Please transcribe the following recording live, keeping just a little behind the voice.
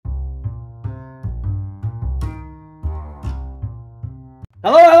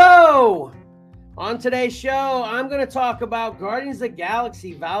Hello, hello! On today's show, I'm going to talk about Guardians of the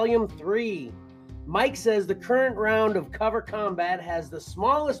Galaxy Volume 3. Mike says the current round of cover combat has the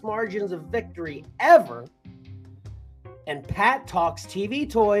smallest margins of victory ever. And Pat talks TV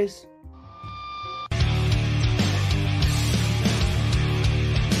toys.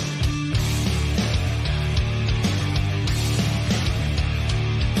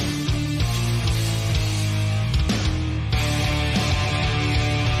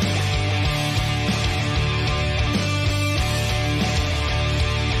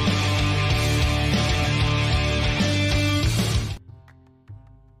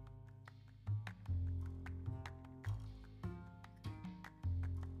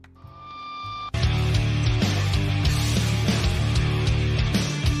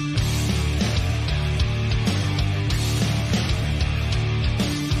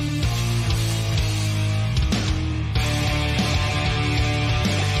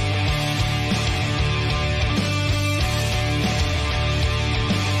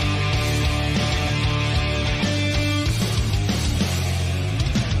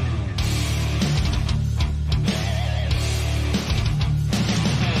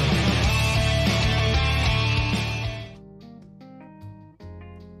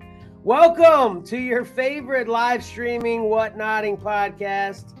 Welcome to your favorite live streaming whatnotting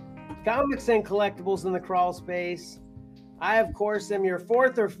podcast, Comics and Collectibles in the Crawl Space. I, of course, am your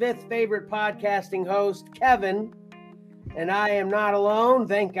fourth or fifth favorite podcasting host, Kevin, and I am not alone,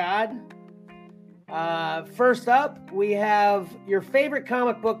 thank God. First up, we have your favorite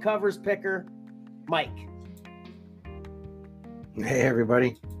comic book covers picker, Mike. Hey,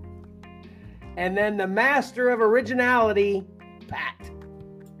 everybody. And then the master of originality, Pat.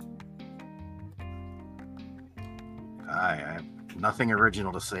 I have nothing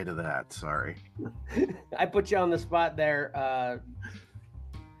original to say to that. Sorry. I put you on the spot there.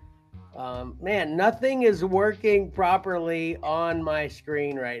 Man, nothing is working properly on my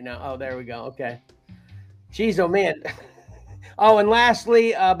screen right now. Oh, there we go. Okay. Jeez, oh man. Oh, and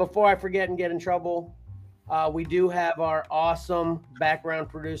lastly, before I forget and get in trouble, we do have our awesome background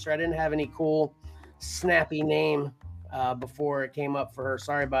producer. I didn't have any cool, snappy name before it came up for her.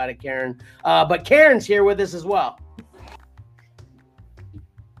 Sorry about it, Karen. But Karen's here with us as well.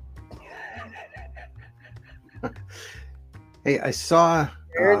 Hey, I saw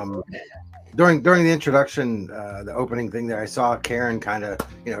during the introduction, the opening thing there, I saw Karen kind of,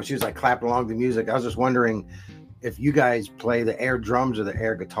 she was like clapping along to the music. I was just wondering if you guys play the air drums or the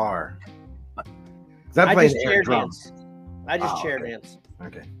air guitar. I play the air drums. I just chair dance.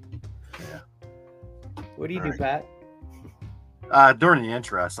 Okay. Yeah. What do you do, right. Pat? During the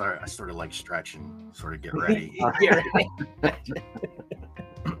intro, I sort of like stretch and sort of get ready.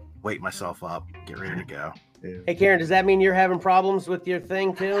 Wake myself up, get ready to go. Yeah. Hey, Karen, does that mean you're having problems with your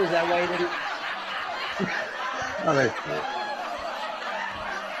thing too? Is that why you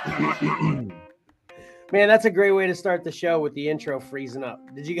didn't? Man, that's a great way to start the show with the intro freezing up.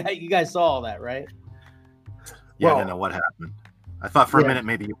 Did you guys saw all that, right? Yeah, I didn't know what happened. I thought for a minute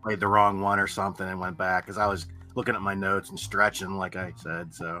maybe you played the wrong one or something and went back because I was looking at my notes and stretching, like I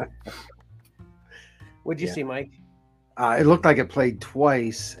said. So, what'd you see, Mike? It looked like it played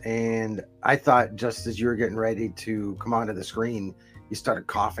twice, and I thought just as you were getting ready to come onto the screen, you started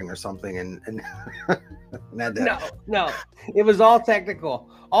coughing or something, and had to... No, it was all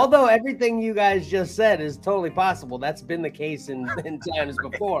technical. Although everything you guys just said is totally possible. That's been the case in times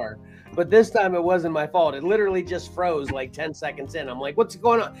before, but this time it wasn't my fault. It literally just froze like 10 seconds in. I'm like, what's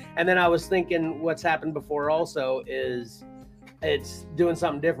going on? And then I was thinking what's happened before also is it's doing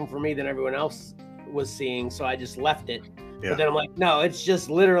something different for me than everyone else was seeing, so I just left it. But then I'm like, no, it's just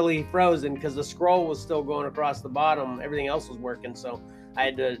literally frozen because the scroll was still going across the bottom. Everything else was working, so I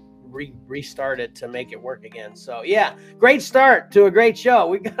had to restart it to make it work again. So yeah, great start to a great show.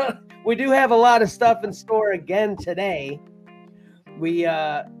 We do have a lot of stuff in store again today. We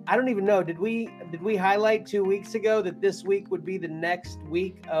I don't even know, did we highlight 2 weeks ago that this week would be the next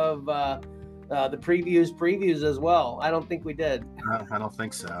week of the previews as well? I don't think we did. I don't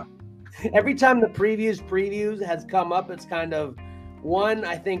think so. Every time the previews has come up, it's kind of, one,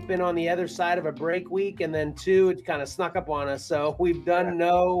 I think, been on the other side of a break week, and then two, it kind of snuck up on us. So we've done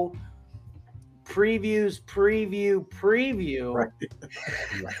no preview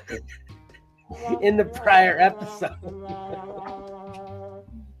in the prior episode.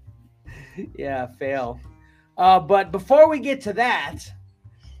 Yeah, fail. But before we get to that,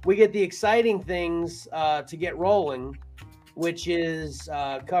 we get the exciting things to get rolling, which is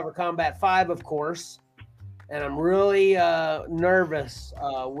Cover Combat 5, of course. And I'm really nervous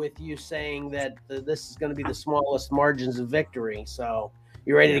with you saying that this is going to be the smallest margins of victory. So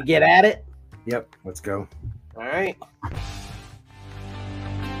You ready to get at it? Yep, let's go. All right.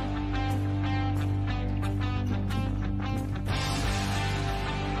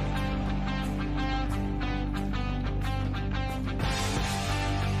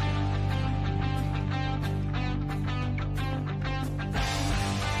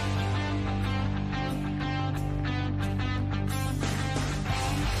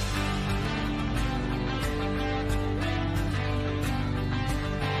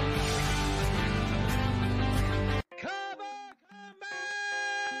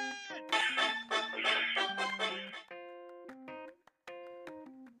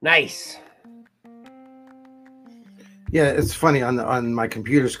 Nice. Yeah, it's funny on my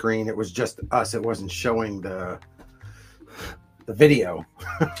computer screen. It was just us. It wasn't showing the video.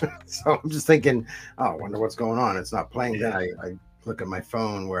 So I'm just thinking, oh, I wonder what's going on. It's not playing. Then I look at my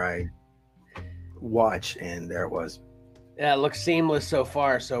phone where I watch, and there it was. Yeah, it looks seamless so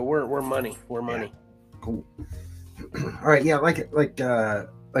far. So we're money. We're money. Yeah. Cool. All right. Yeah, like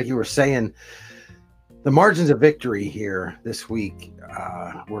you were saying, the margins of victory here this week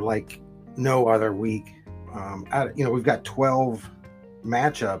were like no other week. We've got 12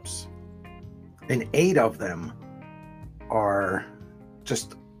 matchups, and 8 of them are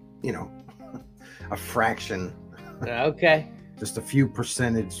just, a fraction. Okay. Just a few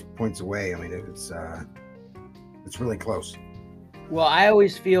percentage points away. I mean, it's really close. Well, I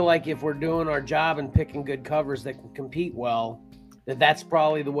always feel like if we're doing our job and picking good covers that can compete well, that's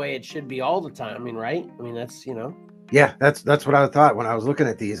probably the way it should be all the time. I mean, right? I mean, that's, Yeah, that's what I thought when I was looking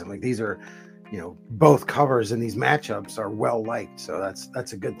at these. I'm like, these are, both covers in these matchups are well liked. So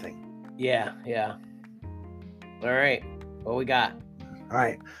that's a good thing. Yeah. All right. What we got? All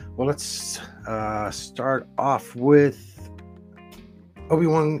right. Well, let's start off with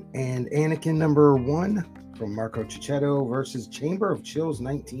Obi-Wan and Anakin #1 from Marco Cicchetto versus Chamber of Chills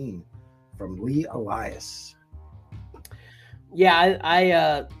 19 from Lee Elias. Yeah,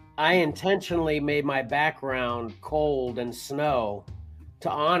 I intentionally made my background cold and snow to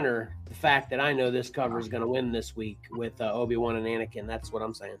honor the fact that I know this cover is going to win this week with Obi-Wan and Anakin. That's what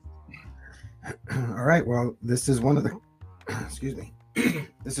I'm saying. All right. Well, this is one of the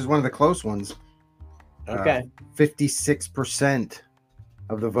this is one of the close ones. Okay. 56%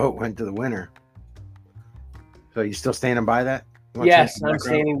 of the vote went to the winner. So you still standing by that? Yes, I'm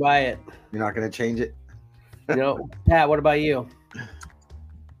standing by it. You're not going to change it? No. Pat, what about you?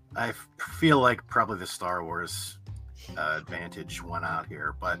 I feel like probably the Star Wars advantage went out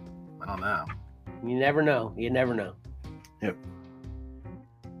here, but I don't know. You never know. Yep.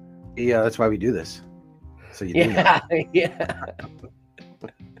 Yeah, that's why we do this. So you do know.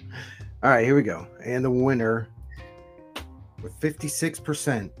 All right, here we go. And the winner with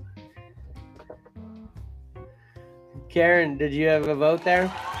 56%. Karen, did you have a vote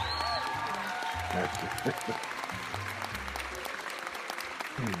there?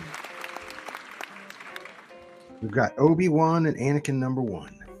 We've got Obi-Wan and Anakin #1.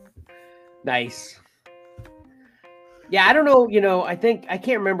 Nice. Yeah, I don't know. I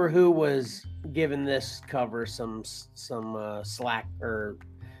can't remember who was giving this cover some slack or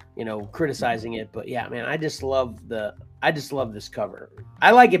criticizing it, but yeah, man, I just love this cover.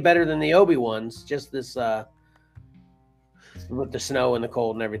 I like it better than the Obi-Wans. Just this with the snow and the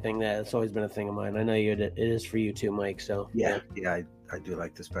cold and everything. That's always been a thing of mine. I know it is for you too, Mike. So yeah, I do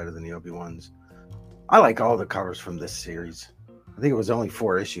like this better than the Obi-Wans. I like all the covers from this series. I think it was only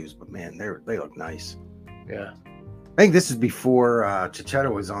 4 issues, but man, they look nice. Yeah. I think this is before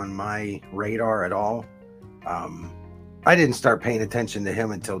Cicchetto was on my radar at all. I didn't start paying attention to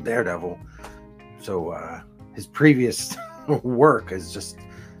him until Daredevil. So his previous work is just,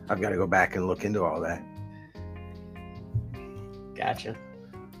 I've got to go back and look into all that. Gotcha.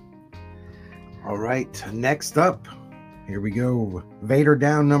 All right. Next up, here we go. Vader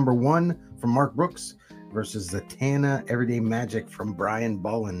Down #1 from Mark Brooks versus Zatanna Everyday Magic from Brian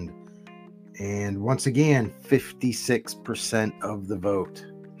Bolland. And once again, 56% of the vote.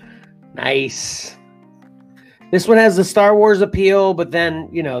 Nice. This one has the Star Wars appeal, but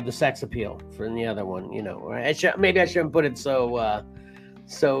then, the sex appeal for the other one, right? Maybe I shouldn't put it so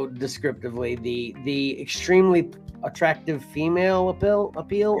descriptively. The extremely attractive female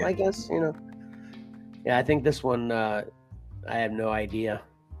appeal, yeah. I guess, Yeah, I think this one, I have no idea.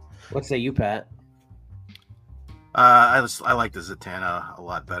 What say you, Pat? I like the Zatanna a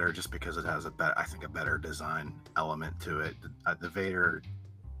lot better just because it has a better design element to it. The Vader,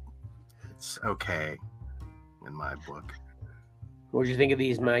 it's okay in my book. What did you think of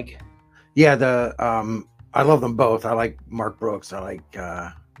these, Mike? Yeah, I love them both. I like Mark Brooks. I like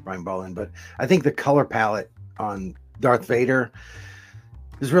Brian Bolland, but I think the color palette on Darth Vader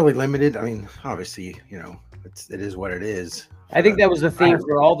is really limited. I mean, obviously, it is what it is. I think that was the theme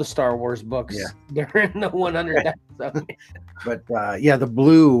for all the Star Wars books during the 100th episode. But the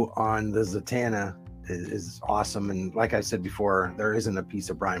blue on the Zatanna is awesome. And like I said before, there isn't a piece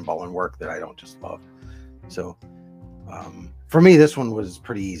of Brian Bolland work that I don't just love. So for me, this one was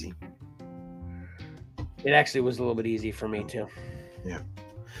pretty easy. It actually was a little bit easy for me too. Yeah.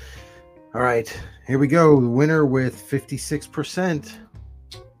 All right, here we go. The winner with 56%.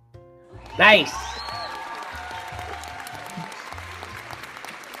 Nice.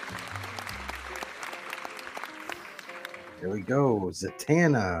 Here we go.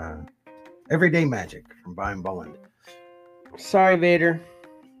 Zatanna. Everyday Magic from Brian Bolland. Sorry, Vader.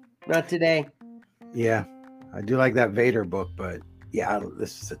 Not today. Yeah, I do like that Vader book, but yeah,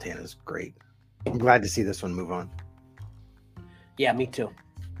 this Zatanna's great. I'm glad to see this one move on. Yeah, me too.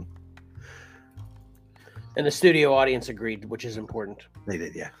 And the studio audience agreed, which is important. They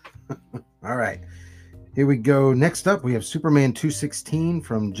did, yeah. All right. Here we go. Next up, we have Superman 216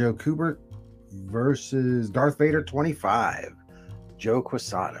 from Joe Kubert versus Darth Vader 25, Joe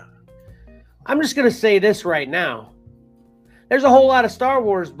Quesada. I'm just going to say this right now. There's a whole lot of Star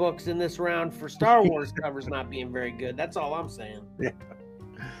Wars books in this round for Star Wars covers not being very good. That's all I'm saying. Yeah.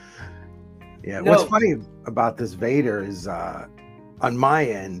 Yeah. No. What's funny about this Vader is on my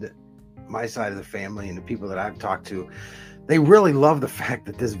end, my side of the family and the people that I've talked to, they really love the fact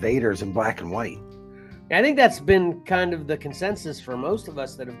that this Vader is in black and white. I think that's been kind of the consensus for most of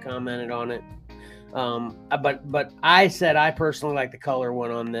us that have commented on it. But I said I personally like the color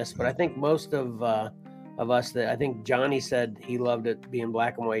one on this, but I think most of us that I think Johnny said he loved it being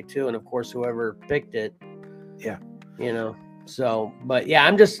black and white too, and of course whoever picked it, yeah, So, but yeah,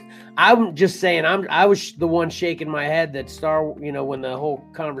 I'm just saying I was the one shaking my head that when the whole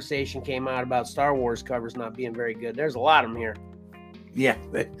conversation came out about Star Wars covers not being very good. There's a lot of them here. Yeah,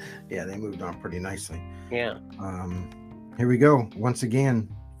 they moved on pretty nicely. Yeah. Here we go. Once again,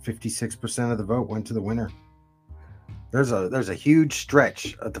 56% of the vote went to the winner. There's a huge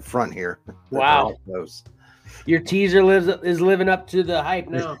stretch at the front here. Wow. Your teaser is living up to the hype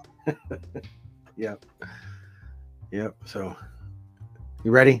now. Yep. So,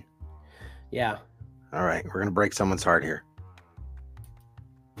 you ready? Yeah. All right. We're gonna break someone's heart here.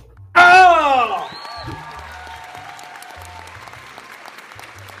 Oh!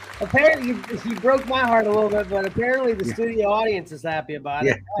 Apparently, you broke my heart a little bit, but apparently the studio audience is happy about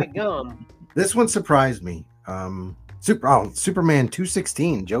it. Gum. This one surprised me. Superman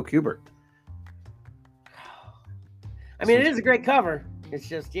 216, Joe Kubert. I mean, it is a great cover. It's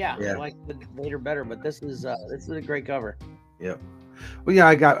just, I like the Vader better, but this is a great cover. Yep. Well, yeah,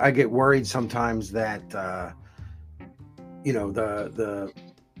 I get worried sometimes that the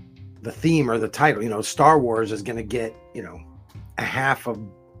theme or the title, Star Wars is going to get a half a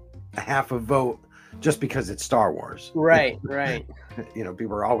vote just because it's Star Wars. Right.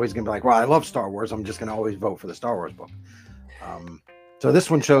 People are always going to be like, well, I love Star Wars. I'm just going to always vote for the Star Wars book. So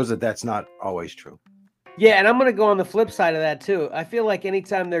this one shows that that's not always true. Yeah, and I'm going to go on the flip side of that, too. I feel like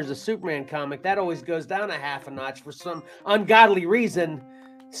anytime there's a Superman comic, that always goes down a half a notch for some ungodly reason.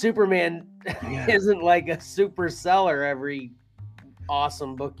 Superman isn't like a super seller every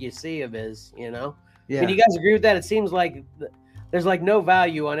awesome book you see of his, Yeah. Can you guys agree with that? It seems like there's like no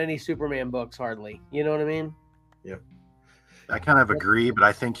value on any Superman books, hardly. You know what I mean? Yep. I kind of agree, but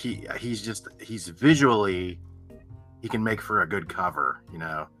I think he's visually, he can make for a good cover,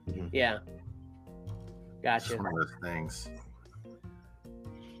 Mm-hmm. Yeah. Gotcha. One of those things.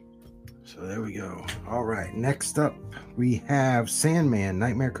 So there we go. All right. Next up, we have Sandman,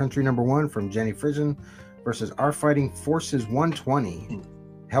 Nightmare Country #1 from Jenny Frison versus Our Fighting Forces 120,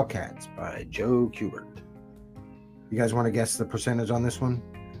 Hellcats by Joe Kubert. You guys want to guess the percentage on this one?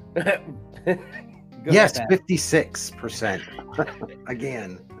 Yes, 56%.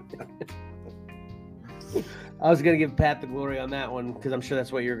 Again. I was going to give Pat the glory on that one because I'm sure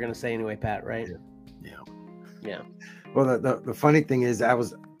that's what you were going to say anyway, Pat, right? Yeah. Well, the funny thing is I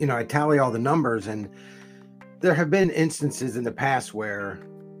tally all the numbers, and there have been instances in the past where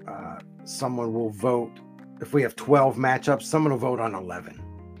someone will vote. If we have 12 matchups, someone will vote on 11.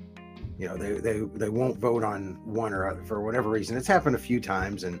 They won't vote on one or other for whatever reason. It's happened a few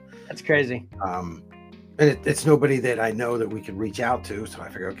times, and that's crazy. And it's nobody that I know that we could reach out to. So I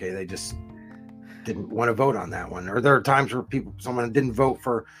figure, okay, they just didn't want to vote on that one. Or there are times where someone didn't vote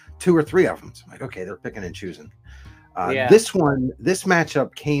for 2 or 3 of them. So I'm like, okay, they're picking and choosing. This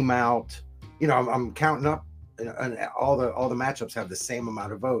matchup came out. I'm counting up, and all the matchups have the same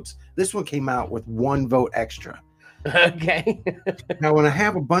amount of votes. This one came out with 1 vote extra. Okay. Now, when I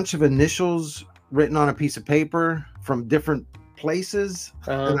have a bunch of initials written on a piece of paper from different places,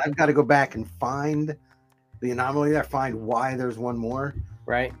 and I've got to go back and find the anomaly there, find why there's one more.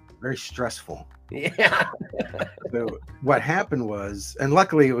 Right. Very stressful. Yeah. So what happened was, and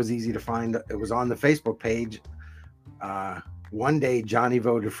luckily it was easy to find. It was on the Facebook page. One day Johnny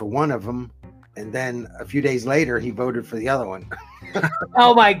voted for one of them, and then a few days later he voted for the other one.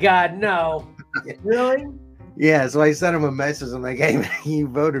 Oh my God, no. Really? Yeah, so I sent him a message. I'm like, hey, man, you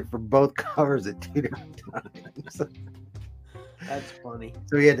voted for both covers at 2 different times. That's funny.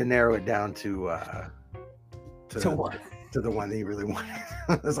 So he had to narrow it down to what? To the one that he really wanted.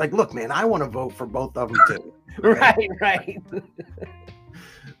 It's like, look, man, I want to vote for both of them too. Right.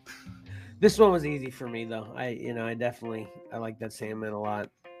 This one was easy for me though. I like that Sandman a lot.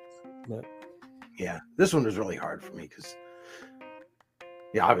 But yeah, this one was really hard for me because,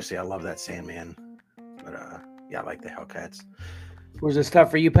 yeah, obviously I love that Sandman, but yeah, I like the Hellcats. Was this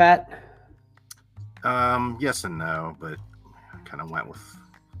tough for you, Pat? Yes and no, but I kind of went with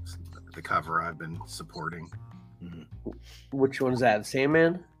the cover I've been supporting. Mm-hmm. Which one's that?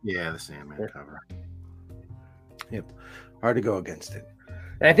 Sandman? Yeah, the Sandman cover. Yep. Hard to go against it.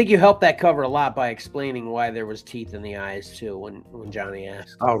 And I think you helped that cover a lot by explaining why there was teeth in the eyes too when Johnny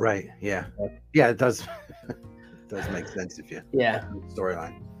asked. Oh, right. Yeah. Yeah, it does. It does make sense if you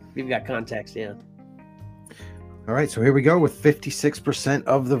storyline. You've got context, yeah. All right, so here we go with 56%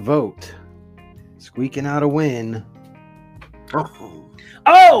 of the vote. Squeaking out a win.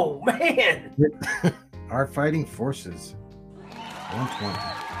 Oh man. Our Fighting Forces. 120.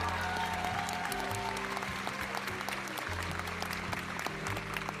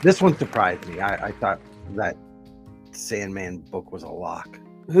 This one surprised me. I thought that Sandman book was a lock.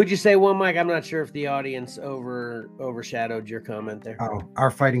 Who'd you say won, Mike? I'm not sure if the audience overshadowed your comment there. Oh, Our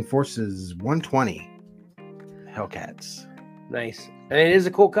Fighting Forces 120. Hellcats. Nice. And it is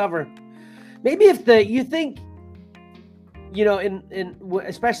a cool cover. Maybe if you think,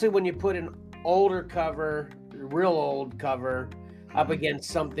 especially when you put an older cover, real old cover, up against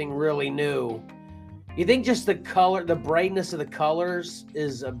something really new, you think just the color, the brightness of the colors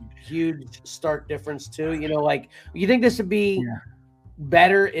is a huge stark difference too. Like you think this would be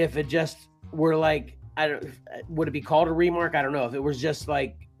better if it just were like, would it be called a remark? I don't know. If it was just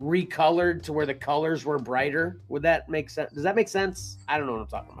like recolored to where the colors were brighter, would that make sense? Does that make sense? I don't know what I'm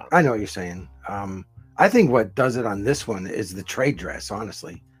talking about. I know what you're saying. I think what does it on this one is the trade dress,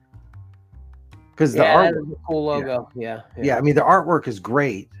 honestly. Because the art, is a cool logo. Yeah. I mean, the artwork is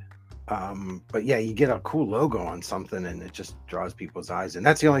great. But yeah, you get a cool logo on something and it just draws people's eyes. And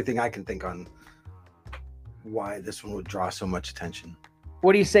that's the only thing I can think on why this one would draw so much attention.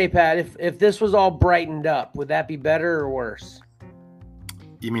 What do you say, Pat? If this was all brightened up, would that be better or worse?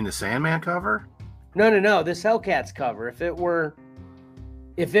 You mean the Sandman cover? No. This Hellcats cover. If it were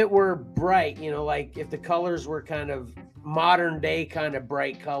bright, like if the colors were kind of modern day kind of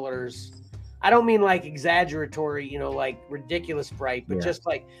bright colors. I don't mean like exaggeratory, like ridiculous bright, but just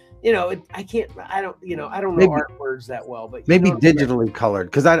like, I don't know art words that well, but maybe digitally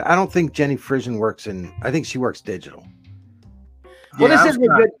colored. Because I don't think Jenny Frisian works I think she works digital. Well, this is a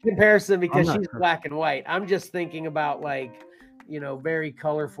good comparison because she's black and white. I'm just thinking about like, very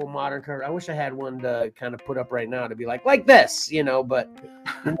colorful modern cover. I wish I had one to kind of put up right now to be like this, but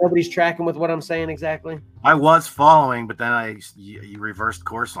nobody's tracking with what I'm saying exactly. I was following, but then you reversed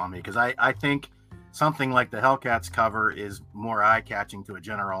course on me because I think something like the Hellcats cover is more eye-catching to a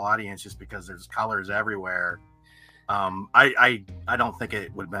general audience just because there's colors everywhere. I don't think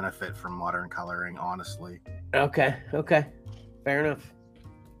it would benefit from modern coloring, honestly. Okay. Fair enough.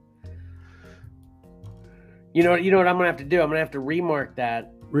 You know what I'm gonna have to do? I'm gonna have to remark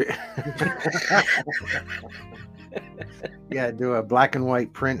that. Yeah, do a black and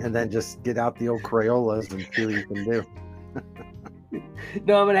white print and then just get out the old Crayolas and see what you can do.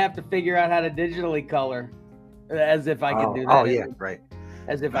 No, I'm gonna have to figure out how to digitally color, as if I could do that. Oh yeah, right.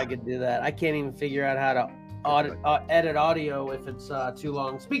 As if I could do that. I can't even figure out how to edit audio if it's too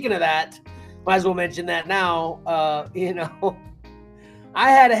long. Speaking of that, might as well mention that now. I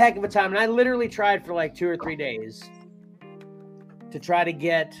had a heck of a time, and I literally tried for like 2 or 3 days to try to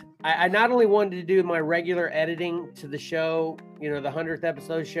get. I not only wanted to do my regular editing to the show, the 100th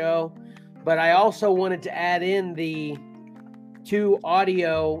episode show, but I also wanted to add in the 2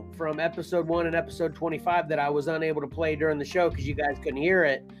 audio from episode 1 and episode 25 that I was unable to play during the show because you guys couldn't hear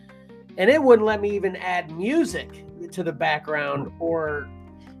it. And it wouldn't let me even add music to the background or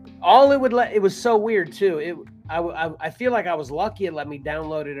all it would let. It was so weird too. I feel like I was lucky it let me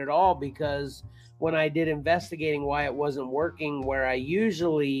download it at all because when I did investigating why it wasn't working where I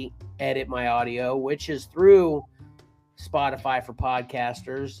usually edit my audio, which is through Spotify for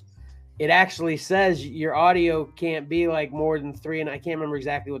podcasters, it actually says your audio can't be like more than 3, and I can't remember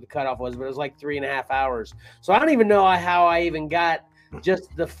exactly what the cutoff was, but it was like 3.5 hours. So I don't even know how I even got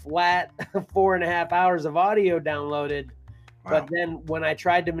just the flat 4.5 hours of audio downloaded. Wow. But then when I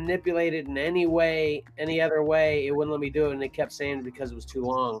tried to manipulate it in any way, any other way, it wouldn't let me do it, and it kept saying because it was too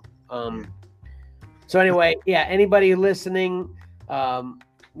long. So anyway, yeah, anybody listening,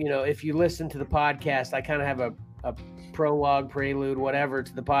 if you listen to the podcast, I kind of have a prologue, prelude, whatever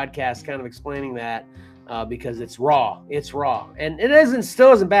to the podcast, kind of explaining that because it's raw, and it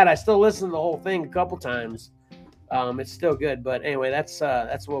still isn't bad. I still listened to the whole thing a couple times. It's still good, but anyway, that's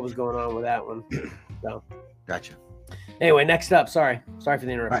what was going on with that one. So, gotcha. Anyway, next up, sorry for the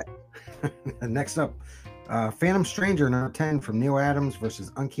interruption. Right. Next up, Phantom Stranger number 10 from Neil Adams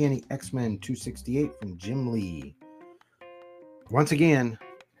versus Uncanny X-Men 268 from Jim Lee. Once again,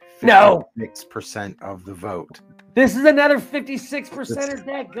 56% of the vote. This is another 56%er,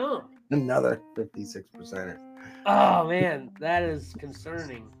 dadgum. Another 56%er. Oh man, that is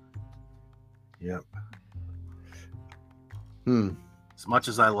concerning. Yep. As much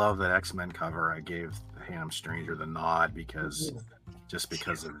as I love that X-Men cover, I gave the Phantom Stranger the nod because of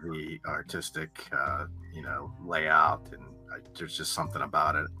the artistic, layout, and there's just something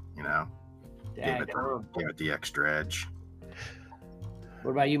about it, gave it the extra edge.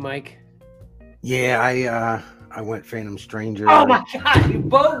 What about you, Mike? Yeah, I went Phantom Stranger. Oh my God, you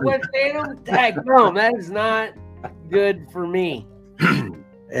both went Phantom? Daggone, that is not good for me.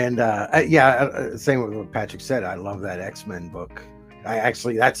 And same with what Patrick said. I love that X-Men book.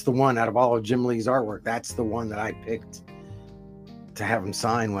 That's the one out of all of Jim Lee's artwork. That's the one that I picked to have him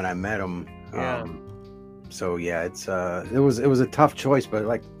sign when I met him. Yeah. So yeah, it was a tough choice, but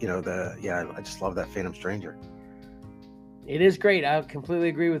I just love that Phantom Stranger. It is great. I completely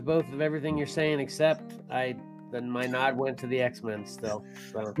agree with both of everything you're saying, except then my nod went to the X-Men still.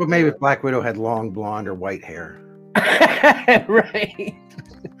 So. But maybe if Black Widow had long blonde or white hair. Right.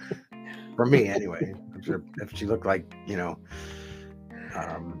 For me, anyway. I'm sure if she looked like,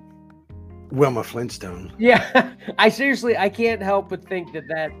 Wilma Flintstone. Yeah. I can't help but think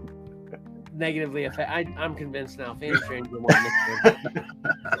that negatively affect. I'm convinced now. Phantom Stranger won this one.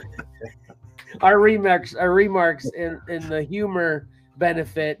 Our remarks in the humor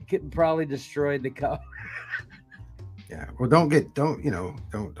benefit probably destroyed the cover. Yeah. Well, don't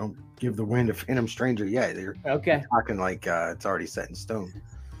give the win to Phantom Stranger yet. They're talking like it's already set in stone.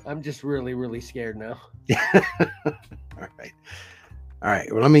 I'm just really, really scared now. All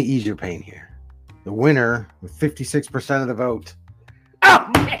right. Well, let me ease your pain here. The winner with 56% of the vote. Oh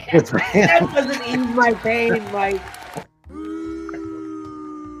man, that doesn't ease my pain, Mike.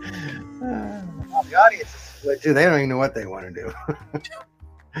 The audience is split too. They don't even know what they want to do.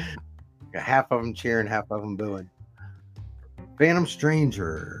 Got half of them cheering, half of them booing. Phantom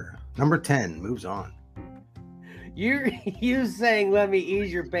Stranger number 10 moves on. You saying let me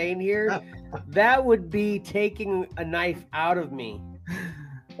ease your pain here? That would be taking a knife out of me.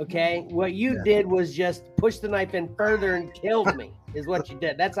 Okay, what you did was just push the knife in further and killed me. Is what you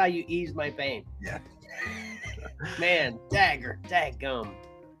did. That's how you ease my pain. Yeah. Man, daggum.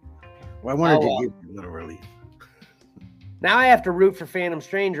 Well, I wanted to give you a little relief. Now I have to root for Phantom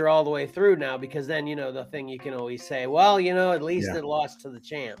Stranger all the way through now, because then, the thing you can always say, well, at least it lost to the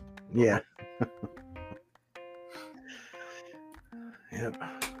champ. Yeah. Yep.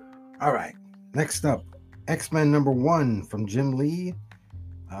 All right. Next up, X-Men number 1 from Jim Lee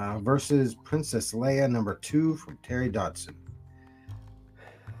versus Princess Leia number 2 from Terry Dodson.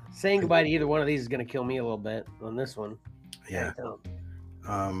 Saying goodbye to either one of these is going to kill me a little bit on this one. Yeah.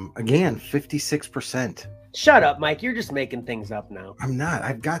 Again, 56%. Shut up, Mike. You're just making things up now. I'm not.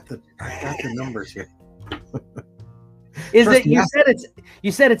 I've got the numbers here. Is it? You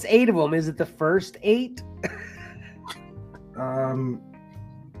said it's 8 of them. Is it the first 8?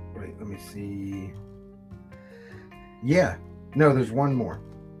 Wait. Let me see. Yeah. No, there's one more.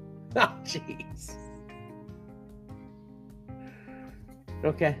 Oh, jeez.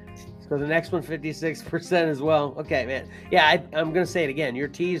 Okay. So the next one, 56% as well. Okay, man. Yeah, I'm going to say it again. Your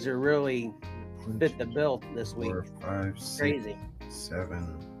teaser really fit the bill this week. 4, 5, 6, crazy.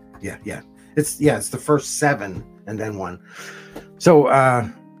 7. Yeah. It's the first 7 and then 1. So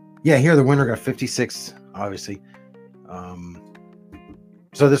here the winner got 56, obviously.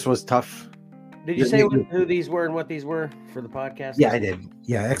 So this was tough. Did you say who these were and what these were for the podcast? Yeah, I did.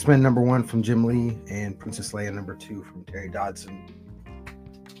 Yeah, X-Men number 1 from Jim Lee and Princess Leia number 2 from Terry Dodson.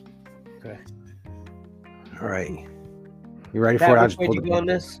 Okay. All right. You ready for it? Which way did you go on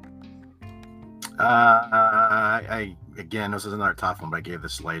this? Again, this is another tough one, but I gave the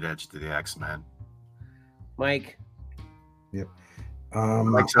slight edge to the X-Men. Mike. Yep.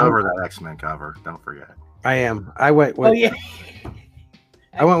 Mike's over that X-Men cover. Don't forget. I am. I went with. Oh yeah.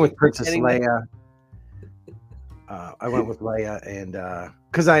 I went with Princess Forgetting Leia. I went with Leia, and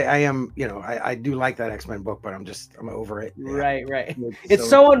because I am, I do like that X-Men book, but I'm over it. Yeah. Right. It's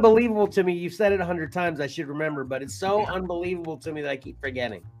so unbelievable to me. You've said it 100 times. I should remember, but it's so unbelievable to me that I keep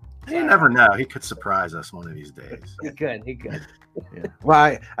forgetting. You never know. He could surprise us one of these days. He could. Yeah.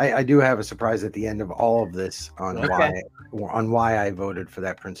 Well, I do have a surprise at the end of all of this on why I voted for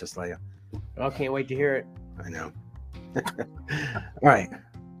that Princess Leia. I can't wait to hear it. I know. All right.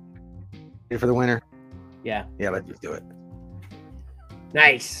 Ready for the winner? Yeah. Yeah, let's just do it.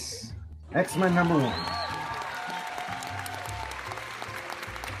 Nice. X-Men number 1.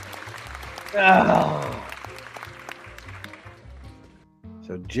 Oh.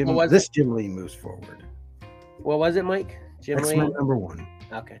 So Jim Lee moves forward. What was it, Mike? Jim X-Men Lee? number 1.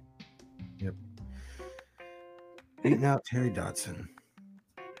 Okay. Yep. Beating out Terry Dodson.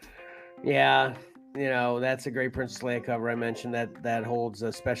 Yeah. That's a great Princess Leia cover. I mentioned that holds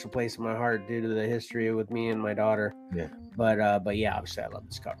a special place in my heart due to the history with me and my daughter. Yeah. But yeah, obviously I love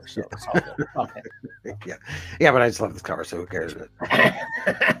this cover, so it's all good. Okay. Yeah, but I just love this cover, so who cares?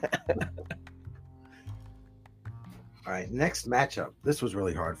 All right, next matchup. This was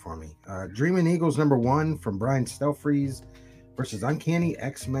really hard for me. Dreamin' Eagles number 1 from Brian Stelfreeze versus Uncanny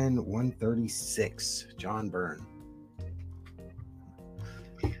X-Men 136, John Byrne.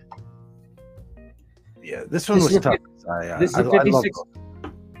 Yeah, this one was tough. This is 56.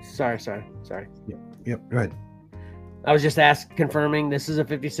 Sorry. Yep, go ahead. I was just confirming this is a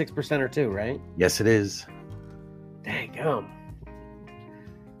 56% or 2, right? Yes, it is. Dang,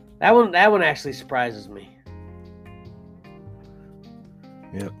 that one actually surprises me.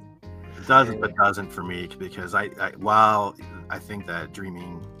 Yep. It doesn't, but doesn't for me, because while I think that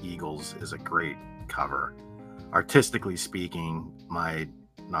Dreaming Eagles is a great cover, artistically speaking, my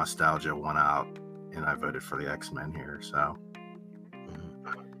nostalgia won out, and I voted for the X-Men here. So,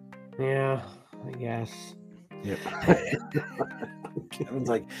 yeah, I guess. Yep. Kevin's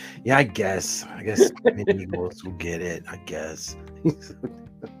like, yeah, I guess maybe Eagles will get it. I guess.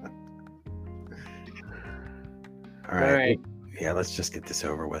 All right. Yeah, let's just get this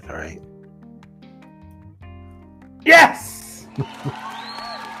over with. All right. Yes.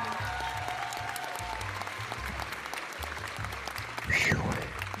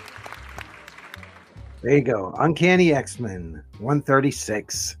 There you go. Uncanny X-Men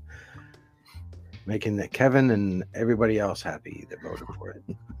 136. Making Kevin and everybody else happy that voted for it.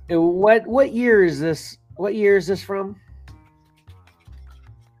 What year is this? What year is this from?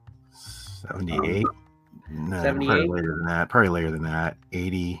 78. No, 78? Probably later than that.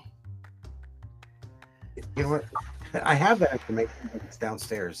 80. You know what? I have that information, but it's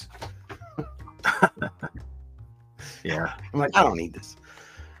downstairs. Yeah. I'm like, I don't need this.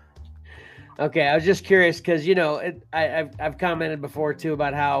 Okay, I was just curious because I've commented before too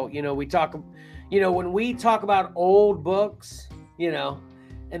about how we talk, when we talk about old books, and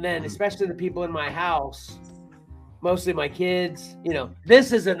then especially the people in my house, mostly my kids,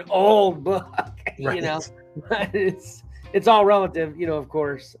 this is an old book, Right. it's all relative, of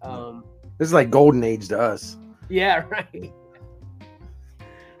course. This is like golden age to us. Yeah, right.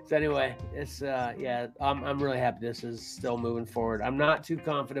 So anyway, it's I'm really happy this is still moving forward. I'm not too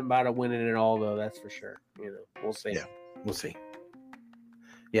confident about it winning it all, though. That's for sure. We'll see. Yeah, we'll see.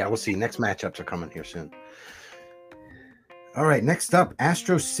 Yeah, we'll see. Next matchups are coming here soon. All right, next up,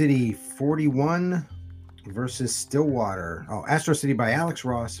 Astro City 41 versus Stillwater. Oh, Astro City by Alex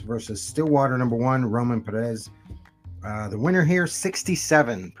Ross versus Stillwater number 1, Roman Perez. The winner here,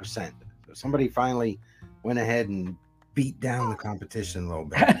 67%. So somebody finally went ahead and beat down the competition a little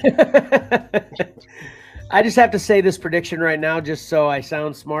bit. I just have to say this prediction right now just so I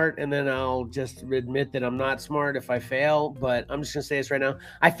sound smart, and then I'll just admit that I'm not smart if I fail, but I'm just going to say this right now.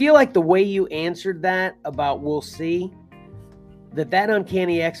 I feel like the way you answered that about we'll see, that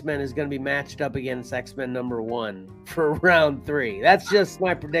Uncanny X-Men is going to be matched up against X-Men number 1 for round 3. That's just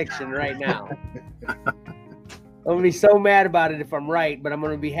my prediction right now. I'm going to be so mad about it if I'm right, but I'm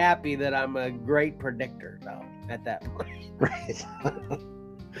going to be happy that I'm a great predictor, though, at that point. Right.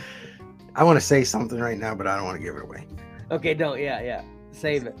 I want to say something right now, but I don't want to give it away. Okay, don't. Yeah.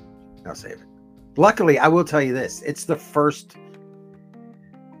 Save it. I'll save it. Luckily, I will tell you this. It's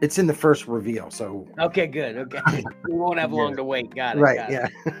in the first reveal, so... Okay, good. Okay. We won't have long to wait. Got it. Right, got yeah.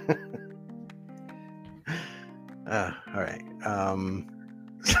 it. All right.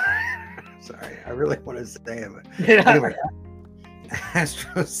 Sorry, I really want to say it. But anyway,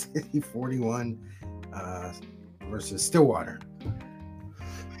 Astro City 41 versus Stillwater.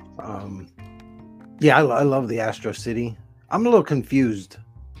 Yeah, I love the Astro City. I'm a little confused.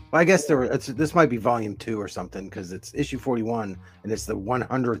 Well, I guess this might be volume 2 or something because it's issue 41 and it's the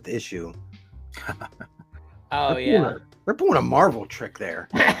 100th issue. Oh yeah, they're pulling a Marvel trick there.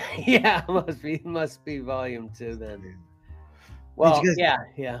 Yeah, must be volume 2 then. Well, yeah.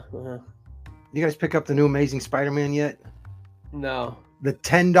 Uh-huh. You guys pick up the new Amazing Spider-Man yet? No. The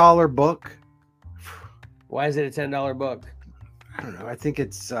 $10 book. Why is it a $10 book? I don't know. I think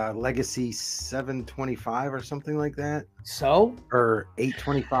it's Legacy 725 or something like that. So? Or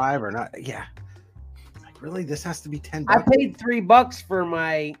 825 or not? Yeah. Like, really? This has to be $10? I paid $3 for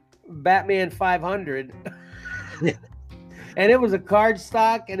my Batman 500. Yeah. And it was a card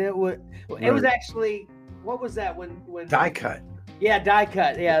stock, and it was actually, what was that when die cut? Yeah, die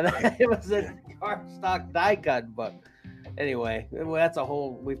cut. Yeah, it was a card stock die cut book. Anyway, well, that's a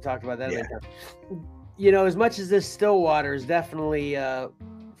whole. We've talked about that. Yeah. As much as this Stillwater has definitely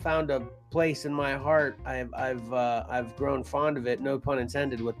found a place in my heart, I've grown fond of it. No pun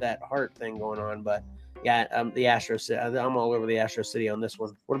intended with that heart thing going on. But yeah, the Astro City. I'm all over the Astro City on this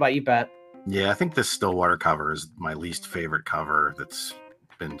one. What about you, Pat? Yeah, I think this Stillwater cover is my least favorite cover that's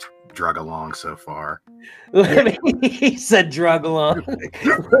been drug along so far. He said drug along.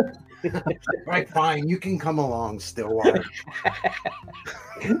 Right, fine. You can come along, Stillwater.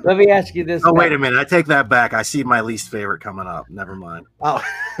 Let me ask you this. Oh, wait a minute. I take that back. I see my least favorite coming up. Never mind. Oh.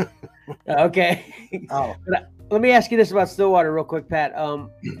 Okay. Oh. Let me ask you this about Stillwater real quick, Pat.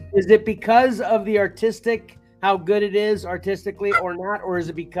 Is it because of the how good it is artistically or not, or is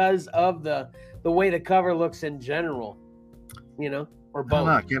it because of the way the cover looks in general? Or both?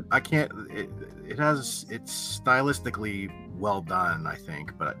 I can't. It's stylistically well done, I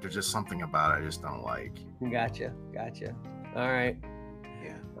think, but there's just something about it I just don't like. Gotcha. All right.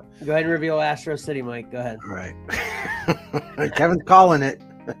 Yeah. Go ahead and reveal Astro City, Mike. Go ahead. All right. Kevin's calling it.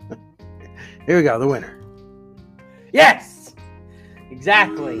 Here we go. The winner. Yes.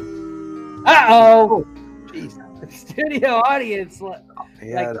 Exactly. Uh-oh. Jeez. Studio audience.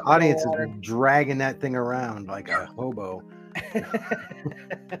 Yeah, the audience is dragging that thing around like a hobo.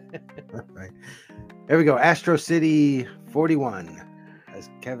 Right. There we go. Astro City 41, as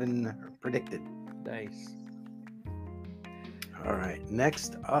Kevin predicted. Nice. All right.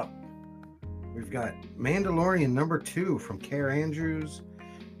 Next up, we've got Mandalorian number 2 from Care Andrews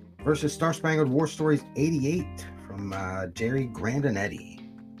versus Star Spangled War Stories 88 from Jerry Grandinetti.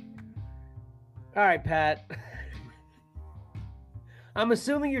 All right, Pat. I'm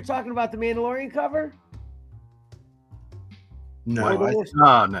assuming you're talking about the Mandalorian cover? No. No.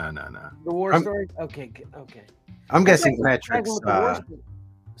 The War Story? Okay. I'm guessing Patrick's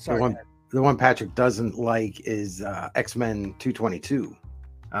Sorry. The one Patrick doesn't like is X-Men 222.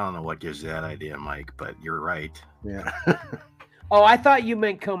 I don't know what gives you that idea, Mike, but you're right. Yeah. Oh, I thought you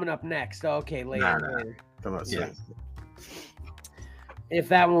meant coming up next. Oh, okay, later. Yeah. If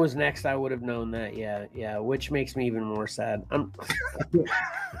that one was next, I would have known that. Yeah, which makes me even more sad.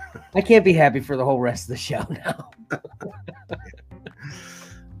 I can't be happy for the whole rest of the show now.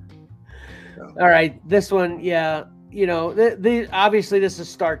 All right, this one, yeah. Obviously this is a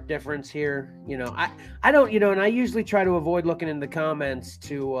stark difference here. I don't, and I usually try to avoid looking in the comments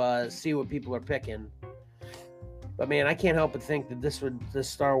to see what people are picking. But man, I can't help but think that this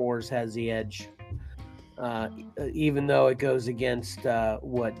Star Wars has the edge. Even though it goes against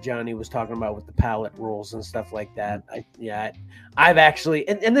what Johnny was talking about with the palette rules and stuff like that. I've actually,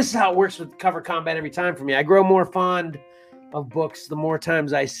 and this is how it works with cover combat every time for me. I grow more fond of books the more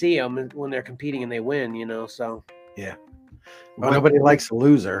times I see them when they're competing and they win, so. Yeah. Well, nobody likes a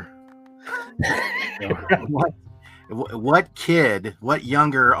loser. What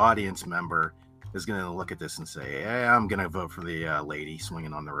younger audience member is going to look at this and say, "Hey, I'm going to vote for the lady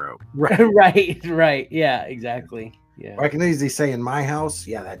swinging on the rope"? Right. Yeah, exactly. Yeah. I can easily say in my house,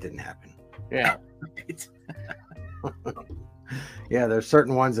 yeah, that didn't happen. Yeah. Yeah, there's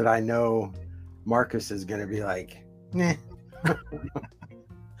certain ones that I know Marcus is going to be like, "Nah."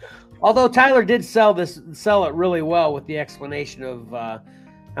 Although Tyler did sell it really well with the explanation of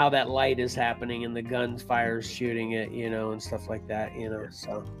how that light is happening and the gunfire's shooting it, and stuff like that,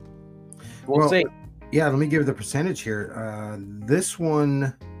 so we'll see. Yeah, let me give the percentage here. This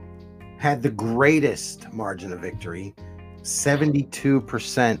one had the greatest margin of victory,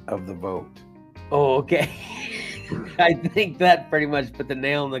 72% of the vote. Oh, okay. I think that pretty much put the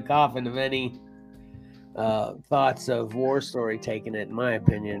nail in the coffin of any thoughts of War Story taking it, in my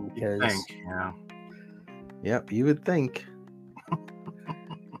opinion. Because Yep, you would think.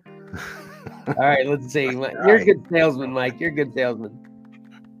 All right, let's see. You're a good salesman, Mike. You're a good salesman.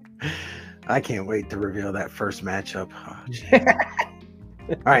 I can't wait to reveal that first matchup. Oh,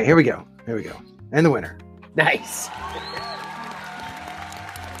 all right, here we go. And the winner. Nice.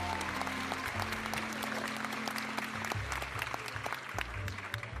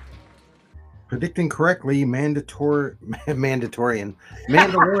 predicting correctly, Mandalorian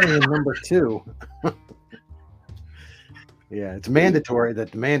number 2. Yeah, it's mandatory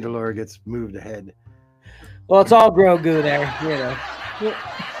that the Mandalore gets moved ahead. Well, it's all Grogu there, you know.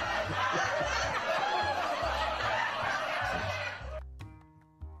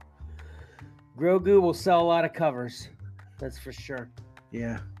 Grogu will sell a lot of covers. That's for sure.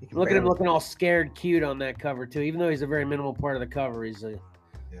 Yeah. Look at him looking all scared cute on that cover, too. Even though he's a very minimal part of the cover, he's as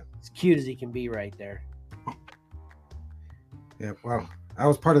cute as he can be right there. Yeah, well, I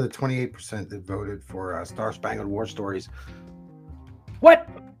was part of the 28% that voted for Star Spangled War Stories. What?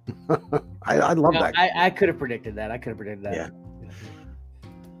 I love that. I could have predicted that. Yeah.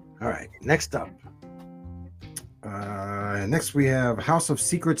 All right. Next up. Next we have House of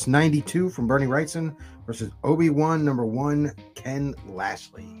Secrets 92 from Bernie Wrightson versus Obi-Wan #1 Ken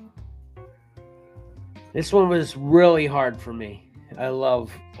Lashley. This one was really hard for me. I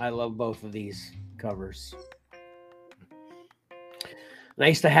love both of these covers. And I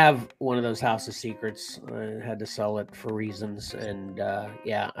used to have one of those House of Secrets. I had to sell it for reasons, and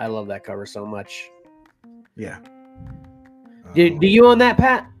yeah, I love that cover so much. Yeah. Do you own that,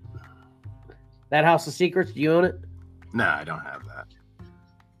 Pat? That House of Secrets? Do you own it? No, I don't have that.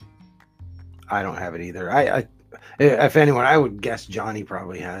 I don't have it either. I if anyone, I would guess Johnny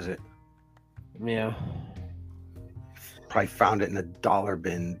probably has it. Yeah. Probably found it in a dollar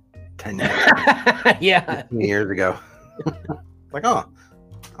bin 10 years yeah. 15 years ago. Like, oh,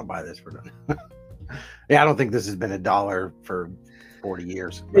 I'll buy this for them. Yeah, I don't think this has been $1 for 40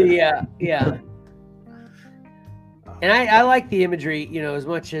 years. But. Yeah. And I like the imagery, you know, as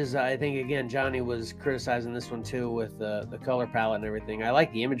much as I think, again, Johnny was criticizing this one too with the color palette and everything. I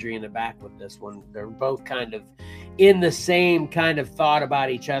like the imagery in the back with this one. They're both kind of in the same kind of thought about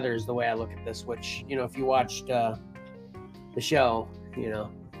each other is the way I look at this, which, you know, if you watched the show, you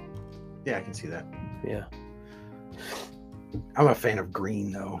know. Yeah, I can see that. Yeah. I'm a fan of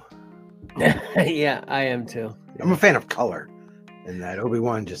green, though. Yeah, I am too. I'm a fan of color, and that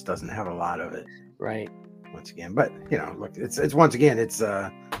Obi-Wan just doesn't have a lot of it. Right. Once again, but you know, look, it's once again, it's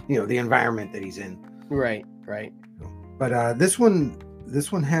you know, the environment that he's in. Right. But this one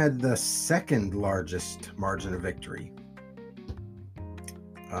had the second largest margin of victory.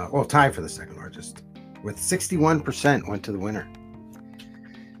 Well, tied for the second largest, with 61% went to the winner.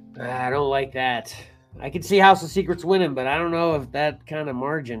 I don't like that. I can see House of Secrets winning, but I don't know if that kind of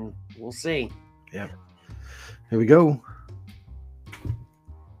margin. We'll see. Yep. Here we go.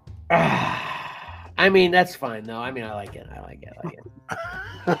 I mean, that's fine, though. I mean, I like it.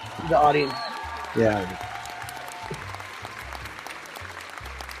 The audience. Yeah.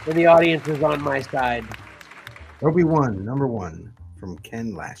 And the audience is on my side. Obi-Wan #1 from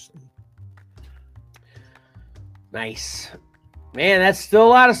Ken Lashley. Nice. Man, that's still a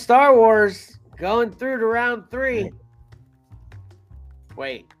lot of Star Wars going through to round 3.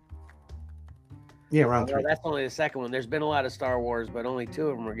 Wait. Yeah, round 3. That's only the second one. There's been a lot of Star Wars, but only 2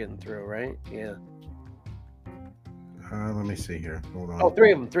 of them are getting through, right? Yeah. Let me see here. Hold on. Oh,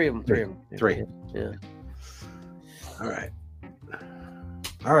 3 of them. 3. Yeah.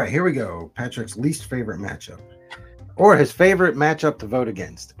 All right, here we go. Patrick's least favorite matchup. Or his favorite matchup to vote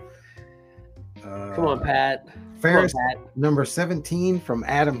against. Come on, Pat. Ferris, number 17 from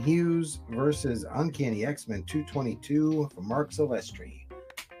Adam Hughes versus Uncanny X-Men 222 from Mark Silvestri.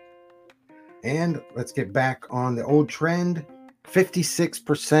 And let's get back on the old trend.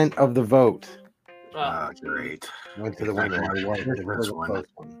 56% of the vote. Oh, great. Went to the winner. One.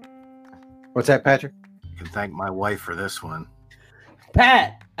 What's that, Patrick? You can thank my wife for this one.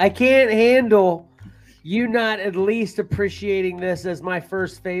 Pat, I can't handle you not at least appreciating this as my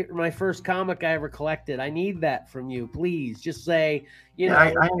first comic I ever collected. I need that from you, please. Just say, you know.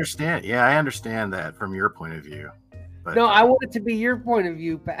 I understand. Yeah, I understand that from your point of view. But no, I want it to be your point of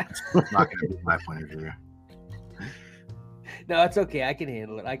view, Pat. It's not going to be my point of view. No, it's okay. I can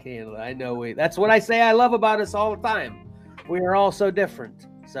handle it. I know that's what I say I love about us all the time. We are all so different.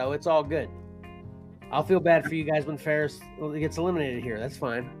 So it's all good. I'll feel bad for you guys when Ferris gets eliminated here. That's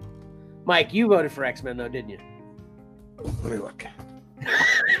fine. Mike, you voted for X-Men, though, didn't you? Let me look.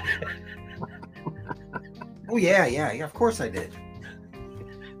 Oh, yeah. Of course I did.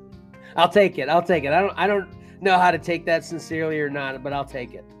 I'll take it. I don't know how to take that sincerely or not, but I'll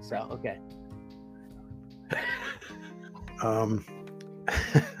take it. So, okay. I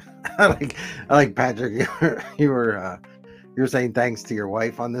like Patrick. You were saying thanks to your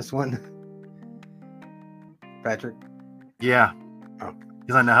wife on this one, Patrick. Yeah. Oh.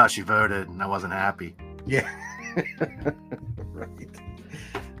 Because I know how she voted, and I wasn't happy. Yeah. Right.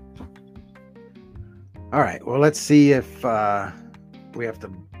 All right. Well, let's see if we have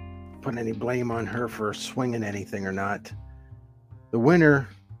to putting any blame on her for swinging anything or not. The winner,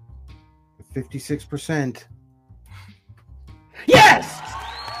 56%. Yes!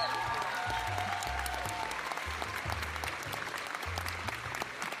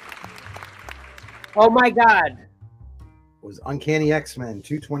 Oh my God. Was Uncanny X-Men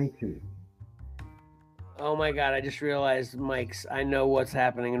 222. Oh my God, I just realized, Mike's, I know what's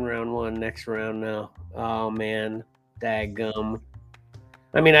happening in round one, next round now. Oh man, daggum.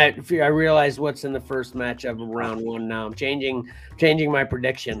 I mean, I realized what's in the first matchup of round one now. I'm changing my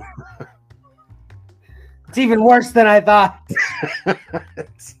prediction. It's even worse than I thought.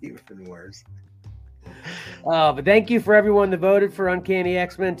 It's even worse. But thank you for everyone that voted for Uncanny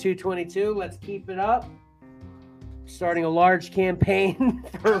X-Men 222. Let's keep it up. Starting a large campaign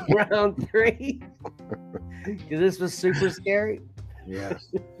for round 3 because this was super scary.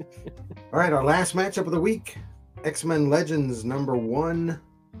 Yes. All right, our last matchup of the week: X-Men Legends #1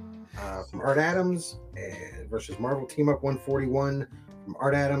 from Art Adams versus Marvel Team Up 141 from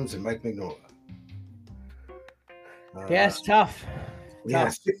Art Adams and Mike Mignola. Yeah, it's tough. Yeah,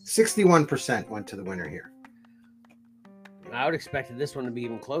 61% went to the winner here. I would expect this one to be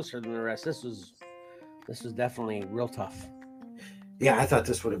even closer than the rest. This was definitely real tough. Yeah, I thought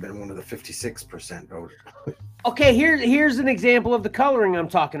this would have been one of the 56% voted. Okay, here's an example of the coloring I'm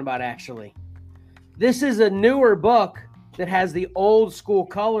talking about, actually. This is a newer book that has the old school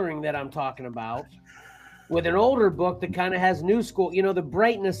coloring that I'm talking about with an older book that kind of has new school, the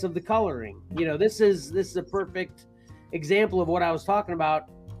brightness of the coloring. This is a perfect example of what I was talking about,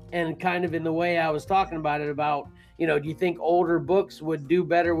 and kind of in the way I was talking about it about, do you think older books would do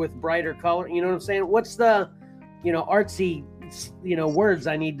better with brighter color? You know what I'm saying? What's the, artsy, words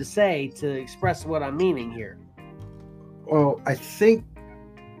I need to say to express what I'm meaning here? Well, I think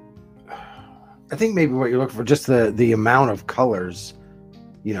maybe what you're looking for, just the amount of colors,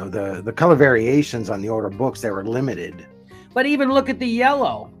 the color variations on the older books, they were limited. But even look at the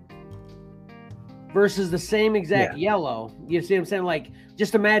yellow versus the same exact yellow. You see what I'm saying? Like,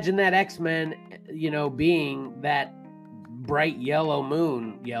 just imagine that X-Men, being that bright yellow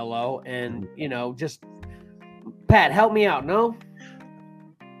moon yellow, and, just, Pat, help me out. No?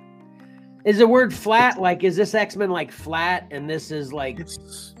 Is the word flat? Like, is this X-Men like flat and this is like...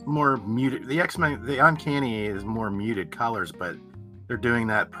 It's more muted. The X-Men, the Uncanny is more muted colors, but they're doing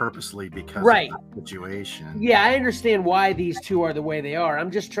that purposely because of the situation. Yeah, I understand why these two are the way they are.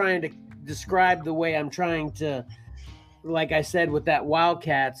 I'm just trying to describe the way I'm trying to, like I said, with that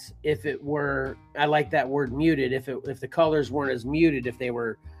Wildcats, if it were, I like that word muted, if the colors weren't as muted, if they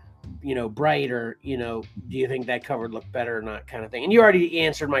were, bright, or, do you think that cover would look better or not, kind of thing. And you already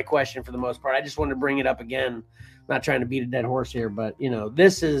answered my question for the most part. I just wanted to bring it up again. I'm not trying to beat a dead horse here, but,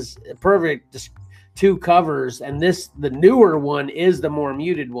 this is perfect two covers, and the newer one is the more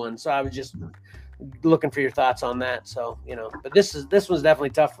muted one. So I was just looking for your thoughts on that. So, but this was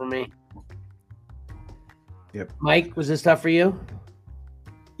definitely tough for me. Yep. Mike, was this tough for you?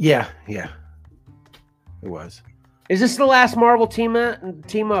 Yeah, it was. Is this the last Marvel team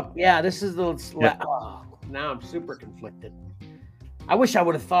up? Yeah, this is the now I'm super conflicted. I wish I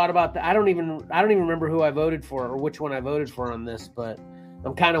would have thought about that. I don't even remember who I voted for or which one I voted for on this, but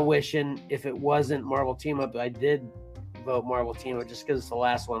I'm kind of wishing if it wasn't Marvel Team Up, I did vote Marvel Team Up just because it's the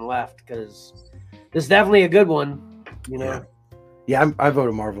last one left, because this is definitely a good one, Yeah, I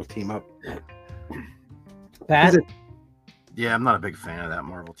voted Marvel Team Up. Pat? Yeah, I'm not a big fan of that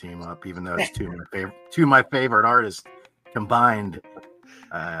Marvel Team Up, even though it's two of my favorite artists combined.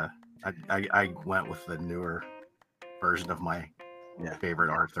 I went with the newer version of my favorite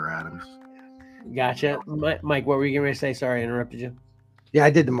Arthur Adams. Gotcha. Mike, what were you going to say? Sorry, I interrupted you. Yeah, I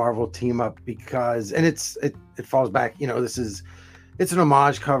did the Marvel Team Up because, and it falls back, it's an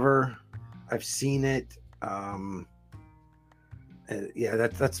homage cover. I've seen it.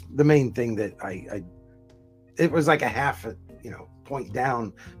 That's the main thing that it was like a half, point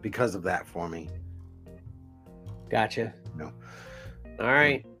down because of that for me. Gotcha. No. All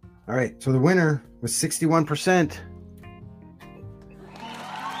right. So the winner was 61%.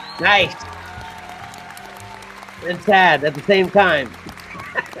 Nice. And sad at the same time.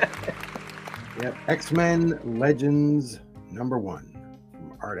 Yep. X-Men Legends #1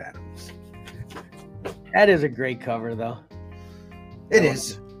 from Art Adams. That is a great cover, though. It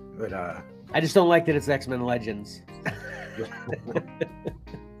is, but I just don't like that it's X-Men Legends.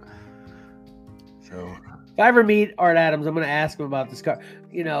 So if I ever meet Art Adams, I'm going to ask him about this car.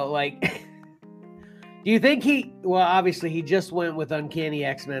 Do you think obviously he just went with Uncanny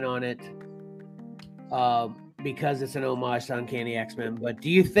X-Men on it because it's an homage to Uncanny X-Men, but do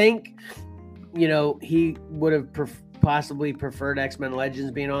you think, he would have possibly preferred X-Men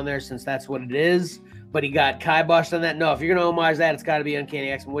Legends being on there since that's what it is, but he got kiboshed on that. No, if you're going to homage that, it's got to be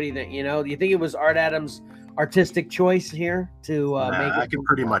Uncanny X-Men. What do you think? You know, do you think it was Art Adams' artistic choice here to make it? I can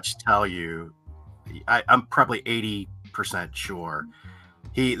pretty much tell you, I'm probably 80% sure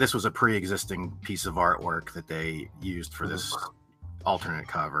this was a pre-existing piece of artwork that they used for this alternate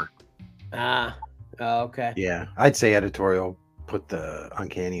cover. Okay. Yeah, I'd say editorial put the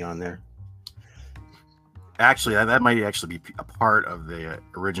Uncanny on there. Actually, that might actually be a part of the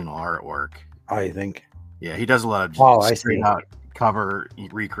original artwork. I think. Yeah, he does a lot of straight out cover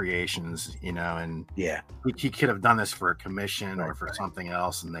recreations, you know, and yeah, he could have done this for a commission or for something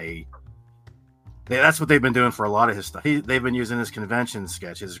else, and that's what they've been doing for a lot of his stuff. They've been using his convention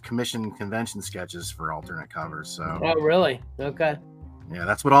sketches, commission convention sketches for alternate covers. So. Oh, really? Okay. Yeah,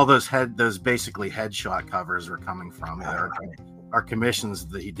 that's what all those basically headshot covers are coming from. Are commissions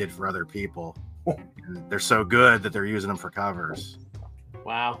that he did for other people. And they're so good that they're using them for covers.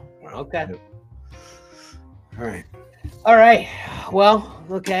 Wow. Okay. All right. Well,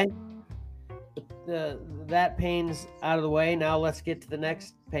 okay. That pain's out of the way. Now let's get to the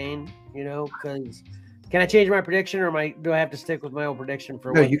next pain. You know, because can I change my prediction, or do I have to stick with my old prediction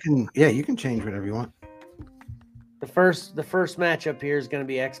for? No, you can. Yeah, you can change whatever you want. The first matchup here is going to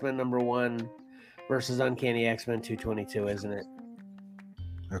be X-Men #1 versus Uncanny X-Men 222, isn't it?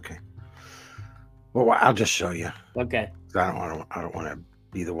 Okay. Well, I'll just show you. Okay. I don't want to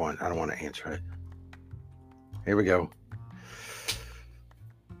be the one. I don't want to answer it. Here we go.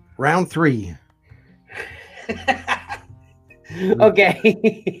 Round 3.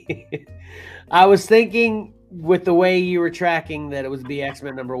 Okay. I was thinking with the way you were tracking that it would be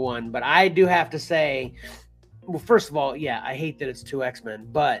X-Men #1, but I do have to say, well, first of all, yeah, I hate that it's 2 X-Men,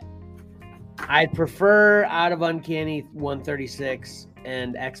 but I'd prefer out of Uncanny 136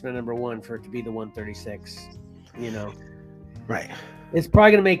 and X-Men #1 for it to be the 136, you know. Right. It's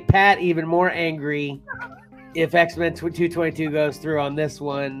probably going to make Pat even more angry if X-Men 222 goes through on this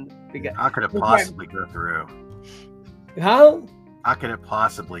one. Because how could it possibly go through? How? How could it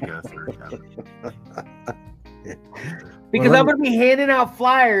possibly go through, Kevin? Because I'm going to be handing out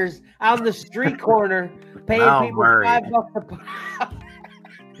flyers out in the street corner, paying people $5 a pop.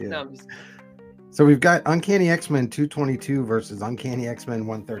 Yeah. No, so we've got Uncanny X-Men 222 versus Uncanny X-Men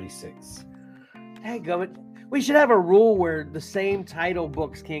 136. Hey, gummit. We should have a rule where the same title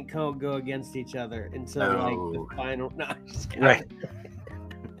books can't go against each other until like the final. No, I'm just kidding. Right.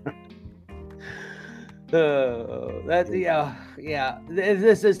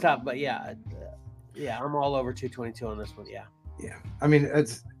 This is tough, but yeah, I'm all over 222 on this one. Yeah. I mean,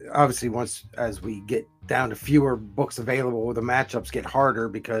 it's obviously as we get down to fewer books available, the matchups get harder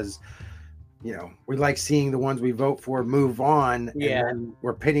because, you know, we like seeing the ones we vote for move on. Yeah. And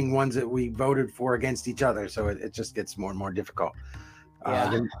we're pitting ones that we voted for against each other. So it just gets more and more difficult.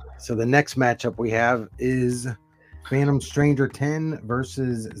 Yeah. So the next matchup we have is Phantom Stranger 10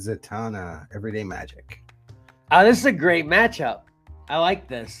 versus Zatanna Everyday Magic. Oh, this is a great matchup. I like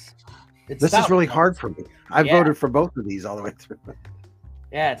this. This is really hard for me. I voted for both of these all the way through.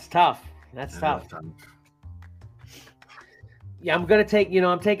 Yeah, it's tough. That's tough. Yeah, I'm gonna take.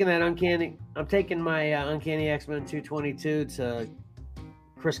 I'm taking that Uncanny. I'm taking my Uncanny X-Men 222 to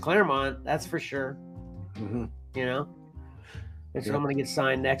Chris Claremont. That's for sure. Mm-hmm. You know, and so I'm gonna get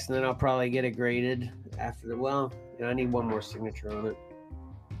signed next, and then I'll probably get it graded after the. Well, I need one more signature on it.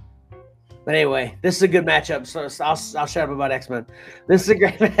 But anyway, this is a good matchup. So I'll shut up about X-Men. This is a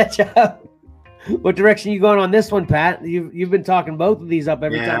great matchup. What direction are you going on this one, Pat? You've been talking both of these up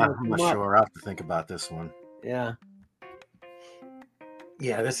every time. I'm not sure. I'll have to think about this one. Yeah.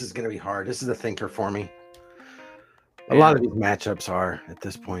 Yeah, this is going to be hard. This is a thinker for me. A lot of these matchups are at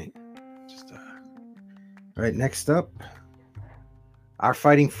this point. All right, next up, our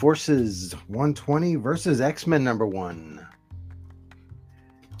Fighting Forces 120 versus X-Men #1.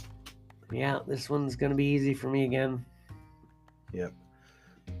 Yeah, this one's going to be easy for me again. Yep.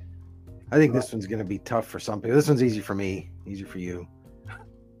 I think this one's going to be tough for some people. This one's easy for me, easy for you.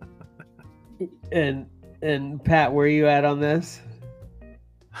 And Pat, where are you at on this?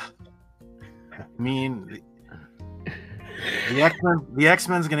 I mean, the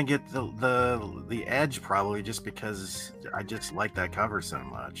X-Men's going to get the edge probably just because I just like that cover so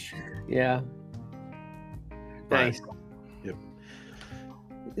much. Yeah. Nice. Yep.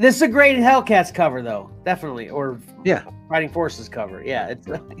 This is a great Hellcats cover, though. Definitely. Or Fighting Forces cover. Yeah. It's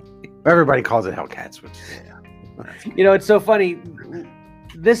everybody calls it Hellcats, which it's so funny.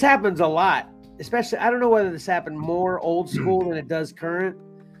 This happens a lot. Especially, I don't know whether this happened more old school than it does current,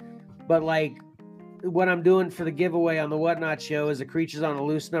 but like what I'm doing for the giveaway on the Whatnot show is a Creatures on a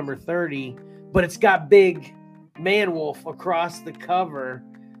Loose number 30, but it's got big Man Wolf across the cover.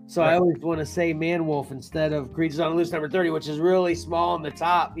 So I always want to say Man Wolf instead of Creatures on Loose number 30, which is really small on the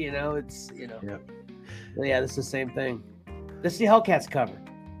top. It's Yeah. But yeah, this is the same thing. This is the Hellcats cover.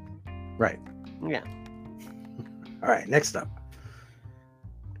 Right. Yeah. All right. Next up,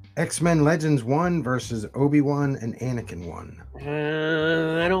 X-Men Legends 1 versus Obi-Wan and Anakin 1.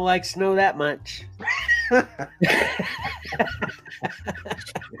 I don't like snow that much.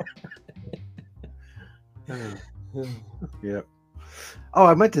 Yep. Oh,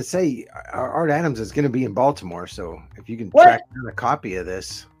 I meant to say, Art Adams is going to be in Baltimore, so if you can track down a copy of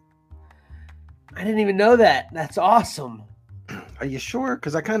this. I didn't even know that. That's awesome. Are you sure?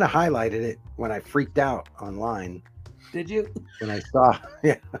 Because I kind of highlighted it when I freaked out online. Did you? When I saw,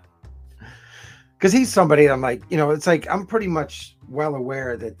 yeah. Because he's somebody I'm like, it's like I'm pretty much well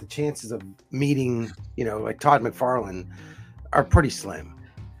aware that the chances of meeting, like Todd McFarlane are pretty slim.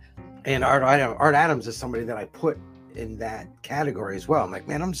 And Art Adams is somebody that I put in that category as well. I'm like,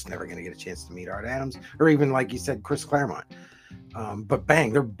 man, I'm just never going to get a chance to meet Art Adams, or even like you said, Chris Claremont. But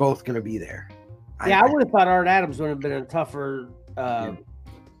bang, they're both going to be there. Yeah, I would have thought Art Adams would have been a tougher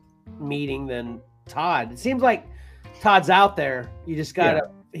meeting than Todd. It seems like Todd's out there. You just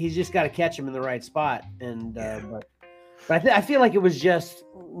gotta, he's just got to catch him in the right spot. And but I feel like it was just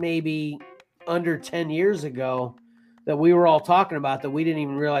maybe under 10 years ago that we were all talking about that we didn't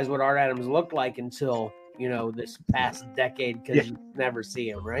even realize what Art Adams looked like until this past decade, because you never see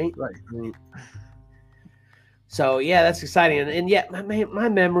him, right? Right. So yeah, that's exciting. And yet my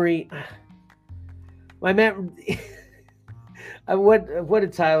memory. What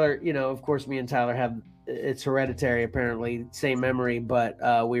did Tyler, of course me and Tyler have, it's hereditary apparently, same memory, but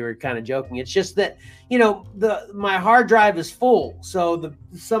we were kind of joking. It's just that, my hard drive is full. So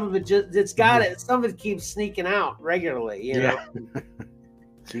some of it some of it keeps sneaking out regularly, you know.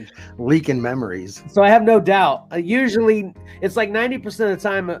 Keeps leaking memories. So I have no doubt. Usually it's like 90% of the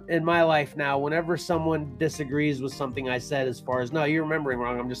time in my life now, whenever someone disagrees with something I said as far as, no, you're remembering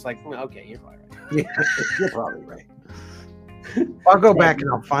wrong, I'm just like, okay, you're probably right. Yeah, you're probably right. I'll go back and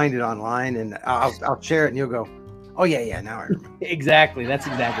I'll find it online and I'll share it and you'll go, oh yeah, now I remember. Exactly. That's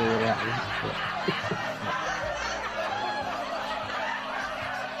exactly what happened.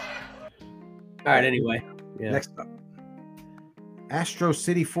 All right, anyway. Yeah. Next up, Astro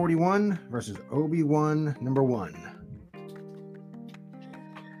City 41 versus Obi-Wan number 1.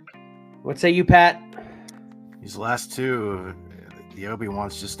 What say you, Pat? These last two, the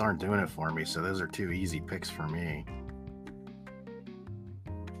Obi-Wans just aren't doing it for me, so those are two easy picks for me.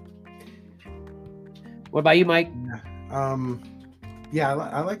 What about you, Mike? Yeah,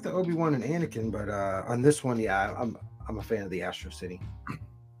 I like the Obi-Wan and Anakin, but on this one, yeah, I'm a fan of the Astro City.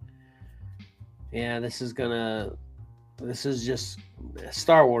 Yeah, this is just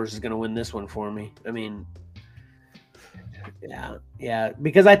Star Wars is gonna win this one for me. I mean, yeah,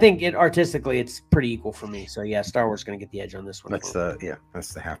 because I think artistically it's pretty equal for me. So yeah, Star Wars is gonna get the edge on this one. That's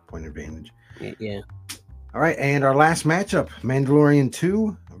the half point advantage. Yeah. All right, and our last matchup: Mandalorian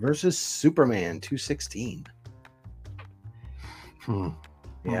 2 versus Superman 216.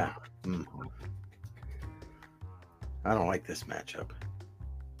 Yeah. I don't like this matchup.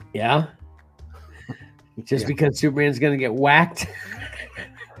 Yeah. Just because Superman's gonna get whacked.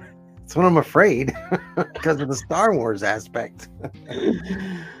 That's what I'm afraid, because of the Star Wars aspect.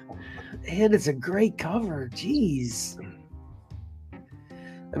 And it's a great cover. Jeez.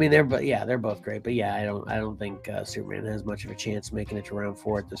 I mean, they're both great, but yeah, I don't think Superman has much of a chance making it to round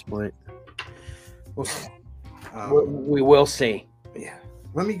 4 at this point. We'll see. We will see. Yeah.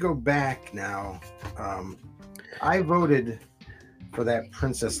 Let me go back now. I voted for that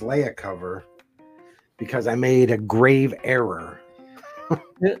Princess Leia cover because I made a grave error.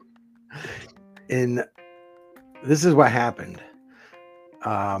 And this is what happened.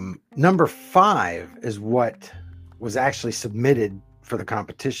 Number 5 is what was actually submitted for the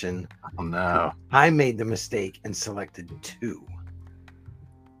competition. Oh no. I made the mistake and selected 2.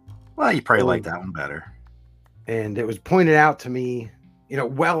 Well, you probably like that one better. And it was pointed out to me,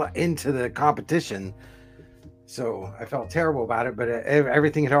 well into the competition. So I felt terrible about it, but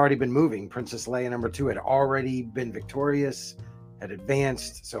everything had already been moving. Princess Leia number 2 had already been victorious, had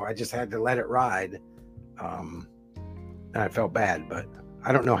advanced. So I just had to let it ride. And I felt bad, but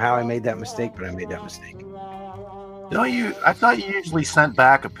I don't know how I made that mistake, but I made that mistake. I thought you usually sent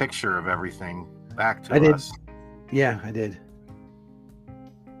back a picture of everything back to us. Yeah, I did.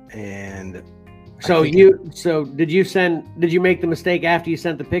 And did you make the mistake after you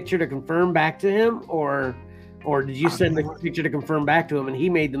sent the picture to confirm back to him, or did you send the picture to confirm back to him and he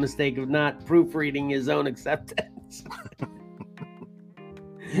made the mistake of not proofreading his own acceptance?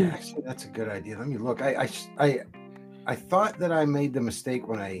 Yeah, actually, that's a good idea. Let me look. I thought that I made the mistake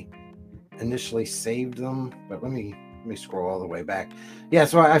when I initially saved them, but let me scroll all the way back. Yeah,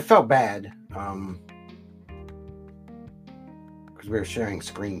 so I felt bad because we were sharing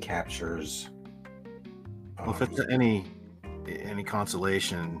screen captures. Well, if it's any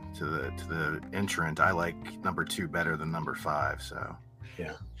consolation to the entrant, I like number 2 better than number 5. So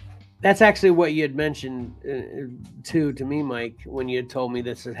yeah, that's actually what you had mentioned too to me, Mike, when you had told me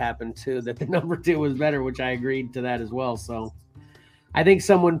this had happened too, that the number 2 was better, which I agreed to that as well. So I think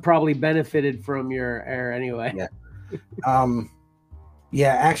someone probably benefited from your error anyway. Yeah.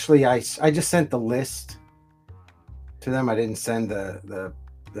 Yeah, actually, I just sent the list to them. I didn't send the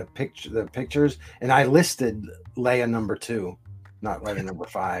pictures, and I listed Leia number 2, not Leia number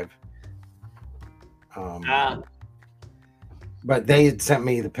 5. But they had sent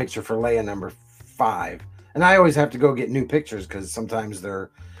me the picture for Leia number 5, and I always have to go get new pictures because sometimes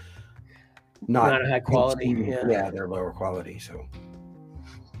they're not high quality. Yeah, they're lower quality. So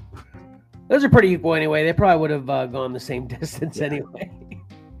those are pretty equal anyway. They probably would have gone the same distance anyway.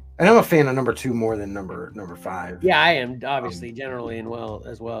 And I'm a fan of number 2 more than number 5. Yeah, I am obviously generally and well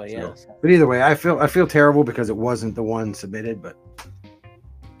as well. Yeah. So, but either way, I feel terrible because it wasn't the one submitted. But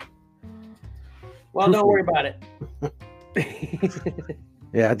well, don't worry about it.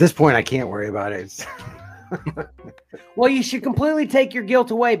 Yeah, at this point, I can't worry about it. Well, you should completely take your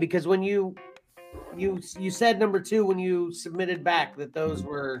guilt away because when you said number 2 when you submitted back that those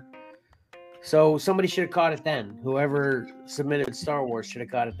were. So somebody should have caught it then. Whoever submitted Star Wars should have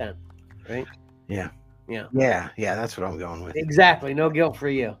caught it then, right? Yeah. Yeah. That's what I'm going with. Exactly. No guilt for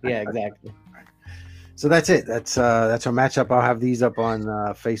you. Yeah, exactly. So that's it. That's our matchup. I'll have these up on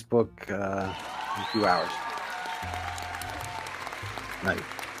Facebook in a few hours. Nice.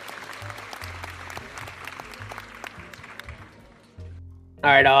 All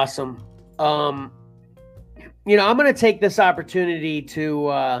right, awesome. I'm going to take this opportunity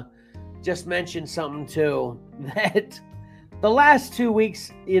to just mention something too, that the last 2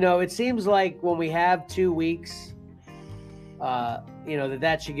 weeks, it seems like when we have 2 weeks,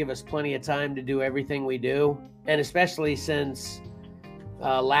 that should give us plenty of time to do everything we do. And especially since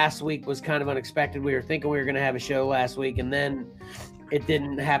last week was kind of unexpected. We were thinking we were going to have a show last week, and then it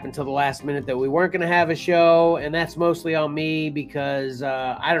didn't happen till the last minute that we weren't going to have a show. And that's mostly on me because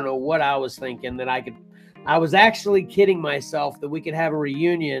I don't know what I was thinking that I was actually kidding myself that we could have a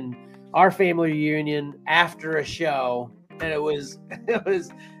reunion, our family reunion, after a show, and it was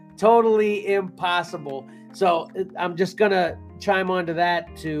totally impossible. So I'm just gonna chime onto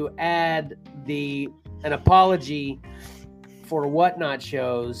that to add an apology for Whatnot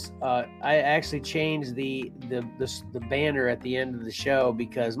shows. I actually changed the banner at the end of the show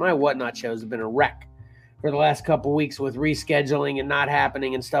because my Whatnot shows have been a wreck for the last couple of weeks with rescheduling and not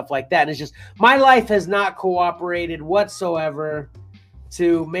happening and stuff like that. And it's just my life has not cooperated whatsoever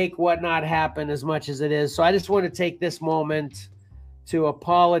to make Whatnot happen as much as it is. So I just want to take this moment to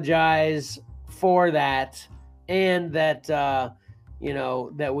apologize for that, and that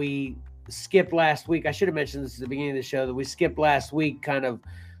that we skipped last week. I should have mentioned this at the beginning of the show, that we skipped last week kind of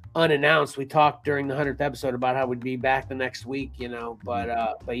unannounced. We talked during the 100th episode about how we'd be back the next week,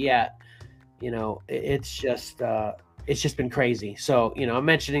 but yeah, it's just been crazy. So, I'm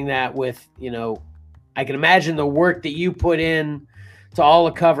mentioning that with, I can imagine the work that you put in to all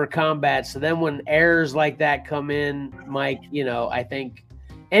the cover combat. So then when errors like that come in, Mike, I think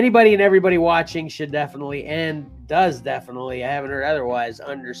anybody and everybody watching should definitely, and does definitely, I haven't heard otherwise,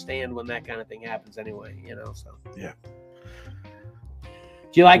 understand when that kind of thing happens anyway, so. Yeah. Do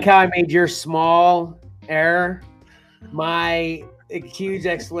you like how I made your small error my huge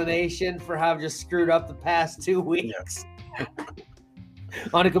explanation for how I've just screwed up the past 2 weeks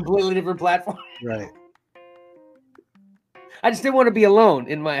on a completely different platform? Right. I just didn't want to be alone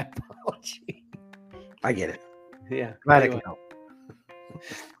in my apology. I get it. Yeah. Glad I can help.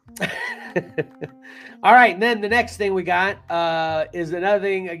 All right, and then the next thing we got is another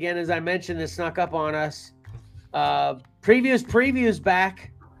thing, again, as I mentioned, that snuck up on us. Previews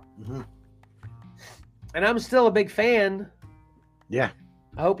back. Mm-hmm. And I'm still a big fan. Yeah.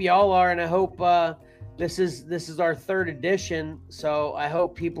 I hope y'all are, and I hope this is our 3rd edition, so I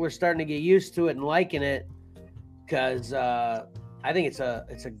hope people are starting to get used to it and liking it, because I think it's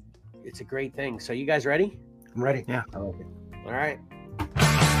a great thing. So you guys ready? I'm ready. Yeah. I like it. All right.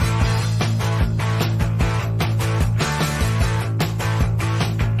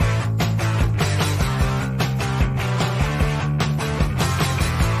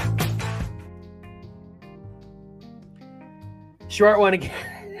 Short one again.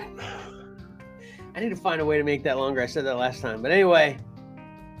 I need to find a way to make that longer. I said that last time. But anyway,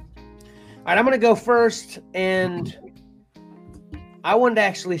 right, I'm going to go first, and I wanted to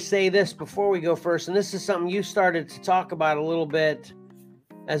actually say this before we go first, and this is something you started to talk about a little bit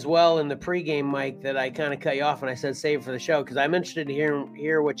as well in the pregame, Mike, that I kind of cut you off and I said save for the show because I'm interested to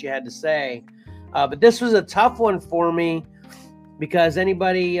hear what you had to say. But this was a tough one for me because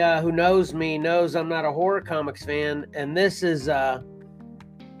anybody who knows me knows I'm not a horror comics fan, and this is the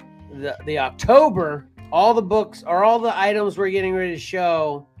October. All the books or all the items we're getting ready to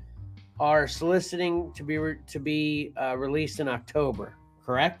show are soliciting to be released in October,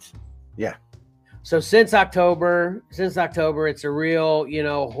 correct? Yeah. So since October, it's a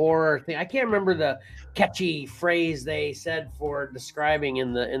real, horror thing. I can't remember the catchy phrase they said for describing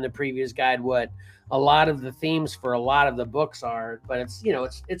in the previous guide what a lot of the themes for a lot of the books are, but it's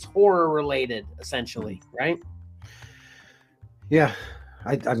it's horror related essentially, right? Yeah,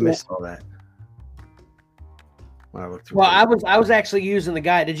 I missed all that. When I looked through I was actually using the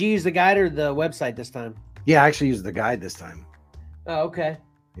guide. Did you use the guide or the website this time? Yeah, I actually used the guide this time. Oh, okay.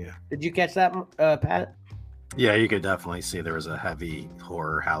 Yeah. Did you catch that, Pat? Yeah, you could definitely see there was a heavy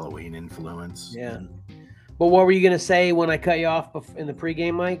horror Halloween influence. Yeah. But what were you going to say when I cut you off in the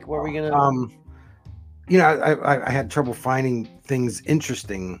pregame, Mike? What were we going to... I had trouble finding things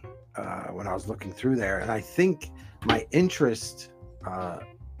interesting when I was looking through there. And I think my interest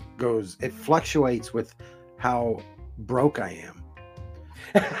it fluctuates with how broke I am.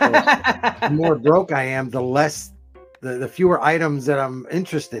 The more broke I am, the fewer items that I'm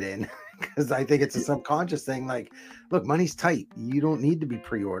interested in, because I think it's a subconscious thing. Like, look, money's tight. You don't need to be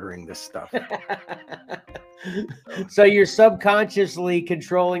pre-ordering this stuff. So you're subconsciously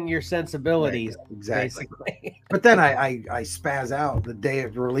controlling your sensibilities. Right, exactly. Basically. But then I spaz out the day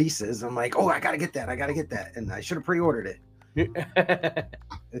of releases. I'm like, oh, I got to get that. And I should have pre-ordered it.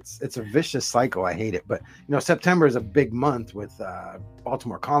 It's a vicious cycle. I hate it. But, September is a big month with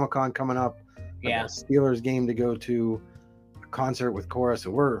Baltimore Comic-Con coming up. Yeah. A Steelers game to go to, a concert with Cora.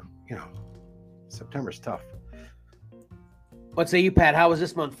 So we're, September's tough. What say you, Pat? How was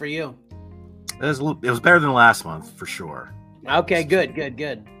this month for you? It was better than last month for sure. Okay, good.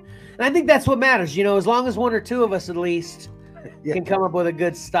 And I think that's what matters. As long as one or two of us at least can come up with a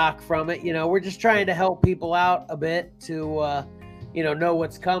good stock from it. We're just trying to help people out a bit to, know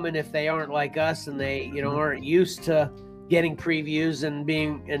what's coming if they aren't like us and they, aren't used to getting previews and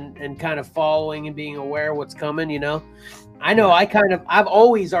being and kind of following and being aware of what's coming. I know I've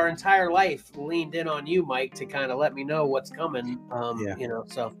always our entire life leaned in on you, Mike, to kind of let me know what's coming.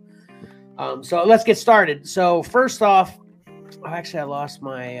 So let's get started. So first off, I lost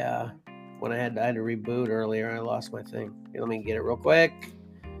my when I had to reboot earlier. I lost my thing. Let me get it real quick.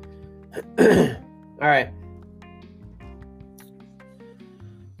 All right.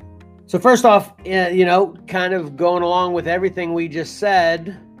 So first off, kind of going along with everything we just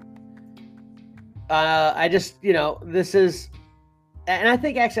said, this is, and I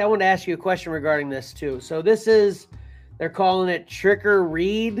think actually I want to ask you a question regarding this too. So they're calling it Trick or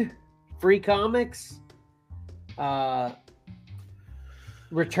Read Free Comics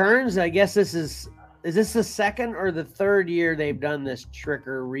returns. I guess is this the second or the third year they've done this Trick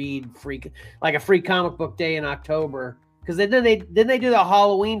or Read free, like a free comic book day in October? Because didn't they do the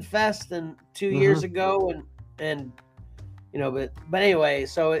Halloween Fest 2 years ago and but anyway,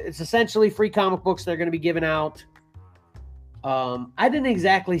 so it's essentially free comic books they're going to be giving out. I didn't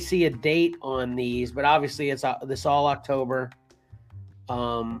exactly see a date on these, but obviously it's this all October.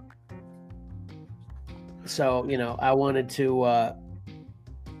 So I wanted to.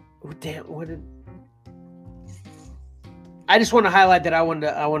 I just want to highlight that I want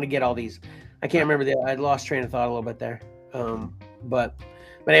to get all these. I can't remember I lost train of thought a little bit there. But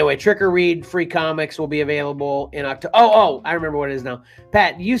anyway, Trick or Read free comics will be available in October. Oh, I remember what it is now.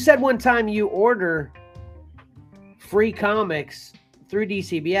 Pat, you said one time you order free comics through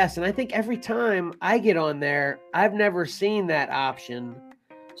DCBS, and I think every time I get on there, I've never seen that option.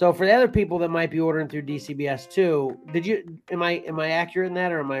 So for the other people that might be ordering through DCBS too, am I accurate in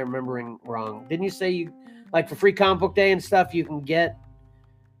that, or am I remembering wrong? Didn't you say you, like for free comic book day and stuff, you can get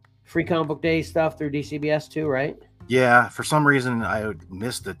free comic book day stuff through DCBS too, right? Yeah, for some reason I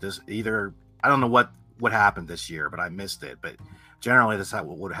missed it. I don't know what happened this year, but I missed it. But generally, that's how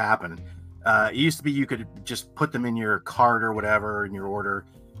what would happen. It used to be you could just put them in your cart or whatever in your order,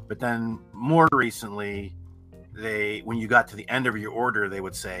 but then more recently, when you got to the end of your order, they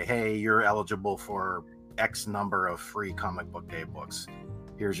would say, "Hey, you're eligible for X number of free comic book day books.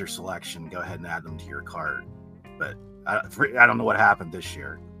 Here's your selection. Go ahead and add them to your cart." But I don't know what happened this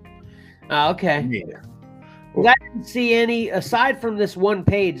year. Okay. Neither. I didn't see any, aside from this one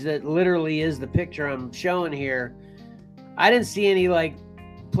page that literally is the picture I'm showing here, I didn't see any like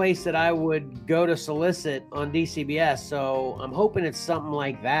place that I would go to solicit on DCBS. So I'm hoping it's something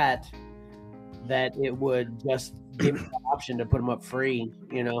like that it would just give me the option to put them up free,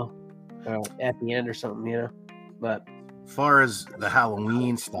 at the end or something, But as far as the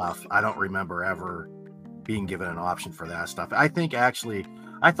Halloween stuff, I don't remember ever being given an option for that stuff. I think actually,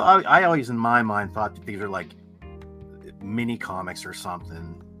 I always in my mind thought that these are like mini comics or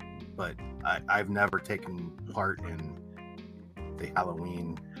something, but I've never taken part in the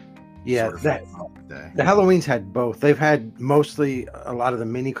Halloween. Yeah, the Halloweens had both. They've had mostly a lot of the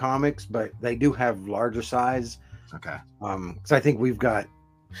mini comics, but they do have larger size. Okay. Because I think we've got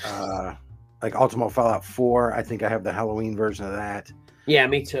like Ultimo Fallout 4. I think I have the Halloween version of that. Yeah,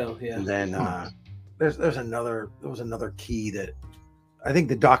 me too. Yeah. And then there was another key that I think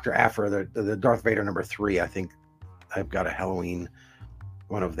the Dr. Aphra, the Darth Vader number 3. I think I've got a Halloween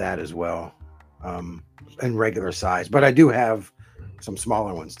one of that as well, in regular size. But I do have some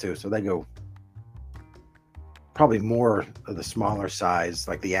smaller ones too, so they go probably more of the smaller size,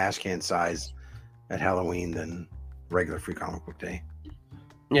 like the ash can size, at Halloween than regular Free Comic Book Day.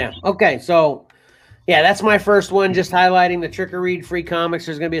 Yeah. Okay. So, yeah, that's my first one. Just highlighting the Trick or Read free comics.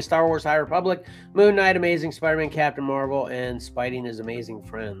 There's going to be a Star Wars High Republic, Moon Knight, Amazing Spider-Man, Captain Marvel, and Spidey and His Amazing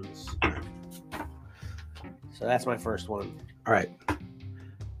Friends. So that's my first one. All right.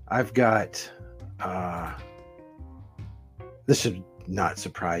 I've got. This should not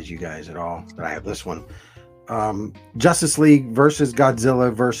surprise you guys at all, but I have this one. Justice League versus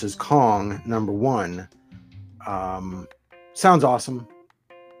Godzilla versus Kong, number 1. Sounds awesome.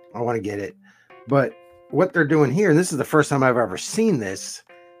 I want to get it. But what they're doing here, and this is the first time I've ever seen this,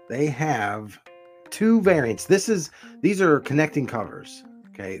 they have 2 variants. These are connecting covers.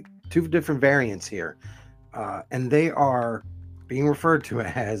 Okay. 2 different variants here. And they are being referred to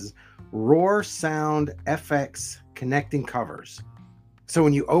as Roar Sound FX connecting covers. So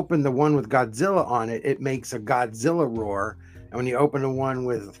when you open the one with Godzilla on it, it makes a Godzilla roar. And when you open the one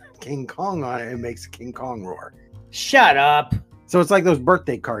with King Kong on it, it makes a King Kong roar. Shut up. So it's like those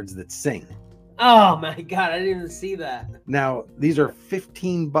birthday cards that sing. Oh my God, I didn't even see that. Now, these are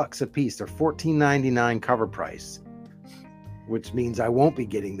 $15 a piece. They're $14.99 cover price, which means I won't be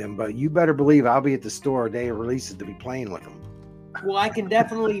getting them, but you better believe I'll be at the store day of releases to be playing with them. Well, I can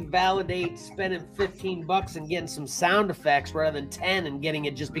definitely validate spending $15 and getting some sound effects rather than 10 and getting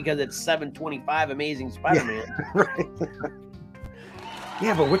it just because it's $7.25 Amazing Spider-Man. Yeah, right.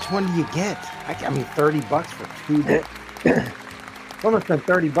 Yeah, but which one do you get? I mean, $30 for 2 books. I'm gonna spend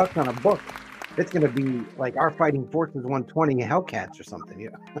 $30 on a book. It's gonna be like Our Fighting Forces 120 Hellcats or something. Yeah.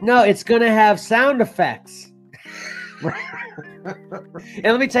 No, it's gonna have sound effects. And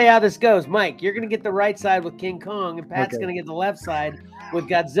let me tell you how this goes. Mike, you're going to get the right side with King Kong, and Pat's going to get the left side with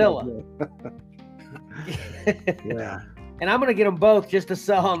Godzilla. Yeah. And I'm going to get them both just to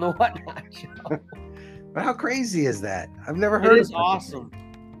sell on the Whatnot show. But how crazy is that? I've never heard of it. It is awesome.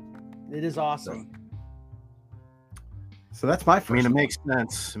 It is awesome. So that's my first. I mean, it makes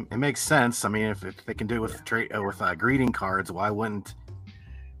sense. It makes sense. I mean, if they can do it with greeting cards, why wouldn't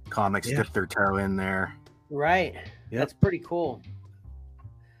comics dip their toe in there? Right. Yep. That's pretty cool.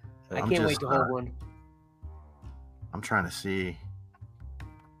 So I can't wait to hold one. I'm trying to see.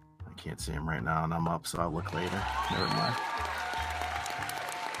 I can't see him right now, and I'm up, so I'll look later. Never mind.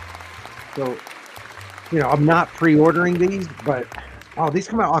 So, I'm not pre-ordering these, but these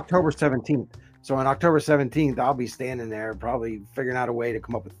come out October 17th. So on October 17th, I'll be standing there probably figuring out a way to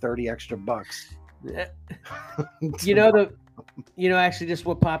come up with 30 extra bucks. Actually just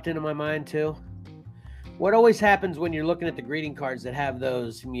what popped into my mind too. What always happens when you're looking at the greeting cards that have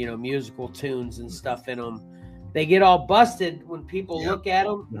those, musical tunes and stuff in them, they get all busted when people look at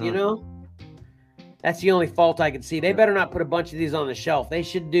them, That's the only fault I can see. They better not put a bunch of these on the shelf. They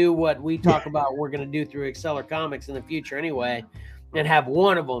should do what we talk about we're going to do through Exceller Comics in the future anyway, and have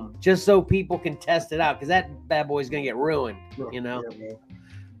one of them just so people can test it out, because that bad boy's going to get ruined,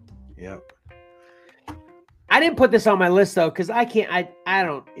 Yeah. I didn't put this on my list, though, because I can't – I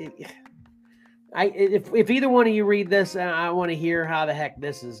don't – If either one of you read this, I want to hear how the heck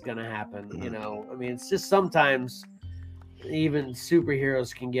this is going to happen. I mean, it's just sometimes even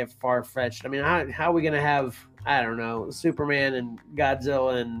superheroes can get far-fetched. I mean, how are we going to have, I don't know, Superman and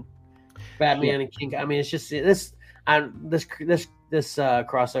Godzilla and Batman and King? I mean, it's just this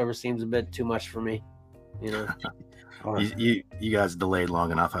crossover seems a bit too much for me. You guys delayed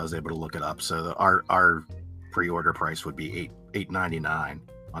long enough. I was able to look it up. So our pre-order price would be $8.99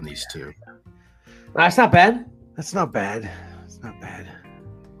 on these 2. That's not bad. It's not bad.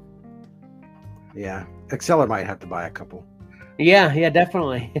 Yeah. Exceller might have to buy a couple. Yeah,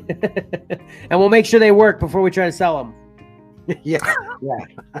 definitely. And we'll make sure they work before we try to sell them. Yeah.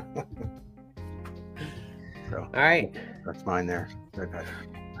 So, All right. that's mine there.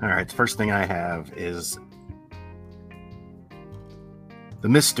 All right. The first thing I have is The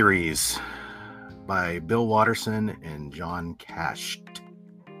Mysteries by Bill Watterson and John Cash.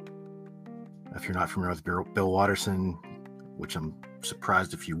 If you're not familiar with Bill Watterson, which I'm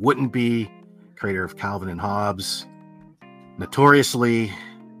surprised if you wouldn't be, creator of Calvin and Hobbes, notoriously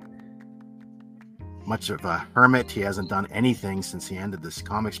much of a hermit. He hasn't done anything since he ended this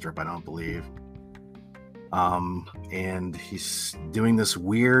comic strip, I don't believe. And he's doing this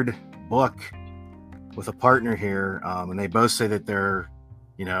weird book with a partner here, and they both say that they're,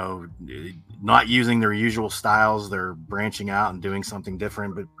 not using their usual styles. They're branching out and doing something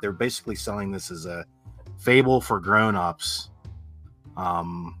different, but they're basically selling this as a fable for grown-ups.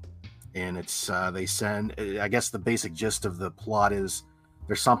 And it's I guess the basic gist of the plot is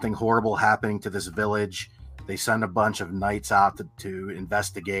there's something horrible happening to this village. They send a bunch of knights out to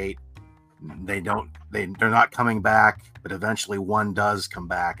investigate. They're not coming back, but eventually one does come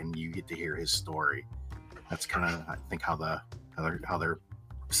back, and you get to hear his story. That's kind of, I think, how they're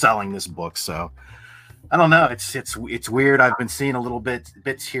selling this book. So I don't know. It's weird. I've been seeing a little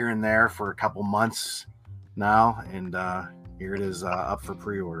bits here and there for a couple months now, and here it is up for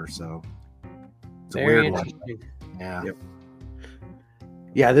pre-order. So it's a Very weird one. Yeah. Yep.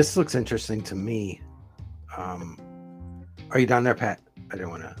 Yeah, this looks interesting to me. Are you down there, Pat? I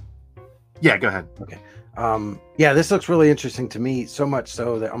didn't want to. Yeah, go ahead. Okay. Yeah, this looks really interesting to me, so much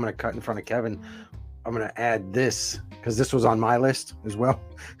so that I'm going to cut in front of Kevin. I'm going to add this because this was on my list as well.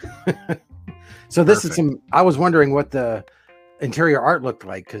 So this Perfect. is I was wondering what the interior art looked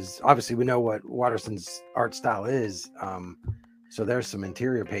like, because obviously we know what Watterson's art style is. So there's some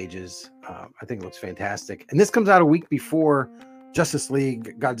interior pages. I think it looks fantastic. And this comes out a week before Justice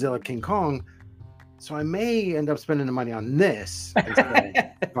League Godzilla King Kong. So I may end up spending the money on this instead of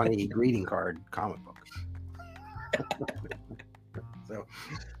a funny greeting card comic book. So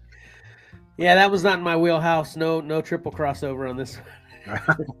Yeah, that was not in my wheelhouse. No triple crossover on this.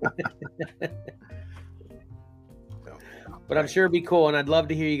 But I'm sure it'd be cool, and I'd love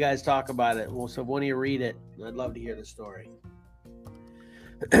to hear you guys talk about it. Well, so when you read it, I'd love to hear the story.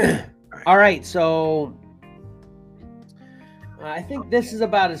 All right, so I think this is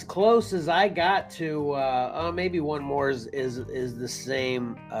about as close as I got to. Maybe one more is the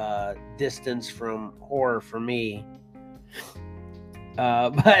same distance from horror for me.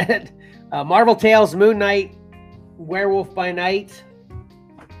 But Marvel Tales, Moon Knight, Werewolf by Night.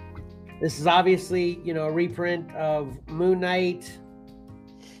 This is obviously, a reprint of Moon Knight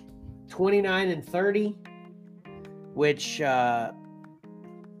 29 and 30, which I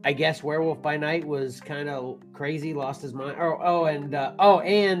guess Werewolf by Night was kind of crazy, lost his mind. And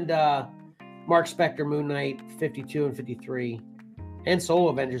Mark Spector, Moon Knight 52 and 53, and Solo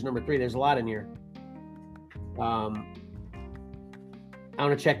Avengers number 3. There's a lot in here. I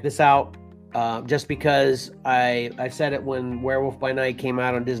want to check this out. Just because I said it when Werewolf by Night came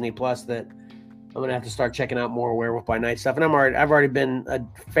out on Disney Plus that I'm gonna have to start checking out more Werewolf by Night stuff, and I've already been a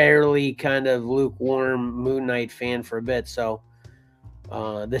fairly kind of lukewarm Moon Knight fan for a bit, so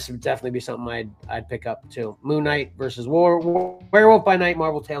this would definitely be something I'd pick up too. Moon Knight versus Werewolf by Night,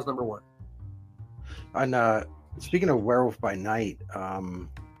 Marvel Tales number 1. And speaking of Werewolf by Night,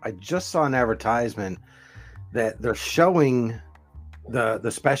 I just saw an advertisement that they're showing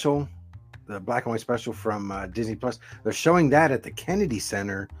the special. The black and white special from Disney Plus. They're showing that at the Kennedy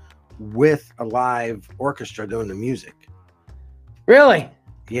Center with a live orchestra doing the music. Really?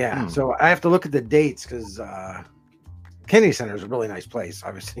 Yeah. So I have to look at the dates because Kennedy Center is a really nice place,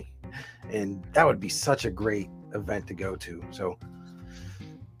 obviously, and that would be such a great event to go to. So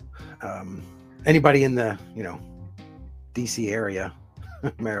anybody in the DC area,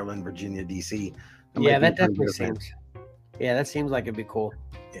 Maryland, Virginia, DC. Yeah, that definitely seems. Yeah, that seems like it'd be cool.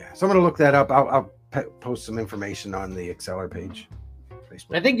 Yeah, so I'm gonna look that up. I'll post some information on the Acceler page.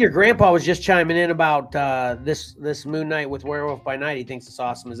 Facebook. I think your grandpa was just chiming in about this Moon Knight with Werewolf by Night. He thinks it's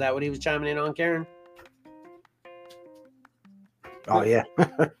awesome. Is that what he was chiming in on, Karen? Oh yeah.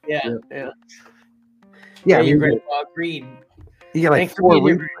 Yeah. Yeah, your grandpa agreed. You get like Thanks 4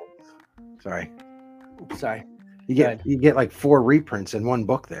 reprints. Sorry. You get like 4 reprints in one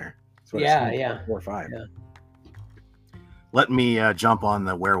book there. Yeah. 4 or 5. Yeah. Let me jump on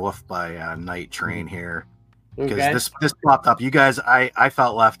the Werewolf by Night train here, because Okay. this popped up. You guys, I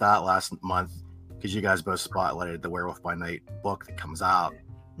felt left out last month because you guys both spotlighted the Werewolf by Night book that comes out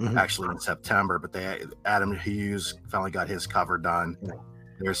actually in September. But Adam Hughes finally got his cover done.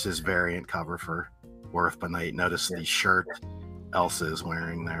 There's his variant cover for Werewolf by Night. Notice the shirt Elsa is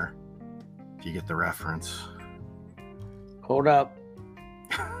wearing there. If you get the reference. Hold up.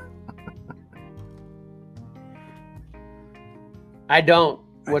 I don't.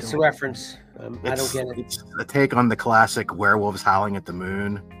 What's the reference? I don't get it. It's a take on the classic werewolves howling at the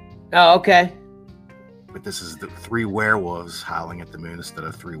moon. Oh, okay. But this is the 3 werewolves howling at the moon instead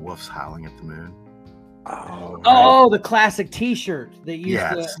of 3 wolves howling at the moon. Oh, right. Oh, the classic T-shirt that used to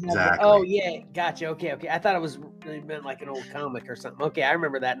have exactly. oh, yeah. Gotcha. Okay. I thought it meant like an old comic or something. Okay, I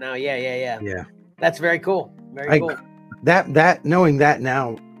remember that now. Yeah. That's very cool. Very cool. That knowing that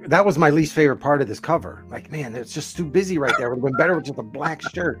now, that was my least favorite part of this cover. Like, man, it's just too busy right there. It would have been better with just a black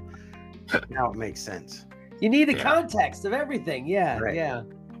shirt. Now it makes sense. You need the context of everything. Yeah, right. Yeah.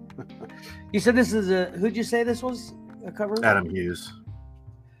 You said this is who'd you say this was a cover? Adam Hughes.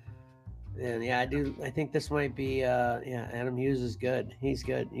 And yeah, I think this might be Adam Hughes is good. He's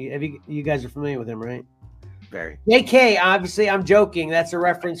good. You guys are familiar with him, right? Very. JK, obviously, I'm joking. That's a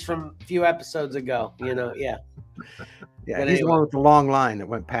reference from a few episodes ago. Yeah. Yeah, but he's the one with the long line that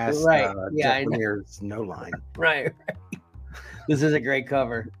went past right. Jeff Lemire's no line. Right. This is a great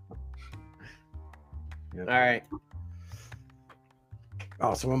cover. Yep. All right.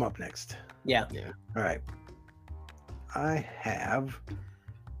 Oh, so I'm up next. Yeah. All right. I have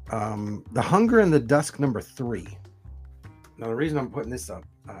The Hunger in the Dusk #3. Now, the reason I'm putting this up,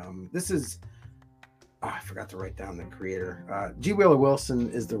 this is, I forgot to write down the creator. G. Wheeler Wilson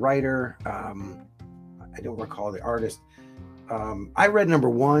is the writer. I don't recall the artist. I read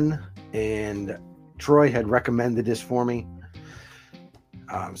 #1, and Troy had recommended this for me.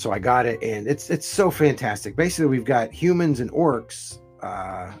 So I got it, and it's so fantastic. Basically, we've got humans and orcs.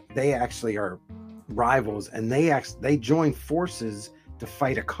 They actually are rivals, and they join forces to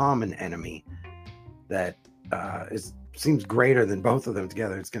fight a common enemy that seems greater than both of them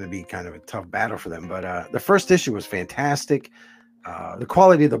together. It's going to be kind of a tough battle for them. But the first issue was fantastic. The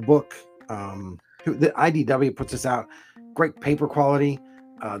quality of the book, the IDW puts this out, great paper quality.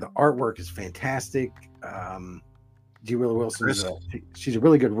 The artwork is fantastic. G. Wheeler Wilson, she's a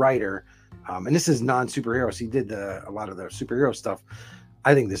really good writer. And this is non-superheroes. He did a lot of the superhero stuff.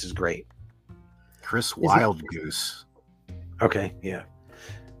 I think this is great. Chris Wildgoose. Okay, yeah.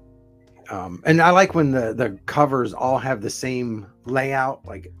 And I like when the covers all have the same layout,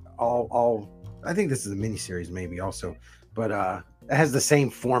 like all I think this is a miniseries maybe also, but it has the same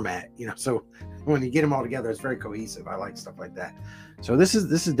format, so when you get them all together, it's very cohesive. I like stuff like that. So this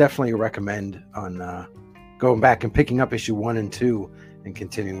is definitely a recommend on going back and picking up issue 1 and 2 and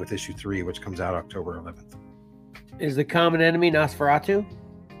continuing with issue 3, which comes out October 11th. Is the common enemy Nosferatu?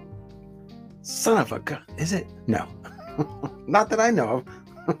 Son of a gun. Is it? No. Not that I know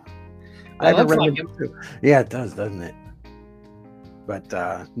of. It looks like him. Too. Yeah, it does, doesn't it? But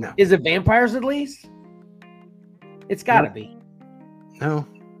no. Is it vampires at least? It's got to be. No.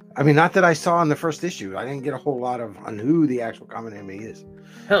 I mean, not that I saw in the first issue. I didn't get a whole lot on who the actual common enemy is.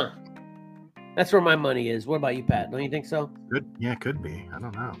 Huh. That's where my money is. What about you, Pat? Don't you think so? Good. Yeah, could be. I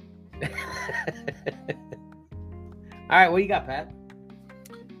don't know. All right, what you got, Pat?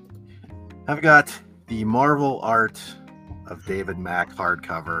 I've got the Marvel art of David Mack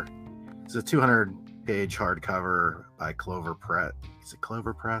hardcover. It's a 200-page hardcover by Clover Press. Is it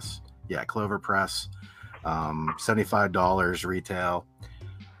Clover Press? Yeah, Clover Press. $75 retail.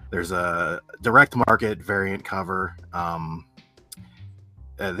 There's a direct market variant cover. I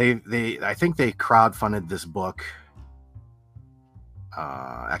think they crowdfunded this book.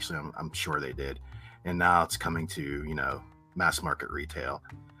 Actually, I'm sure they did, and now it's coming to mass market retail,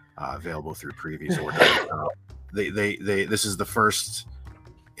 available through previous orders. This is the first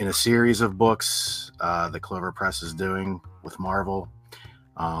in a series of books the Clover Press is doing with Marvel,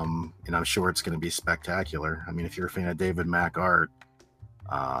 and I'm sure it's going to be spectacular. I mean, if you're a fan of David Mack art,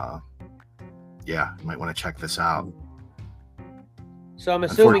 you might want to check this out. So I'm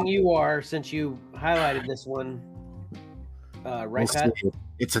assuming you are, since you highlighted this one, right, Pat?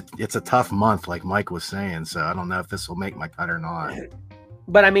 It's a tough month, like Mike was saying. So I don't know if this will make my cut or not.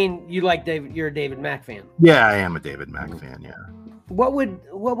 But I mean, you like David? You're a David Mack fan. Yeah, I am a David Mack fan. Yeah. What would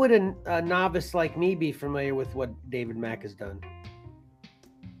a novice like me be familiar with what David Mack has done?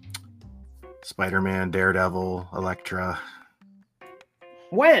 Spider-Man, Daredevil, Elektra.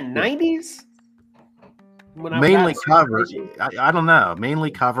 When 90s? Mainly cover. I don't know. Mainly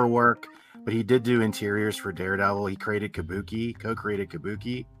cover work, but he did do interiors for Daredevil. He created Kabuki, co-created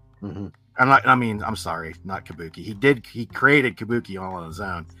Kabuki. Mm-hmm. I'm sorry, not Kabuki. He created Kabuki all on his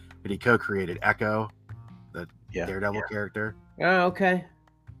own, but he co-created Echo, the Daredevil character. Oh, okay.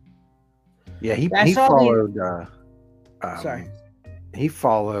 Yeah, he followed. Sorry. He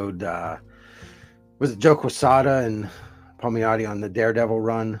followed. Was it Joe Quesada and Palmiotti on the Daredevil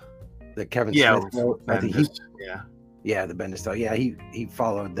run that Kevin Smith wrote? I think Yeah, the Bendis style. Yeah, he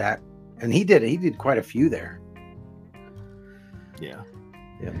followed that, and he did quite a few there. Yeah.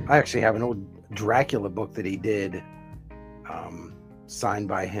 Yeah, I actually have an old Dracula book that he did, signed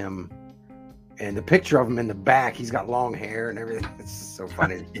by him, and the picture of him in the back. He's got long hair and everything. It's so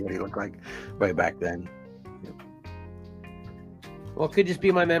funny to see what he looked like way back then. Well, it could just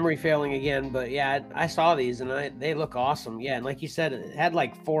be my memory failing again, but yeah, I saw these and they look awesome. Yeah, and like you said, it had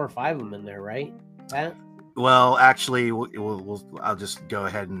like 4 or 5 of them in there, right, Pat? Well, actually, I'll just go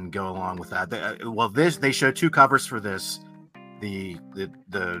ahead and go along with that. They show 2 covers for this, the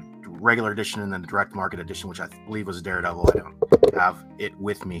regular edition and then the direct market edition, which I believe was Daredevil. I don't have it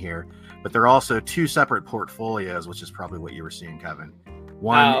with me here, but there are also 2 separate portfolios, which is probably what you were seeing, Kevin.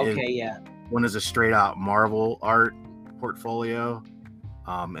 One is a straight out Marvel art portfolio,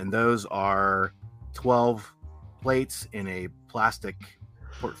 and those are 12 plates in a plastic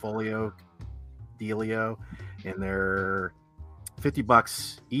portfolio dealio, and they're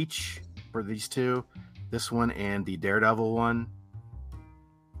 $50 each for these 2, this one and the Daredevil one.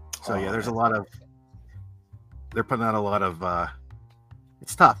 So yeah, there's a lot of, they're putting out a lot of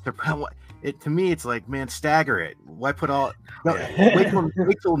it's tough. To me it's like, man, stagger it. Why put all wait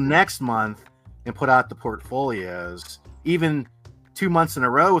till next month and put out the portfolios, even 2 months in a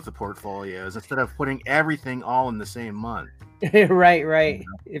row with the portfolios, instead of putting everything all in the same month. Right.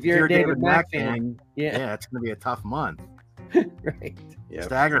 If you're a David Mack fan, yeah, it's going to be a tough month. Right. Yep.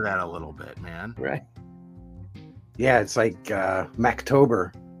 Stagger that a little bit, man. Right. Yeah, it's like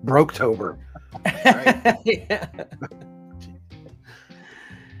Mactober, Broketober. Right.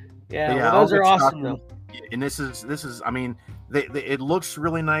 Yeah, well, those are awesome though. And this is, I mean, it looks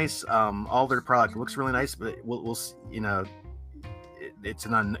really nice. All their product looks really nice, but we'll it's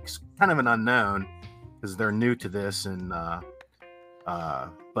kind of an unknown because they're new to this, and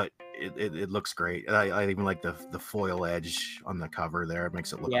but it looks great. I even like the foil edge on the cover there. It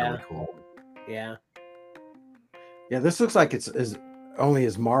makes it look really cool. Yeah. This looks like it's only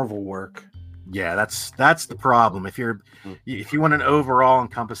his Marvel work. Yeah, that's the problem. If you want an overall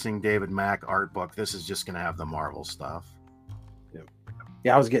encompassing David Mack art book, this is just going to have the Marvel stuff.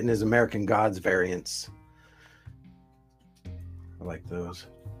 Yeah, I was getting his American Gods variants. I like those.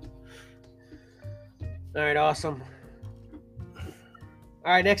 All right, awesome. All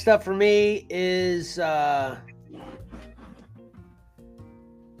right, next up for me is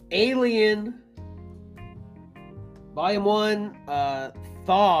Alien Volume 1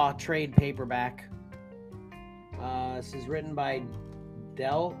 Thaw trade paperback. This is written by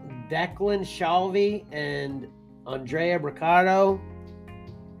Declan Shalvey and Andrea Bricado.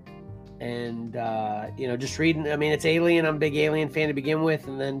 And, just reading, I mean, it's Alien. I'm a big Alien fan to begin with.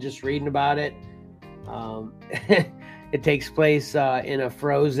 And then just reading about it. It takes place in a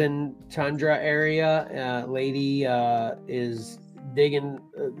frozen tundra area. Lady is digging,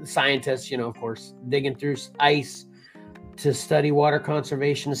 scientists, of course, digging through ice to study water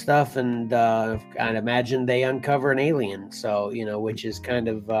conservation stuff. And I'd imagine they uncover an alien. So, which is kind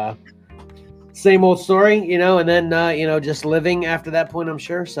of same old story, and then, just living after that point, I'm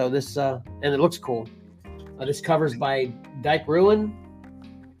sure. So this, and it looks cool. This cover's by Dyke Ruin.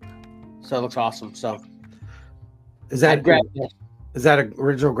 So it looks awesome. So is that an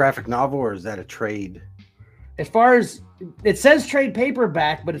original graphic novel or is that a trade? As far as it says trade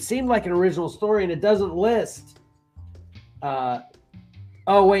paperback, but it seemed like an original story and it doesn't list. Oh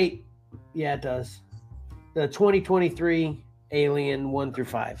wait. Yeah, it does. The 2023 Alien 1 through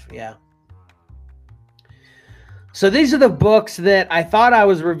 5. Yeah. So these are the books that I thought I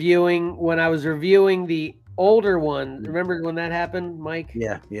was reviewing when I was reviewing the older one. Remember when that happened, Mike?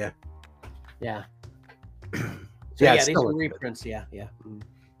 Yeah. So yeah, these are reprints. Yeah.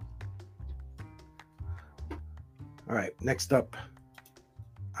 All right, next up,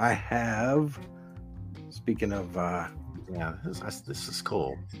 I have. Speaking of, this is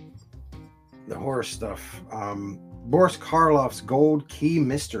cool. The horror stuff. Boris Karloff's Gold Key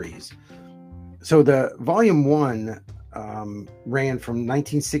Mysteries. So the volume 1 ran from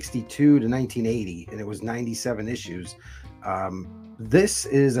 1962 to 1980, and it was 97 issues. This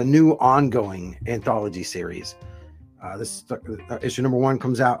is a new ongoing anthology series. This issue number 1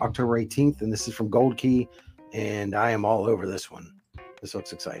 comes out October 18th, and this is from Gold Key, and I am all over this one. This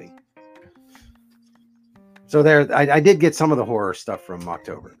looks exciting. So I did get some of the horror stuff from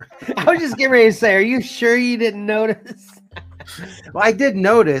October. I was just getting ready to say, are you sure you didn't notice? Well, I did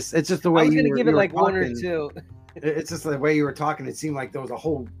notice. It's just the way I was going to give it like talking. 1 or 2. It's just the way you were talking. It seemed like there was a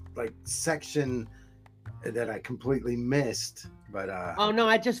whole section that I completely missed. But oh no,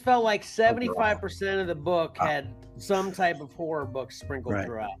 I just felt like 75% of the book had some type of horror book sprinkled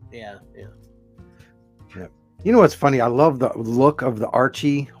throughout. Yeah. You know what's funny? I love the look of the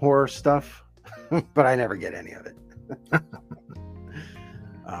Archie horror stuff, but I never get any of it.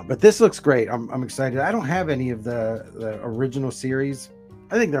 But this looks great. I'm excited. I don't have any of the original series.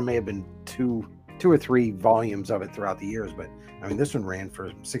 I think there may have been two or three volumes of it throughout the years, but I mean, this one ran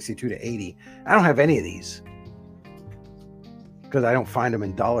from 62 to 80. I don't have any of these because I don't find them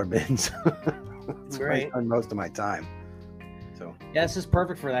in dollar bins. That's where I spend most of my time. So yeah, this is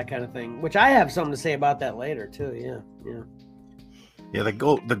perfect for that kind of thing, which I have something to say about that later too. Yeah.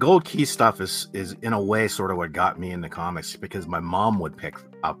 The gold key stuff is in a way sort of what got me into comics, because my mom would pick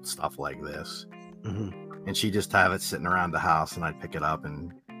up stuff like this, and she just have it sitting around the house, and I'd pick it up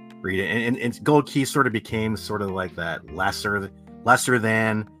and read it. And gold key sort of became sort of like that lesser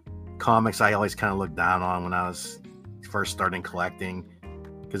than comics I always kind of looked down on when I was first starting collecting,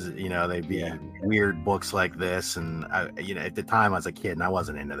 because they'd be weird books like this, and I, at the time I was a kid and I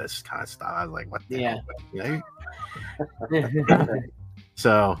wasn't into this kind of stuff. I was like, what the hell?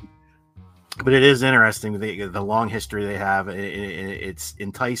 So, but it is interesting, the long history they have. It's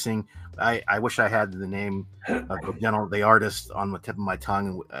enticing. I wish I had the name of the artist on the tip of my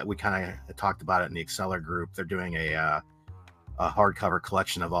tongue. We kind of talked about it in the Exceller group. They're doing a hardcover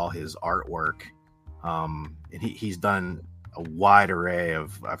collection of all his artwork, and he's done a wide array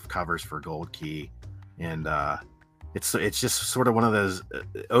of covers for Gold Key, and it's just sort of one of those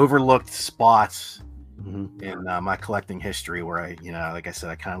overlooked spots in my collecting history where I, like I said,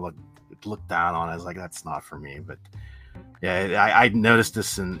 I kind of looked down on it. I was like, that's not for me. But yeah, I noticed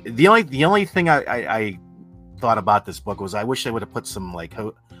this, and the only thing I thought about this book was I wish they would have put some like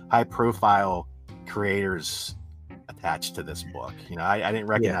high profile creators attached to this book. I didn't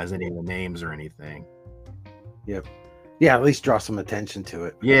recognize any of the names or anything. Yep. Yeah, at least draw some attention to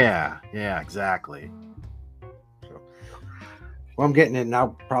it. Yeah, exactly. So, well, I'm getting it, and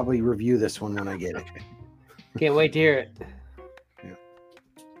I'll probably review this one when I get it. Can't wait to hear it.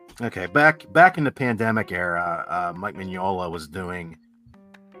 Yeah. Okay, back in the pandemic era, Mike Mignola was doing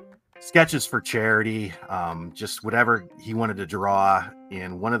sketches for charity, just whatever he wanted to draw,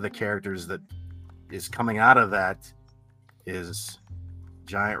 and one of the characters that is coming out of that is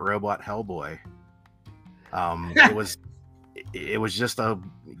Giant Robot Hellboy. It was just a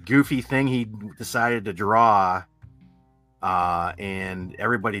goofy thing he decided to draw, and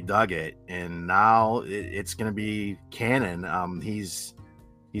everybody dug it, and now it's going to be canon.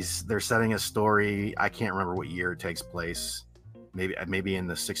 They're setting a story. I can't remember what year it takes place. Maybe in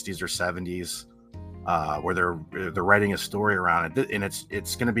the 60s or 70s, where they're writing a story around it, and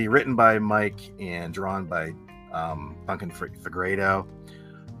it's going to be written by Mike and drawn by Duncan Fegredo,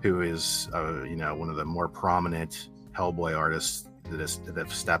 who is one of the more prominent Hellboy artists that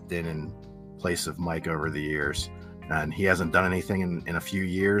have stepped in place of Mike over the years. And he hasn't done anything in a few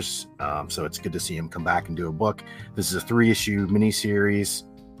years, so it's good to see him come back and do a book. This is a 3-issue miniseries.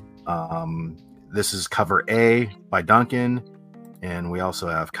 This is cover A by Duncan, and we also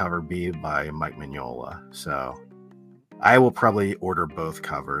have cover B by Mike Mignola. So I will probably order both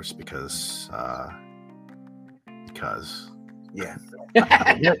covers because yeah.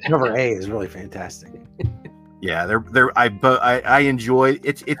 Cover A is really fantastic. Yeah, I enjoy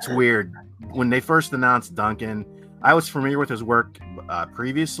it. It's weird. When they first announced Duncan, I was familiar with his work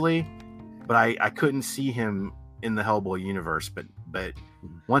previously, but I couldn't see him in the Hellboy universe. But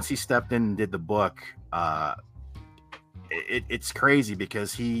once he stepped in and did the book, it's crazy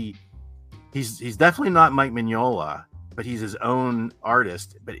because he's definitely not Mike Mignola, but he's his own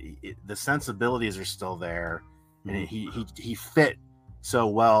artist. But the sensibilities are still there, and he fit so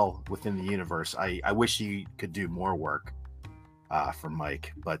well within the universe. I wish he could do more work for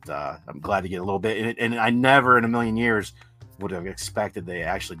Mike, but I'm glad to get a little bit. And I never in a million years would have expected they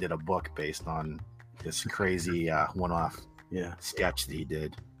actually did a book based on this crazy one-off sketch that he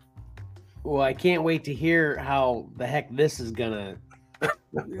did. Well, I can't wait to hear how the heck this is gonna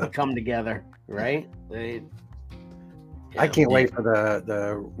come together, right? I can't wait for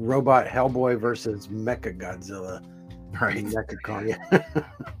the robot Hellboy versus Mecha Godzilla. Right.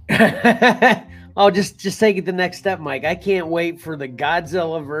 Oh, just take it the next step, Mike. I can't wait for the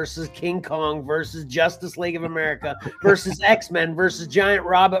Godzilla versus King Kong versus Justice League of America versus X-Men versus Giant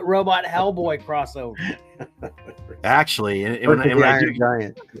Robot Hellboy crossover. Actually, when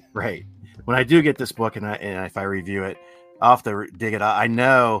I do get this book and if I review it, I'll have to dig it out. I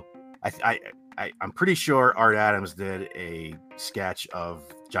know I'm pretty sure Art Adams did a sketch of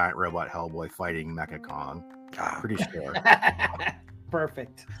Giant Robot Hellboy fighting Mecha Kong. Pretty sure.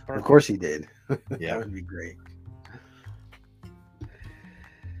 Perfect. Of course he did. Yeah, that would be great.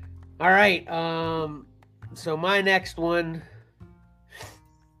 All right. So my next one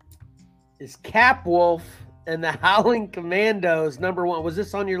is Cap Wolf and the Howling Commandos #1. Was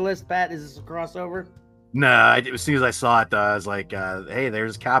this on your list, Pat? Is this a crossover? No, as soon as I saw it, I was like, "Hey,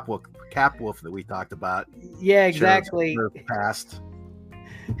 there's Capwolf that we talked about." Yeah, exactly. Sure, past.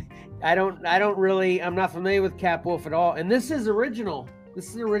 I'm not familiar with Capwolf at all, and this is original. This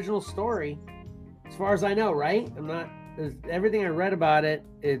is the original story, as far as I know. Right? Everything I read about it.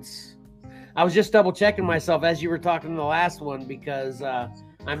 I was just double checking myself as you were talking in the last one because I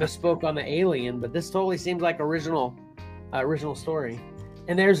misspoke on the alien, but this totally seems like original story.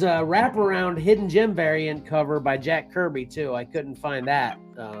 And there's a wraparound hidden gem variant cover by Jack Kirby too. I couldn't find that.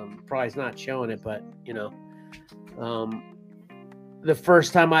 Probably is not showing it, but the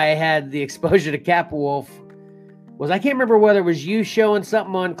first time I had the exposure to Capwolf was, I can't remember whether it was you showing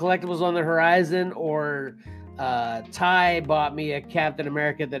something on Collectibles on the Horizon or Ty bought me a Captain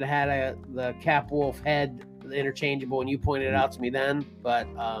America that had the Capwolf head interchangeable, and you pointed it out to me then. But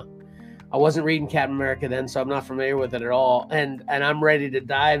I wasn't reading Captain America then, so I'm not familiar with it at all. And I'm ready to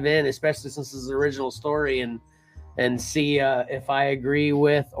dive in, especially since this is the original story, and see if I agree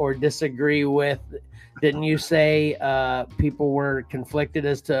with or disagree with. Didn't you say people were conflicted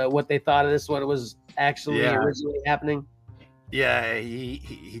as to what they thought of this, what it was actually originally happening? Yeah,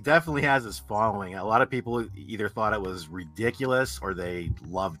 he definitely has his following. A lot of people either thought it was ridiculous or they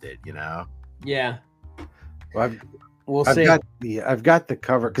loved it, Yeah. Well, we'll I've see. I've got the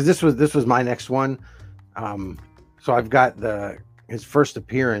cover because this was my next one. So I've got his first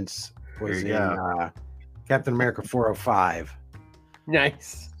appearance was in Captain America 405.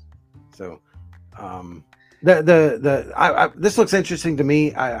 Nice. So this looks interesting to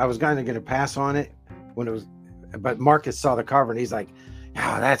me. I was kind of going to pass on it when it was, but Marcus saw the cover and he's like,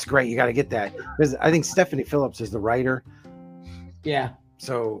 "Oh, that's great! You got to get that." Because I think Stephanie Phillips is the writer. Yeah.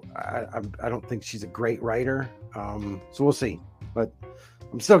 So I don't think she's a great writer. So we'll see, but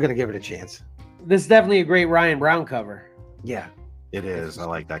I'm still going to give it a chance. This is definitely a great Ryan Brown cover. Yeah, it is. I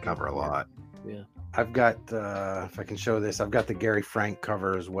like that cover a lot. Yeah. I've got if I can show this, I've got the Gary Frank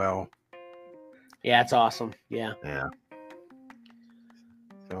cover as well. Yeah, it's awesome. Yeah. Yeah.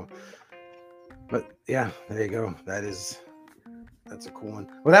 So, but yeah, there you go. That's a cool one.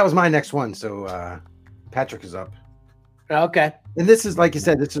 Well, that was my next one. So Patrick is up. Okay. And this is, like you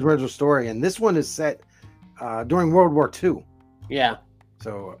said, this is original story, and this one is set during World War II. Yeah.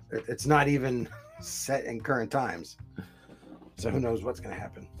 So it's not even set in current times. So who knows what's going to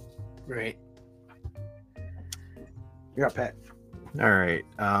happen? Right. You got Pat. All right.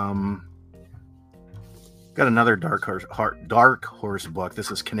 Got another dark horse book.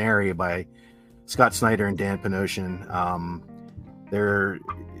 This is Canary by Scott Snyder and Dan Panosian. They're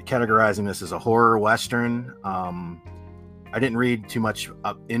categorizing this as a horror western. I didn't read too much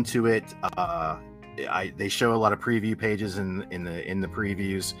up into it. They show a lot of preview pages in the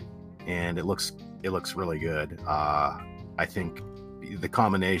previews, and it looks really good. I think the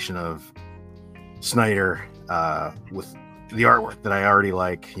combination of Snyder with the artwork that I already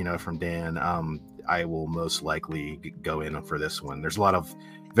like, from Dan, I will most likely go in for this one. There's a lot of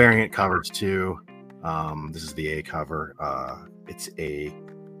variant covers too. This is the A cover. It's a,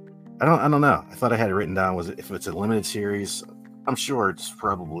 I don't know. I thought I had it written down. If it's a limited series? I'm sure it's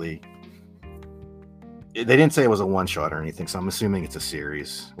probably. They didn't say it was a one shot or anything, so I'm assuming it's a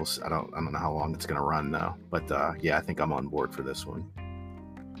series. We'll see. I don't know how long it's gonna run though. But yeah, I think I'm on board for this one.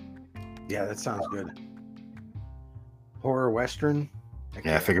 Yeah, that sounds good. Horror western.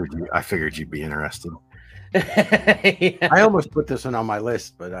 Yeah, I figured you'd be interested. Yeah. I almost put this one on my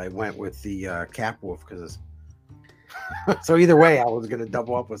list, but I went with the Capwolf because. So either way, I was going to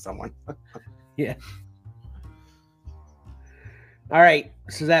double up with someone. Yeah. All right.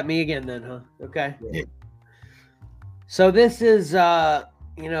 So is that me again then, huh? Okay. Yeah. So this is,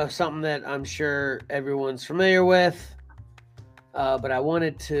 something that I'm sure everyone's familiar with. But I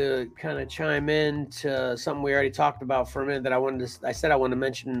wanted to kind of chime in to something we already talked about for a minute that I said I wanted to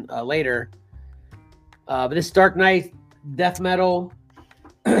mention later. But this Dark Knight Death Metal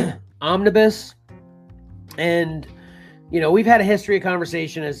Omnibus. And, we've had a history of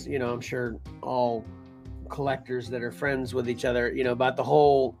conversation, as, I'm sure all collectors that are friends with each other, about the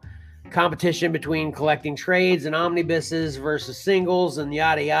whole competition between collecting trades and omnibuses versus singles and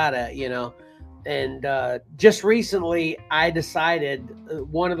yada, yada, And just recently, I decided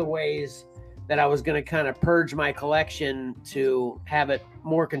one of the ways that I was going to kind of purge my collection to have it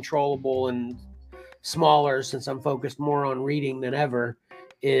more controllable and smaller, since I'm focused more on reading than ever,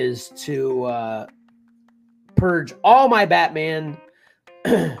 is to purge all my Batman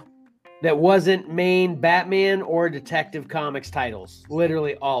that wasn't main Batman or Detective Comics titles.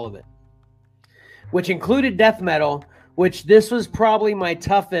 Literally all of it. Which included Death Metal, which this was probably my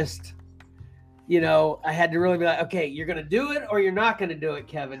toughest I had to really be like, okay, you're going to do it or you're not going to do it,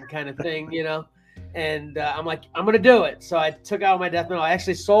 Kevin, kind of thing, And I'm like, I'm going to do it. So I took out my death metal. I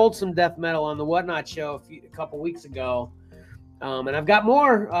actually sold some death metal on the Whatnot show a couple weeks ago. And I've got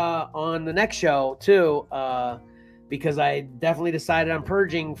more on the next show too, because I definitely decided I'm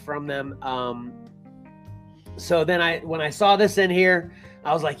purging from them. So then when I saw this in here,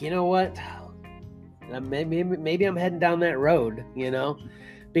 I was like, you know what? Maybe I'm heading down that road,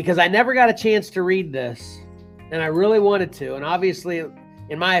 because I never got a chance to read this, and I really wanted to. And obviously,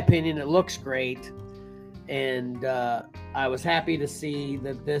 in my opinion, it looks great. And I was happy to see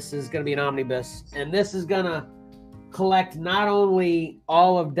that this is going to be an omnibus, and this is going to collect not only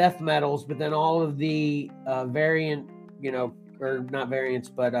all of death metals, but then all of the variant, or not variants,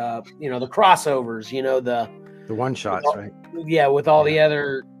 but the crossovers, the one shots, right? Yeah, with all the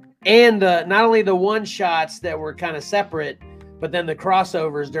other, and not only the one shots that were kind of separate, but then the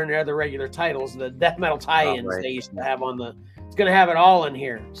crossovers during the other regular titles, the death metal tie-ins they used to have on the. It's going to have it all in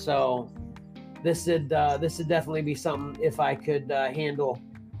here. So this would definitely be something if I could handle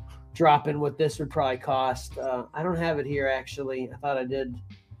dropping what this would probably cost. I don't have it here actually. I thought I did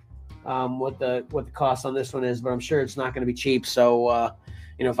what the cost on this one is, but I'm sure it's not going to be cheap. So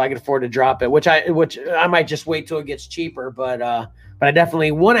if I could afford to drop it, which I might just wait till it gets cheaper, but I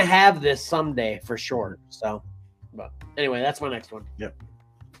definitely want to have this someday for sure. So, but anyway, that's my next one. Yep.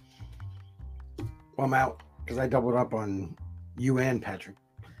 Well, I'm out because I doubled up on you and Patrick.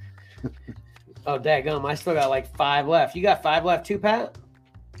 Oh, daggum. I still got like 5 left. You got 5 left too, Pat?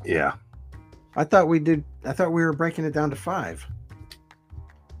 Yeah. I thought we were breaking it down to 5.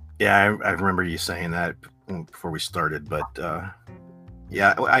 Yeah, I remember you saying that before we started, but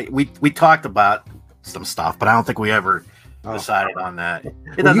yeah, we talked about some stuff, but I don't think we ever decided on that.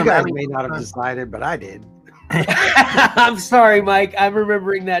 You guys may not have decided, but I did. I'm sorry, Mike. I'm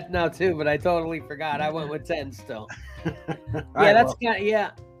remembering that now too, but I totally forgot. I went with 10 still.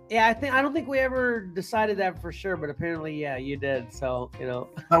 Yeah, I don't think we ever decided that for sure, but apparently, yeah, you did. So,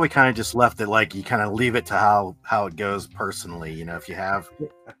 I thought we kind of just left it like you kind of leave it to how it goes personally. If you have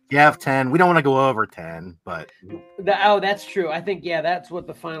 10, we don't want to go over 10, but that's true. I think that's what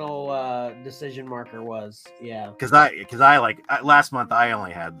the final decision marker was. Yeah, because I last month I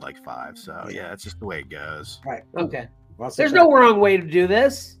only had like 5, so yeah, it's just the way it goes. Right. Okay. Well, there's no wrong way to do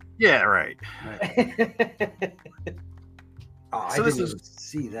this. Yeah. Right. So I didn't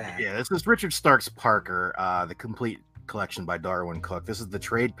see that. Yeah, this is Richard Stark's Parker, the complete collection by Darwin Cook. This is the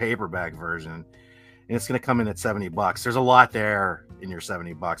trade paperback version, and it's going to come in at $70. There's a lot there in your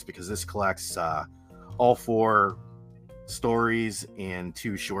 $70 because this collects all 4 stories and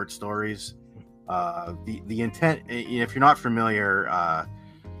 2 short stories. The intent, if you're not familiar,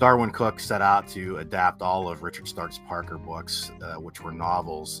 Darwin Cook set out to adapt all of Richard Stark's Parker books, which were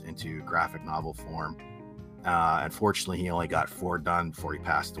novels, into graphic novel form. Unfortunately, he only got 4 done before he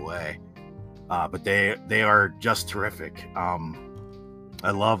passed away. But they are just terrific.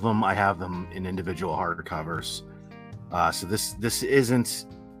 I love them. I have them in individual hardcovers. So this isn't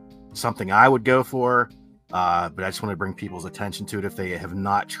something I would go for, but I just want to bring people's attention to it if they have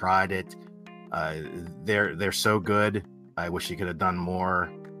not tried it. They're so good. I wish he could have done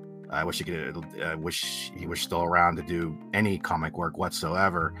more. I wish he was still around to do any comic work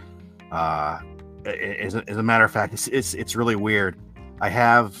whatsoever. As a matter of fact, it's really weird. I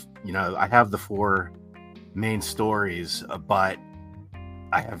have the 4 main stories, but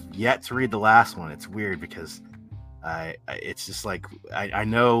I have yet to read the last one. It's weird because it's just like I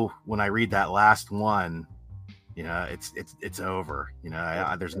know when I read that last one, it's over.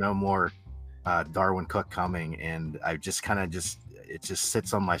 There's no more Darwin Cook coming, and I just it just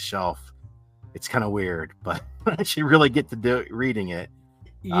sits on my shelf. It's kind of weird, but I should really get to reading it.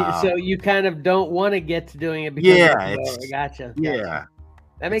 So you kind of don't want to get to doing it because I gotcha. Yeah,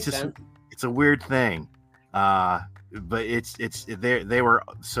 that makes sense. It's a weird thing, but they were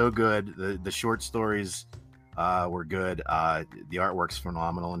so good. The short stories were good. The artwork's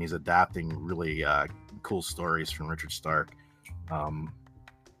phenomenal, and he's adapting really cool stories from Richard Stark.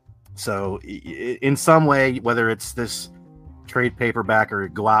 So in some way, whether it's this trade paperback or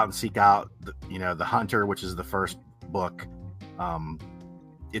go out and seek out the Hunter, which is the first book,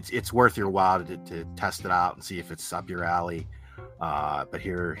 it's worth your while to test it out and see if it's up your alley. But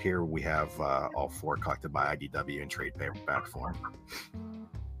here we have all 4 collected by IDW in trade paperback form.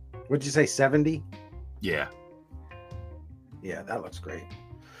 What'd you say, 70? Yeah. Yeah, that looks great.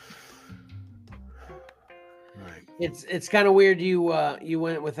 Right. It's kind of weird you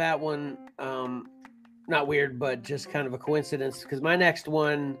went with that one. Not weird, but just kind of a coincidence because my next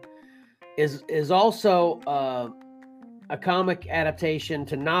one is also a comic adaptation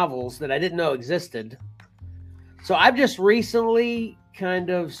to novels that I didn't know existed. So I've just recently kind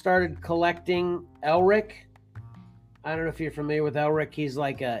of started collecting Elric. I don't know if you're familiar with Elric. He's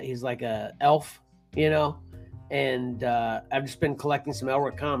like a elf, and I've just been collecting some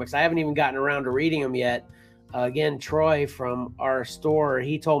Elric comics. I haven't even gotten around to reading them yet. Again, Troy from our store,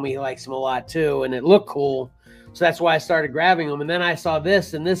 he told me he likes them a lot too, and it looked cool. So that's why I started grabbing them. And then I saw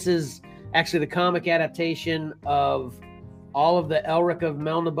this, and this is actually the comic adaptation of all of the Elric of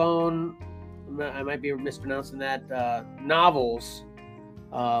Melniboné, I might be mispronouncing that, novels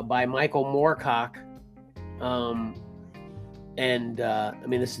by Michael Moorcock. I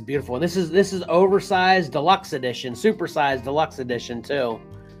mean, this is beautiful. And this is oversized deluxe edition, supersized deluxe edition too.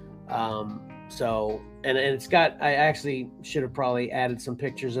 So it's got, I actually should have probably added some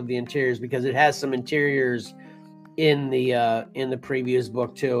pictures of the interiors because it has some interiors in the previous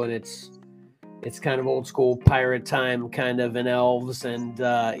book too, and it's kind of old school pirate time, kind of in elves, and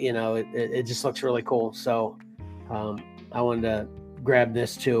it just looks really cool. So I wanted to grab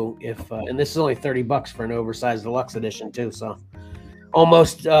this too, and this is only $30 for an oversized deluxe edition too, so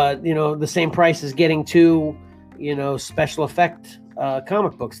almost the same price as getting two special effect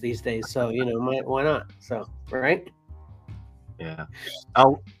comic books these days. So why not? So right. Yeah,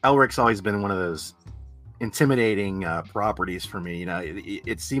 Elric's always been one of those intimidating properties for me.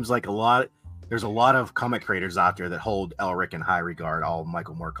 It seems like there's a lot of comic creators out there that hold Elric in high regard, all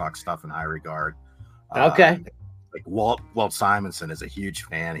Michael Moorcock stuff in high regard. Okay. Like Walt Simonson is a huge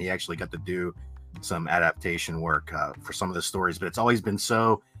fan. He actually got to do some adaptation work for some of the stories, but it's always been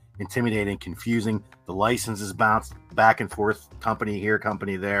so intimidating, confusing. The licenses bounce back and forth, company here,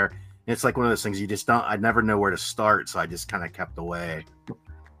 company there. And it's like one of those things I'd never know where to start, so I just kind of kept away.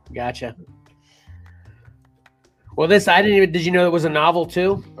 Gotcha. Well, did you know it was a novel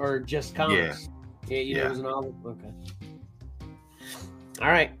too, or just comics? Yeah, it was a novel? Okay. All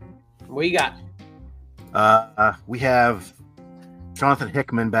right. What you got? We have Jonathan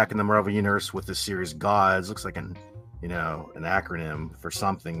Hickman back in the Marvel Universe with the series Gods. Looks like an acronym for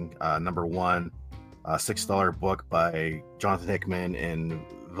something. Number 1, $6 book by Jonathan Hickman and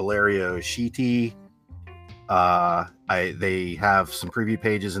Valerio Schiti. They have some preview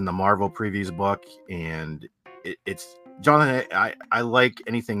pages in the Marvel previews book, and it's Jonathan. I like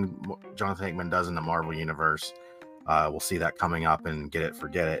anything Jonathan Hickman does in the Marvel Universe. We'll see that coming up and Get It,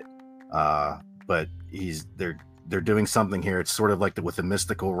 Forget It. But they're doing something here. It's sort of like with the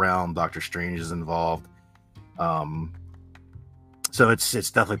mystical realm. Doctor Strange is involved. So it's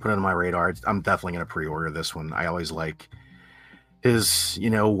definitely put on my radar. I'm definitely going to pre-order this one. I always like his,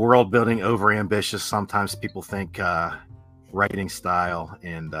 world building, over ambitious. Sometimes people think writing style,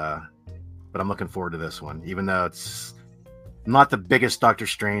 but I'm looking forward to this one, even though I'm not the biggest Doctor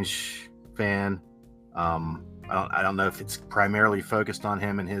Strange fan. I don't know if it's primarily focused on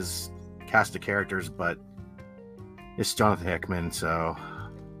him and his cast of characters, but it's Jonathan Hickman, so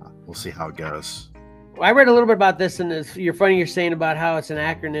we'll see how it goes. Well, I read a little bit about this, and you're saying about how it's an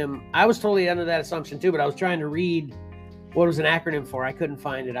acronym. I was totally under that assumption too, but I was trying to read what it was an acronym for. I couldn't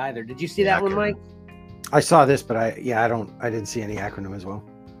find it either. Did you see that one, Mike? I saw this, but I didn't see any acronym as well.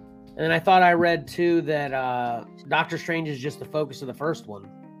 And then I thought I read too that Doctor Strange is just the focus of the first one.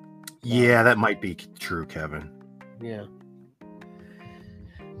 Yeah, that might be true, Kevin. Yeah.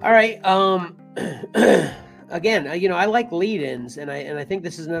 All right. Again, I like lead-ins, and I think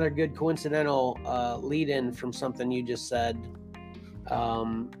this is another good coincidental lead-in from something you just said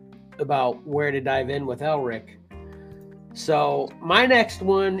about where to dive in with Elric. So my next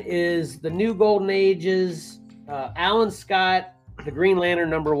one is the New Golden Ages, Alan Scott, the Green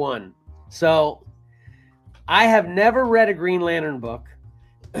Lantern #1. So I have never read a Green Lantern book.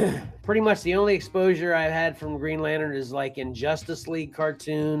 Pretty much the only exposure I've had from Green Lantern is like in Justice League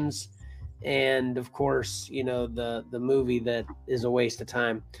cartoons, and of course, the movie that is a waste of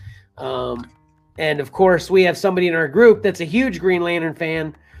time. And of course, we have somebody in our group that's a huge Green Lantern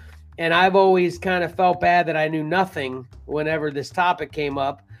fan, and I've always kind of felt bad that I knew nothing whenever this topic came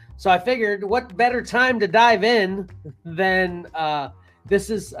up. So I figured, what better time to dive in than this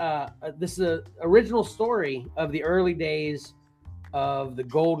is an original story of the early days of the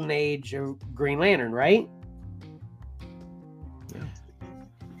golden age of Green Lantern, right? Yeah.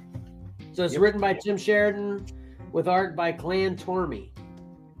 So it's written by Tim Sheridan with art by Clan Tormey.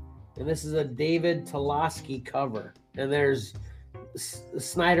 And this is a David Toloski cover. And there's a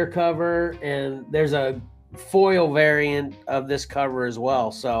Snyder cover, and there's a foil variant of this cover as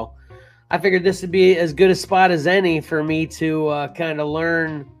well. So I figured this would be as good a spot as any for me to kind of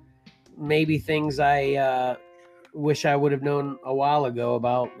learn maybe things I wish I would have known a while ago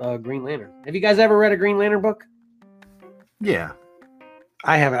about Green Lantern. Have you guys ever read a Green Lantern book? Yeah.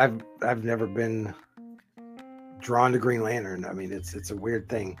 I haven't. I've never been drawn to Green Lantern. I mean, it's a weird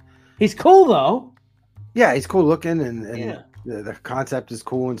thing. He's cool though. Yeah, he's cool looking, and Yeah. the concept is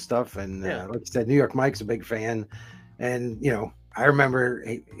cool and stuff. And Yeah. like you said, New York Mike's a big fan, and I remember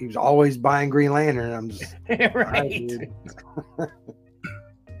he was always buying Green Lantern. And I'm just Right.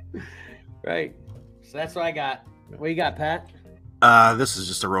 Right. So that's what I got. What you got, Pat? This is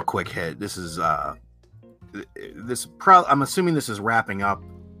just a real quick hit. This is I'm assuming this is wrapping up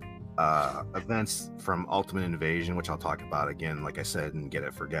events from Ultimate Invasion, which I'll talk about again, like I said, and Get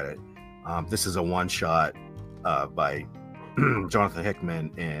It, Forget It. This is a one-shot by Jonathan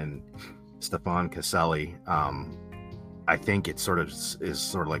Hickman and Stefan Caselli. I think it is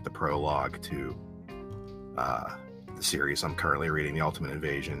sort of like the prologue to the series I'm currently reading, The Ultimate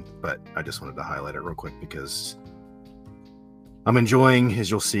Invasion, but I just wanted to highlight it real quick because I'm enjoying,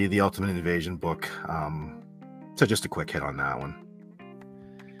 as you'll see, the Ultimate Invasion book. So just a quick hit on that one.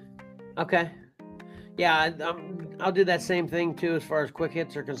 Okay. Yeah, I'll do that same thing too as far as quick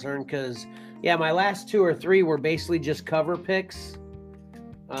hits are concerned, because my last 2 or 3 were basically just cover picks.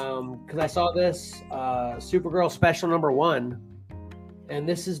 Because I saw this Supergirl special #1, and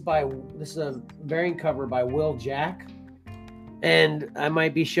this is a variant cover by Will Jack. And I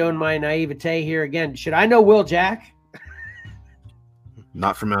might be showing my naivete here again. Should I know Will Jack?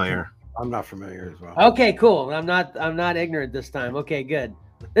 Not familiar. I'm not familiar as well. Okay, cool. I'm not ignorant this time. Okay, good.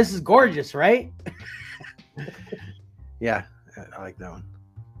 This is gorgeous, right? Yeah, I like that one.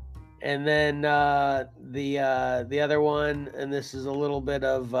 And then the other one, and this is a little bit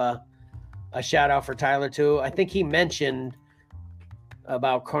of a shout out for Tyler too. I think he mentioned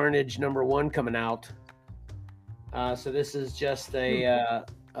about Carnage #1 coming out. So this is just a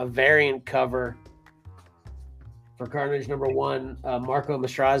variant cover for Carnage #1, Marco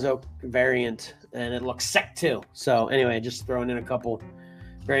Mastrazzo variant, and it looks sick too. So anyway, just throwing in a couple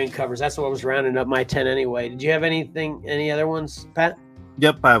variant covers. That's what was rounding up my 10 anyway. Did you have any other ones, Pat?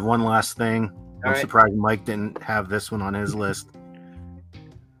 Yep, I have one last thing. I'm right. surprised Mike didn't have this one on his list.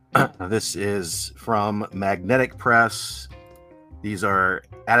 This is from Magnetic Press. These are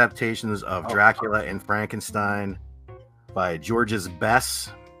adaptations of Dracula and Frankenstein by Georges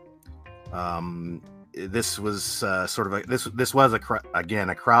Bess. This was sort of this was a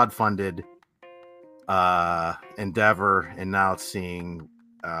crowdfunded endeavor, and now it's seeing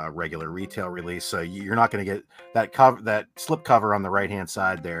regular retail release. So you're not going to get that cover. That slip cover on the right hand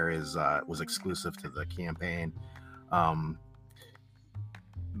side there was exclusive to the campaign.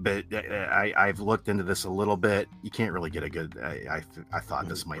 But I've looked into this a little bit. You can't really get a good. I thought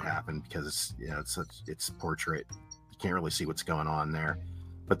this might happen because it's portrait. You can't really see what's going on there.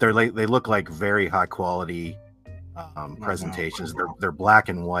 But they look like very high quality presentations. They're black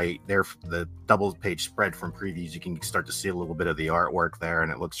and white. They're the double page spread from previews. You can start to see a little bit of the artwork there,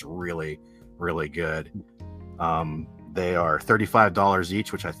 and it looks really, really good. They are $35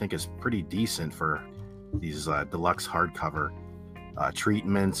 each, which I think is pretty decent for these deluxe hardcover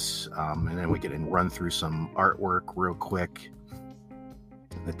treatments. And then we can run through some artwork real quick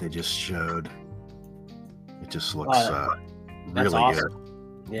that they just showed. It just looks really awesome.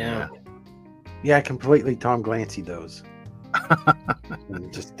 Good. Yeah, I completely Tom Clancy those.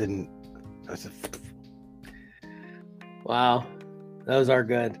 Just didn't. Wow, those are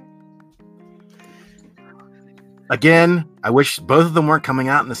good. Again, I wish both of them weren't coming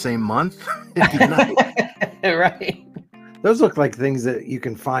out in the same month. Right. Those look like things that you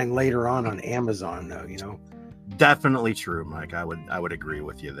can find later on Amazon, though. Definitely true, Mike. I would agree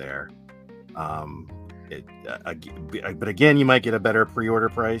with you there. But again, you might get a better pre-order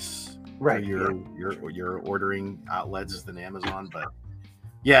price. Right. Your ordering outlets than Amazon, but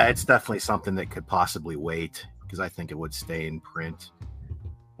yeah, it's definitely something that could possibly wait because I think it would stay in print.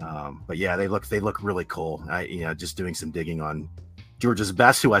 But yeah, they look really cool. Just doing some digging on Georges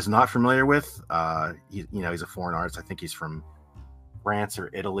Bess, who I was not familiar with. He's a foreign artist. I think he's from France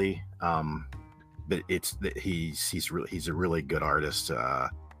or Italy. But he's a really good artist.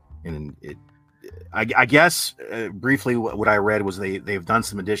 And I guess briefly what I read was they've done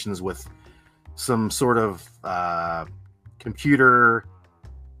some additions with some sort of computer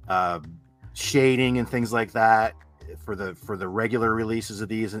shading and things like that for the regular releases of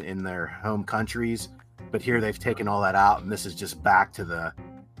these in their home countries. But here they've taken all that out, and this is just back to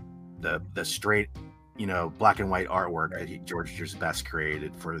the straight black and white artwork that Georges Bess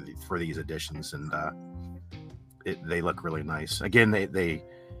created for these editions, and they look really nice. Again, they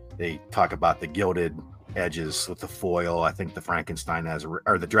talk about the gilded edges with the foil. I think the Frankenstein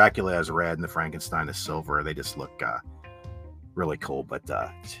or the Dracula has red and the Frankenstein is silver. They just look really cool. But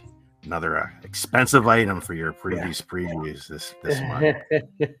Another expensive item for your previous previews this month.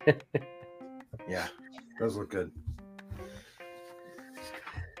 Yeah, those look good.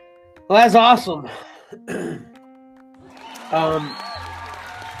 Well, that's awesome.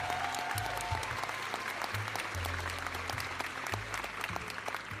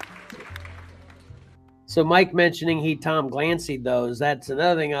 So Mike mentioning he Tom Glancy'd those. That's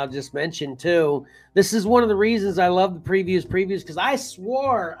another thing I'll just mention too. This is one of the reasons I love the previews because I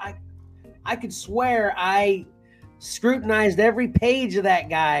swore I could swear I scrutinized every page of that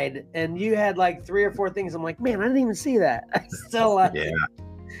guide, and you had like 3 or 4 things. I'm like, man, I didn't even see that. I still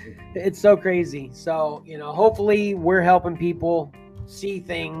it's so crazy. So, hopefully we're helping people see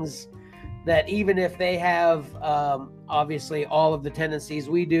things that even if they have obviously all of the tendencies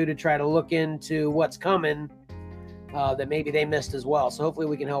we do to try to look into what's coming, that maybe they missed as well. So hopefully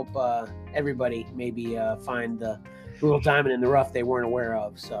we can help everybody maybe find the little diamond in the rough they weren't aware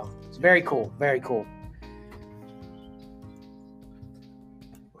of. So it's very cool. Very cool.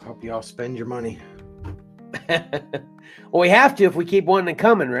 I hope you all spend your money. Well, we have to if we keep wanting it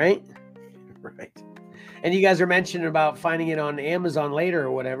coming, right? Right. And you guys are mentioning about finding it on Amazon later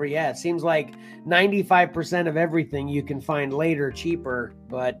or whatever. Yeah, it seems like 95% of everything you can find later cheaper,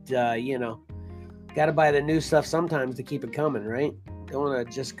 but got to buy the new stuff sometimes to keep it coming, right? Don't want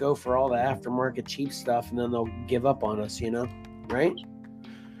to just go for all the aftermarket cheap stuff and then they'll give up on us, right?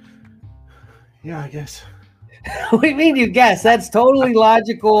 Yeah, I guess. What do you mean you guess? That's totally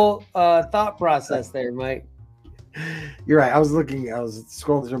logical thought process there, Mike. You're right. I was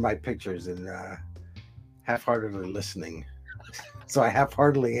scrolling through my pictures and half-heartedly listening. So I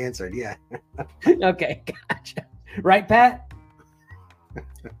half-heartedly answered, yeah. Okay, gotcha. Right, Pat?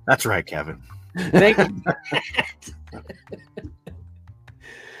 That's right, Kevin. Thank you.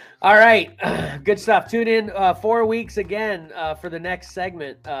 All right, good stuff. Tune in 4 weeks again for the next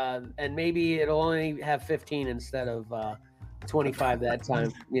segment, and maybe it'll only have 15 instead of 25 that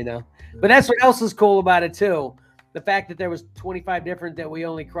time, But that's what else is cool about it, too. The fact that there was 25 different that we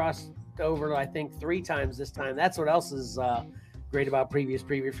only crossed over, I think, 3 times this time. That's what else is great about previous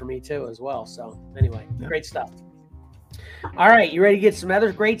preview for me, too, as well. So, anyway, Great stuff. All right, you ready to get some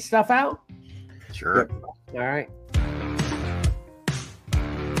other great stuff out? Sure. Yep. All right.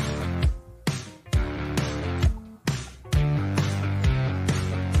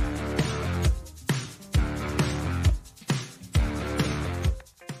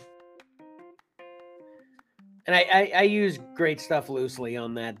 And I use great stuff loosely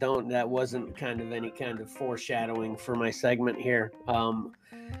on that. That wasn't kind of any kind of foreshadowing for my segment here.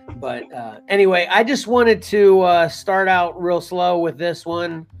 But anyway, I just wanted to start out real slow with this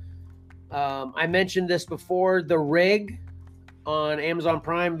one. I mentioned this before, The Rig on Amazon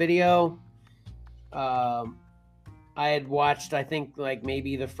Prime Video. I had watched, I think, like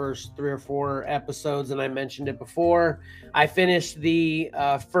maybe the first 3 or 4 episodes, and I mentioned it before. I finished the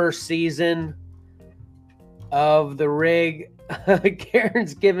first season of The Rig.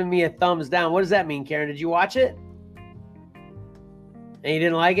 Karen's giving me a thumbs down. What does that mean, Karen? Did you watch it? And you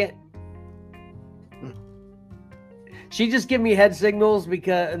didn't like it? She just gave me head signals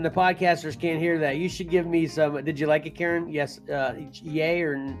and the podcasters can't hear that. You should give me some. Did you like it, Karen? Yes. Yay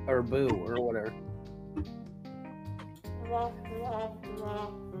or boo or whatever.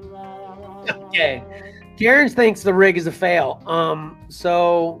 Okay. Karen thinks The Rig is a fail.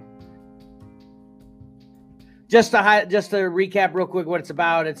 So just to recap real quick what it's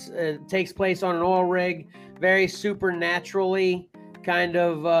about. It takes place on an oil rig, very supernaturally, kind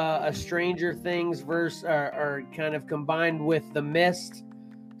of a Stranger Things verse, or kind of combined with The Mist,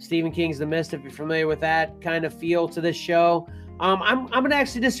 Stephen King's The Mist, if you're familiar with that kind of feel to this show. I'm going to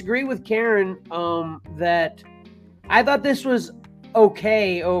actually disagree with Karen that I thought this was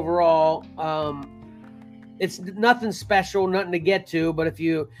okay overall. It's nothing special, nothing to get to, but if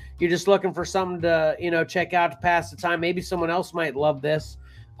you're just looking for something to, check out to pass the time, maybe someone else might love this.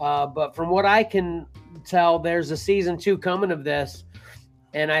 But from what I can tell, there's a season 2 coming of this.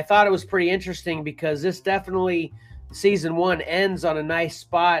 And I thought it was pretty interesting because this definitely, season 1 ends on a nice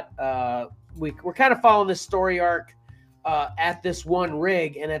spot. We're kind of following this story arc at this one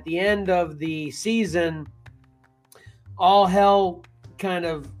rig. And at the end of the season, all hell kind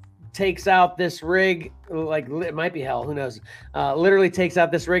of takes out this rig. Like, it might be hell, who knows? Literally takes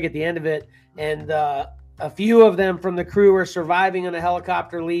out this rig at the end of it. And a few of them from the crew are surviving on a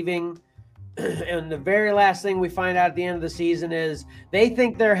helicopter leaving. And the very last thing we find out at the end of the season is they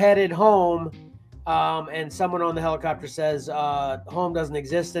think they're headed home. And someone on the helicopter says, home doesn't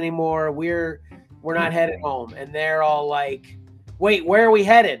exist anymore. We're not headed home. And they're all like, wait, where are we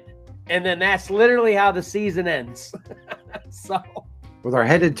headed? And then that's literally how the season ends. So Well, they're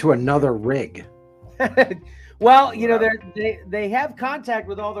headed to another rig. Well, you know, they have contact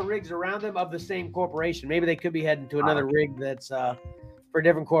with all the rigs around them of the same corporation. Maybe they could be heading to another rig that's for a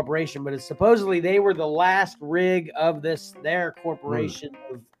different corporation, but it's supposedly they were the last rig of their corporation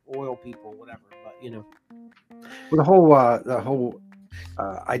of oil people, whatever. But you know, well, the whole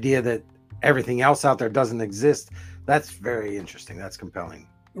idea that everything else out there doesn't exist, that's very interesting. That's compelling.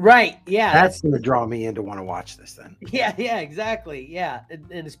 Right. Yeah. That's going to draw me in to want to watch this then. Yeah. Yeah, exactly. Yeah.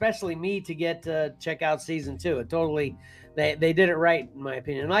 And especially me to get to check out season 2. It totally, they did it right, in my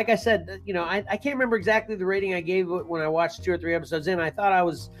opinion. And like I said, you know, I can't remember exactly the rating I gave it when I watched 2 or 3 episodes in. I thought I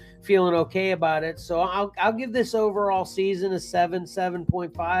was feeling okay about it. So I'll give this overall season a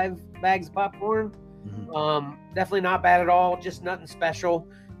 7.5 bags of popcorn. Definitely not bad at all. Just nothing special.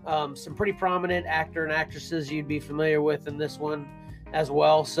 Some pretty prominent actor and actresses you'd be familiar with in this one as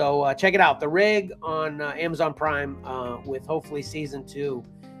well. So check it out. The Rig on Amazon Prime with hopefully season 2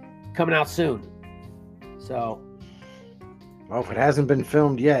 coming out soon. So, well, if it hasn't been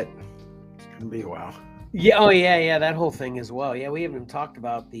filmed yet, it's going to be a while. Yeah. Oh, yeah. That whole thing as well. Yeah, we haven't even talked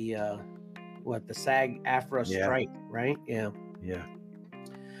about the the SAG-AFTRA strike, right? Yeah. Yeah.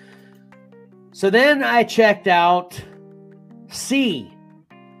 So then I checked out See,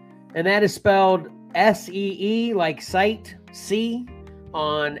 and that is spelled SEE, like sight, C,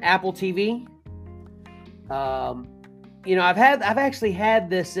 on Apple TV. You know, I've actually had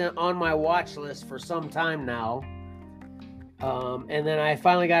this on my watch list for some time now. And then I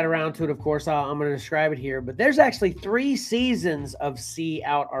finally got around to it. Of course, I'm going to describe it here, but there's actually 3 seasons of See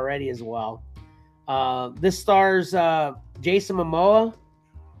out already as well. This stars Jason Momoa.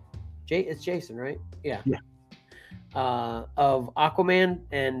 It's Jason, right? Yeah. Of Aquaman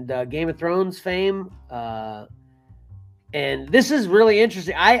and Game of Thrones fame. And this is really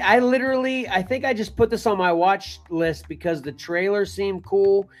interesting. I think I just put this on my watch list because the trailer seemed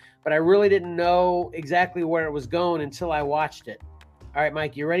cool, but I really didn't know exactly where it was going until I watched it. All right,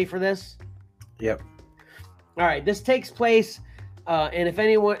 Mike, you ready for this? Yep. All right, this takes place, and if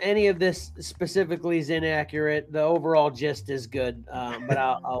any of this specifically is inaccurate, the overall gist is good. But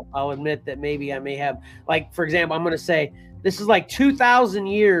I'll admit that maybe I may have, like, for example, I'm going to say this is like 2,000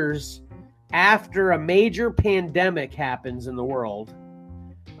 years after a major pandemic happens in the world.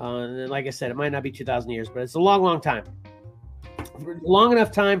 And like I said, it might not be 2,000 years, but it's a long, long time. Long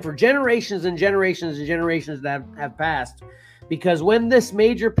enough time for generations and generations and generations that have passed. Because when this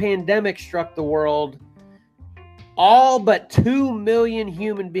major pandemic struck the world, all but 2 million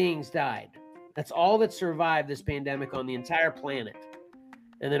human beings died. That's all that survived this pandemic on the entire planet.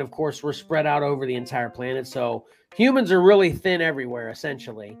 And then, of course, we're spread out over the entire planet. So humans are really thin everywhere,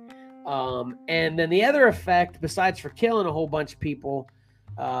 essentially. And then the other effect, besides for killing a whole bunch of people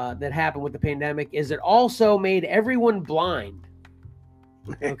that happened with the pandemic, is it also made everyone blind.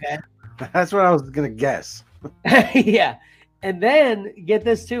 Okay. That's what I was going to guess. Yeah. And then get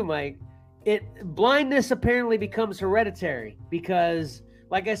this too, Mike. Blindness apparently becomes hereditary because,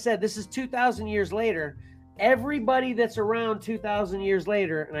 like I said, this is 2,000 years later. Everybody that's around 2,000 years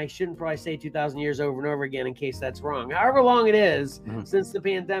later, and I shouldn't probably say 2,000 years over and over again in case that's wrong. However long it is since the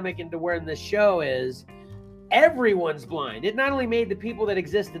pandemic and to where this show is, everyone's blind. It not only made the people that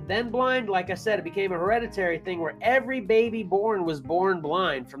existed then blind, like I said, it became a hereditary thing where every baby born was born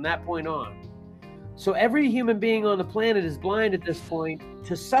blind from that point on. So every human being on the planet is blind at this point,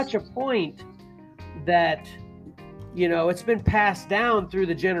 to such a point that, you know, it's been passed down through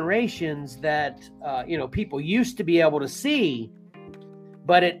the generations that, you know, people used to be able to see,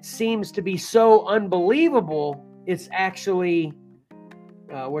 but it seems to be so unbelievable. It's actually,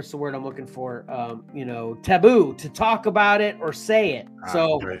 what's the word I'm looking for? You know, taboo to talk about it or say it.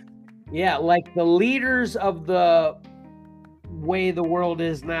 Yeah, like the leaders of the way the world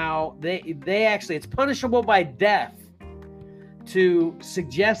is now, they actually, it's punishable by death to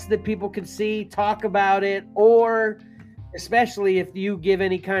suggest that people can see, talk about it, or especially if you give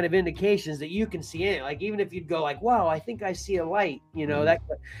any kind of indications that you can see it. Like even if you'd go like, wow, I think I see a light, you know, that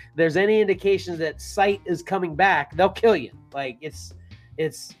there's any indications that sight is coming back, they'll kill you. Like it's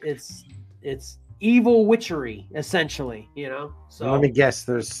evil witchery, essentially, you know. So let me guess,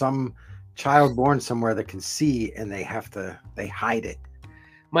 there's some child born somewhere that can see and they hide it.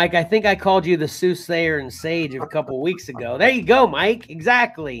 Mike, I think I called you the soothsayer and sage a couple of weeks ago. There you go, Mike.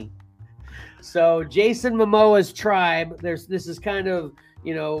 Exactly. So Jason Momoa's tribe, this is kind of,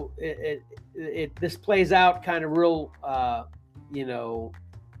 you know, this plays out kind of real, you know,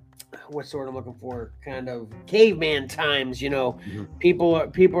 what's the word I'm looking for? Kind of caveman times, you know. People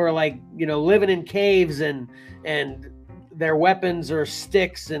are like, you know, living in caves and their weapons are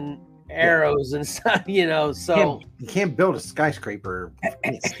sticks and arrows and stuff, so you can't build a skyscraper.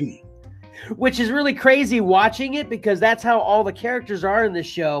 which is really crazy watching it, because that's how all the characters are in this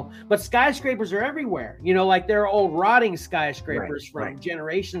show. But skyscrapers are everywhere, like there are old rotting skyscrapers from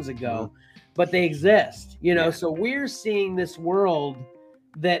generations ago, but they exist, so we're seeing this world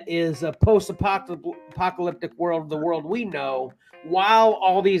that is a post-apocalyptic world, the world we know, while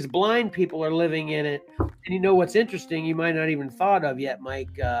all these blind people are living in it. And what's interesting, you might not even thought of yet,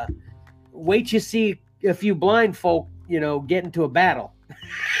 Mike, wait till you see a few blind folk, get into a battle.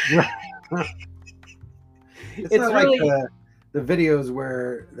 It's not really like the videos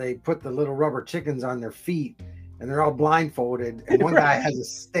where they put the little rubber chickens on their feet and they're all blindfolded, and one guy has a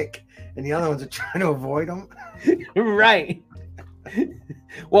stick and the other ones are trying to avoid them. Right.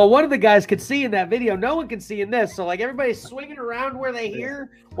 Well, one of the guys could see in that video. No one can see in this. So like everybody's swinging around where they hear,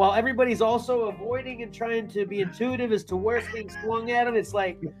 while everybody's also avoiding and trying to be intuitive as to where it's being swung at them. It's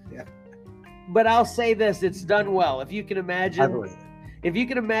like, but I'll say this, it's done well. If you can imagine,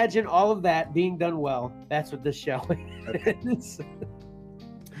 all of that being done well, that's what this show is.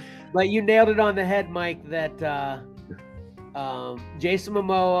 But you nailed it on the head, Mike, that Jason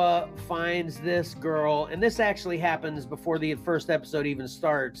Momoa finds this girl, and this actually happens before the first episode even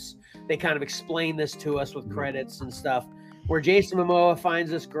starts. They kind of explain this to us with credits and stuff, where Jason Momoa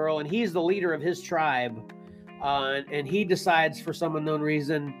finds this girl, and he's the leader of his tribe, and he decides for some unknown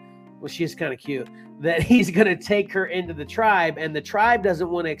reason, well, she's kind of cute, that he's going to take her into the tribe, and the tribe doesn't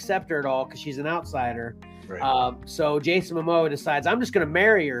want to accept her at all because she's an outsider. Right. So Jason Momoa decides, I'm just going to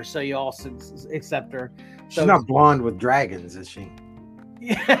marry her so you all accept her. She's not blonde with dragons, is she?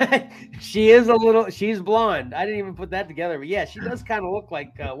 Yeah, she's blonde. I didn't even put that together, but yeah, she does kind of look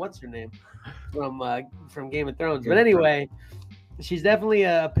like, what's her name from Game of Thrones. But anyway, she's definitely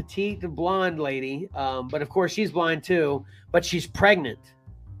a petite blonde lady. But of course she's blind too, but she's pregnant.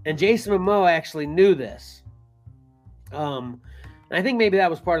 And Jason Momoa actually knew this. And I think maybe that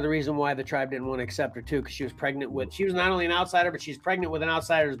was part of the reason why the tribe didn't want to accept her too, because she was not only an outsider, but she's pregnant with an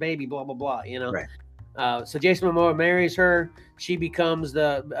outsider's baby, blah, blah, blah, Right. So Jason Momoa marries her. She becomes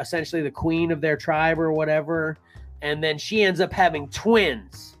essentially the queen of their tribe or whatever. And then she ends up having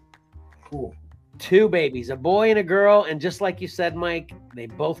twins. Cool. 2 babies, a boy and a girl. And just like you said, Mike, they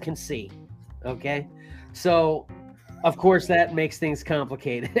both can see. Okay. So of course that makes things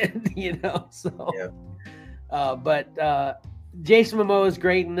complicated, so, yeah. But Jason Momoa is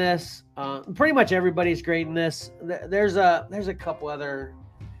great in this. Pretty much everybody's great in this. There's a couple other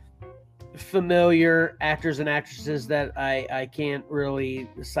familiar actors and actresses that I can't really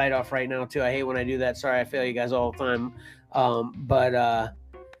cite off right now too. I hate when I do that. Sorry, I fail you guys all the time.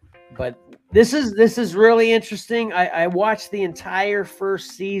 But this is really interesting. I watched the entire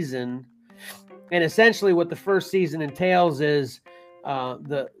first season, and essentially what the first season entails is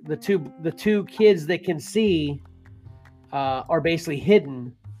the two kids that can see are basically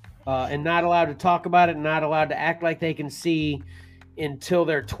hidden and not allowed to talk about it, not allowed to act like they can see until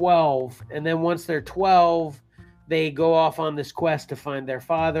they're 12. And then once they're 12, they go off on this quest to find their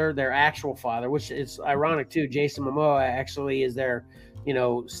father, their actual father, which is ironic too. Jason Momoa actually is their,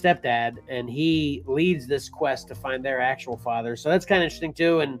 stepdad, and he leads this quest to find their actual father. So that's kind of interesting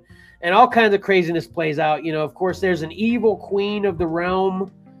too. And all kinds of craziness plays out. Of course, there's an evil queen of the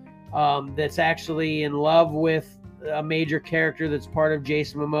realm that's actually in love with a major character that's part of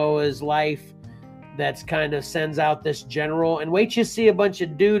Jason Momoa's life, that's kind of sends out this general. And wait till you see a bunch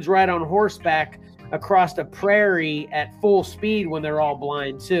of dudes ride on horseback across a prairie at full speed when they're all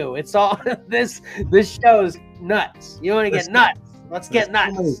blind too. It's all this show's nuts. You want to get nuts? Let's get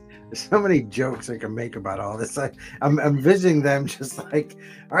nuts. There's so many jokes I can make about all this. I'm visiting them just like,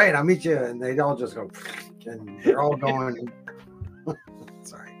 all right, I'll meet you, and they all just go, and they're all going.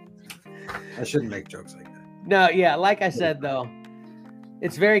 Sorry, I shouldn't make jokes like that. No, yeah, like I said though,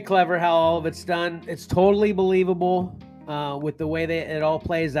 it's very clever how all of it's done. It's totally believable with the way that it all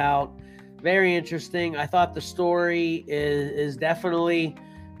plays out. Very interesting. I thought the story is definitely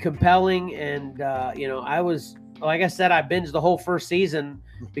compelling, and I was, like I said, I binged the whole first season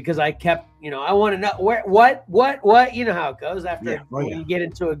because I kept, I want to know what, you know how it goes after you get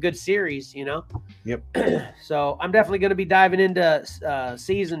into a good series, Yep. So I'm definitely going to be diving into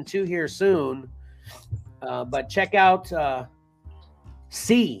season 2 here soon. But check out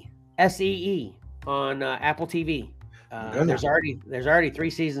SEE on Apple TV. There's already 3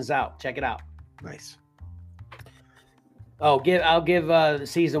 seasons out. Check it out. Nice. I'll give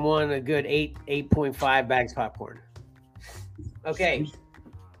season 1 a good 8.5 bags of popcorn. Okay.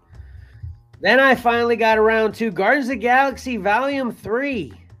 Then I finally got around to Guardians of the Galaxy Volume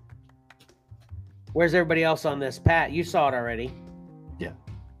 3. Where's everybody else on this? Pat, you saw it already. Yeah.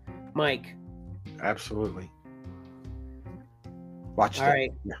 Mike. Absolutely. Watched All it.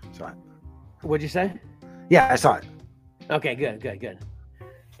 right. Yeah, saw it. What'd you say? Yeah, I saw it. Okay, good.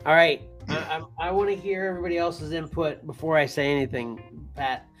 All right. I want to hear everybody else's input before I say anything,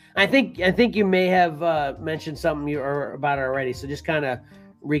 Pat. I think you may have mentioned something about it already. So just kind of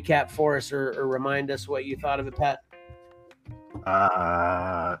recap for us or remind us what you thought of it, Pat.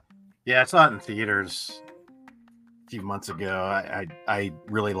 Yeah, I saw it in theaters a few months ago. I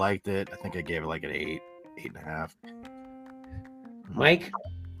really liked it. I think I gave it like an 8.5. Mike?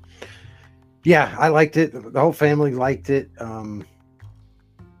 Yeah, I liked it. The whole family liked it.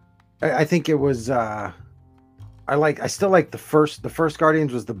 I think it was I still like the first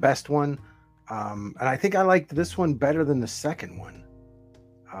Guardians was the best one. And I think I liked this one better than the second one.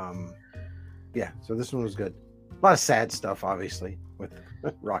 Yeah, so this one was good. A lot of sad stuff, obviously, with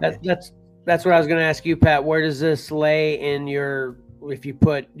Rocket. That's what I was going to ask you, Pat. Where does this lay in your, if you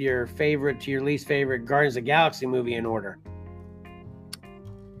put your favorite to your least favorite Guardians of the Galaxy movie in order?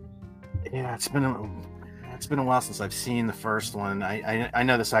 Yeah, it's been a while since I've seen the first one. I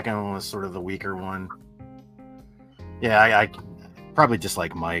know the second one was sort of the weaker one. Yeah, I probably just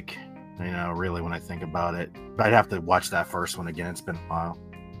like Mike, really when I think about it. But I'd have to watch that first one again. It's been a while.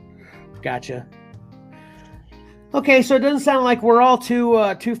 Gotcha. Okay, so it doesn't sound like we're all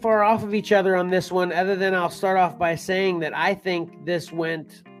too far off of each other on this one, other than I'll start off by saying that I think this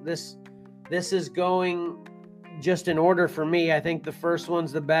is going just in order for me. I think the first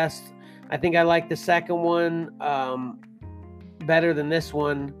one's the best. I think I like the second one better than this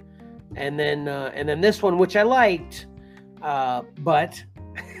one, and then this one, which I liked, but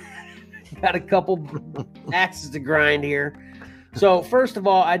got a couple axes to grind here. So first of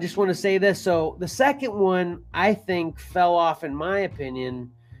all, I just want to say this. So the second one, I think, fell off, in my opinion,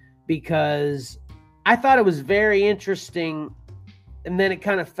 because I thought it was very interesting, and then it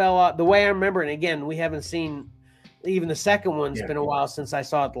kind of fell off. The way I remember it, and again, we haven't seen even the second one. It's been a while since I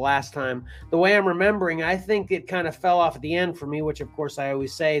saw it the last time. The way I'm remembering, I think it kind of fell off at the end for me, which, of course, I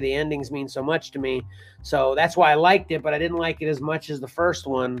always say the endings mean so much to me. So that's why I liked it, but I didn't like it as much as the first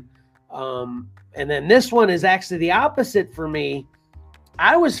one. And then this one is actually the opposite for me.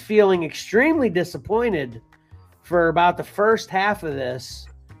 I was feeling extremely disappointed for about the first half of this.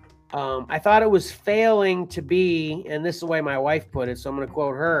 I thought it was failing to be, and this is the way my wife put it, so I'm going to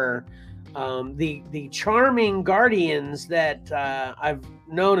quote her, the charming Guardians that I've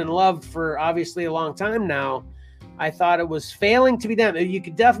known and loved for obviously a long time now. I thought it was failing to be them. You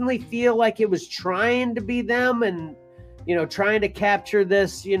could definitely feel like it was trying to be them and, trying to capture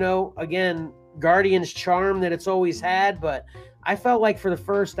this, again, Guardians charm that it's always had. But I felt like for the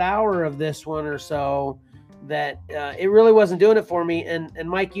first hour of this one or so that it really wasn't doing it for me. And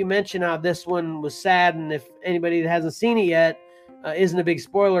Mike, you mentioned how this one was sad. And if anybody that hasn't seen it yet, isn't a big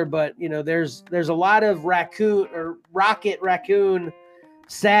spoiler, but there's a lot of Rocket Raccoon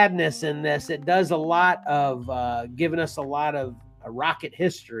sadness in this. It does a lot of giving us a lot of Rocket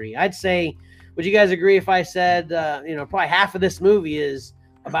history. I'd say, would you guys agree if I said, probably half of this movie is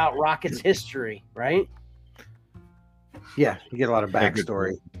about Rocket's history, right? Yeah, you get a lot of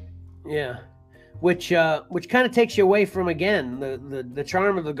backstory. Yeah, which kind of takes you away from, again, the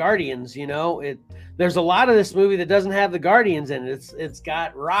charm of the Guardians. There's a lot of this movie that doesn't have the Guardians in it. It's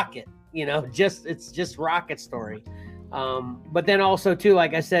got Rocket. It's just Rocket's story. But then also too,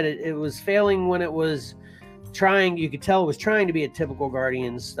 like I said, it was failing when it was trying. You could tell it was trying to be a typical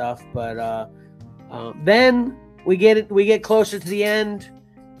Guardians stuff. But then we get closer to the end,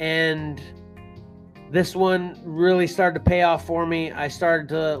 and this one really started to pay off for me. I started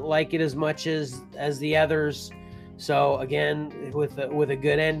to like it as much as the others. So again, with a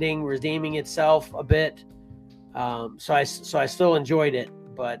good ending, redeeming itself a bit. So I still enjoyed it,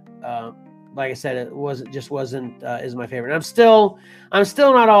 but like I said, it wasn't is my favorite. I'm still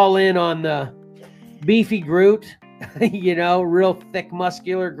not all in on the beefy Groot, real thick,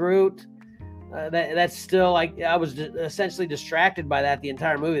 muscular Groot. That's still, like, I was essentially distracted by that the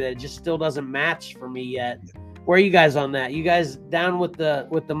entire movie. That it just still doesn't match for me yet. Where are you guys on that? You guys down with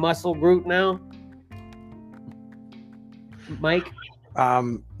the muscle Groot now? Mike?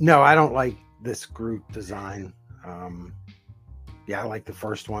 No, I don't like this Groot design. I like the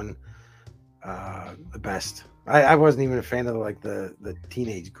first one the best. I wasn't even a fan of the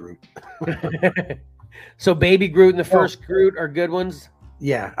teenage Groot. So baby Groot and the first Groot are good ones?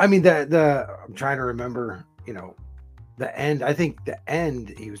 Yeah. I mean, I'm trying to remember, the end. I think the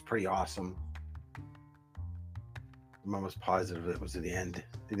end, he was pretty awesome. I'm almost positive it was at the end.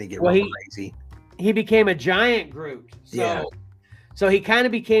 Did he get real crazy? He became a giant Groot. So, So he kind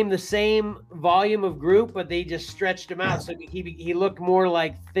of became the same volume of Groot, but they just stretched him out. So he looked more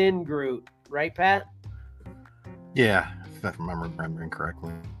like thin Groot, right, Pat? Yeah, if I remember remembering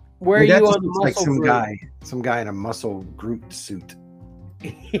correctly. Where are you on the muscle like Groot? some guy in a muscle Groot suit.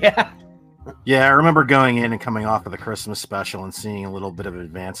 Yeah. Yeah, I remember going in and coming off of the Christmas special and seeing a little bit of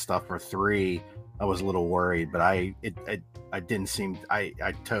advanced stuff for 3. I was a little worried, but I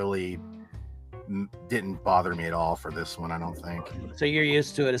totally didn't bother me at all for this one. I don't think. So you're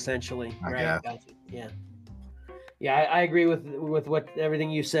used to it essentially, I right? guess. Gotcha. Yeah. Yeah, I agree with what everything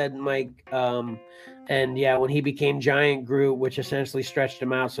you said, Mike. And yeah, when he became Giant Groot, which essentially stretched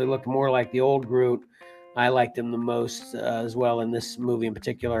him out, so he looked more like the old Groot, I liked him the most as well in this movie in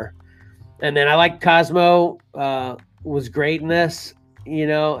particular. And then I liked Cosmo. Was great in this. You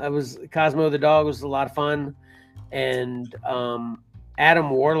know, it was Cosmo the dog was a lot of fun. And Adam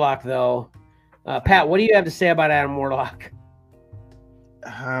Warlock, though. Pat, what do you have to say about Adam Warlock?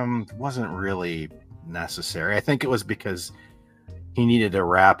 Wasn't really necessary. I think it was because he needed to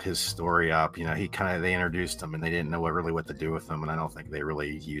wrap his story up. You know, they introduced him and they didn't know what to do with him, and I don't think they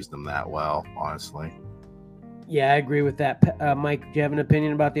really used him that well, honestly. Yeah, I agree with that. Mike, do you have an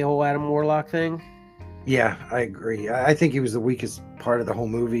opinion about the whole Adam Warlock thing? Yeah, I agree. I think he was the weakest part of the whole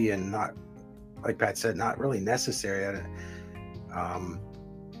movie, and not, like Pat said, not really necessary.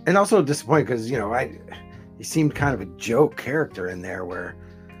 And also disappointed because he seemed kind of a joke character in there, where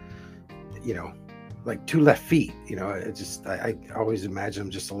like 2 left feet. It just I always imagine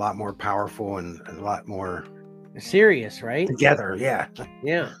him just a lot more powerful and a lot more serious, right? Together, yeah.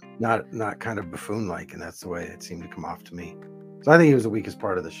 Not kind of buffoon like, and that's the way it seemed to come off to me. So I think he was the weakest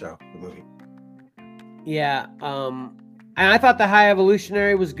part of the show, the movie. Yeah, and I thought the High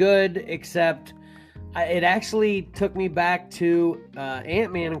Evolutionary was good, except it actually took me back to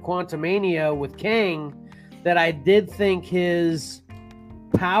Ant-Man and Quantumania with Kang, that I did think his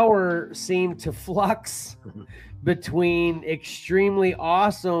power seemed to flux between extremely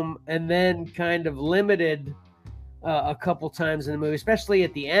awesome and then kind of limited a couple times in the movie, especially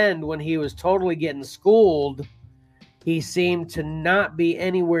at the end when he was totally getting schooled. He seemed to not be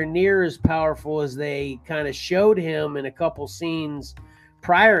anywhere near as powerful as they kind of showed him in a couple scenes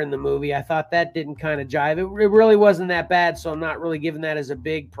prior in the movie. I thought that didn't kind of jive. It really wasn't that bad, so I'm not really giving that as a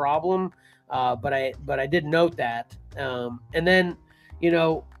big problem. But I did note that. And then,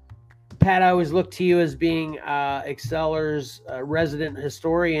 Pat, I always look to you as being Exceller's resident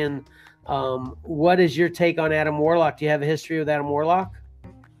historian. What is your take on Adam Warlock? Do you have a history with Adam Warlock?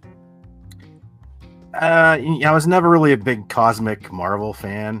 I was never really a big cosmic Marvel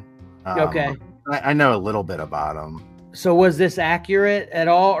fan. Okay. I know a little bit about him. So was this accurate at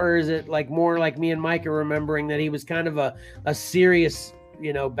all, or is it like more like me and Mike are remembering that he was kind of a serious,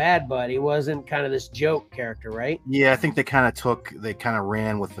 bad bud? He wasn't kind of this joke character, right? Yeah, I think they kind of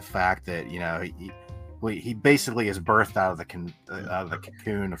ran with the fact that he basically is birthed out of the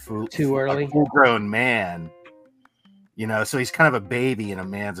cocoon, too early, a full-grown man. So he's kind of a baby in a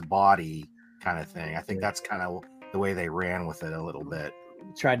man's body, kind of thing. I think that's kind of the way they ran with it a little bit.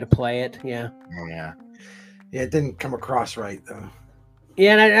 Tried to play it, yeah. Yeah, it didn't come across right though.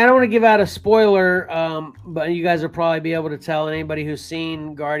 Yeah, and I don't want to give out a spoiler, but you guys will probably be able to tell anybody who's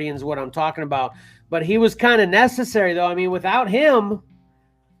seen Guardians what I'm talking about. But he was kind of necessary, though. I mean, without him,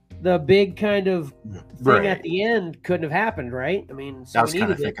 the big kind of thing at the end couldn't have happened, right? I mean, so I was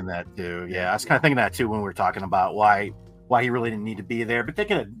kind of thinking that too. Yeah, I was kind of thinking that too when we were talking about why he really didn't need to be there. But they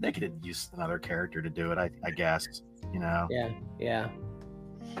could have used another character to do it, I guess. Yeah.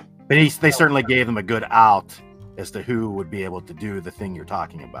 But they certainly gave them a good out as to who would be able to do the thing you're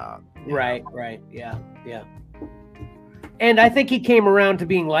talking about. Right. Yeah. And I think he came around to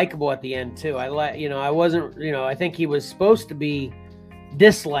being likable at the end too. I think he was supposed to be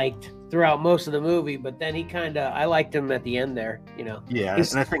disliked throughout most of the movie, but then I liked him at the end there, Yeah,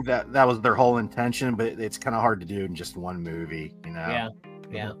 and I think that was their whole intention, but it's kind of hard to do in just one movie, Yeah.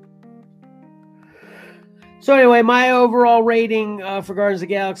 So anyway, my overall rating for Guardians of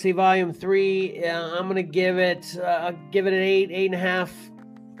the Galaxy Volume 3, I'm going to give it an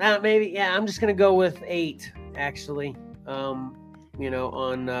 8.5. Maybe, yeah, I'm just going to go with 8, actually, on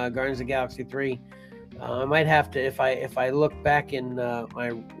Guardians of the Galaxy 3. I might have to, if I look back in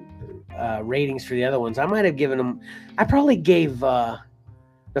my ratings for the other ones, I might have given them, I probably gave the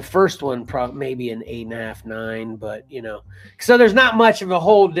first one maybe an 8.5, 9, but so there's not much of a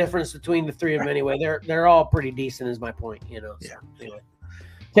whole difference between the three of them anyway. They're all pretty decent, is my point. So, anyway,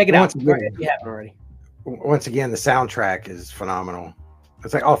 check it out if you haven't already. Once again, the soundtrack is phenomenal.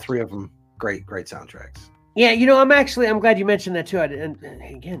 It's like all three of them great soundtracks. Yeah, you know, I'm glad you mentioned that too. And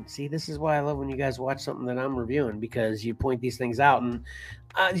again, see, this is why I love when you guys watch something that I'm reviewing, because you point these things out. And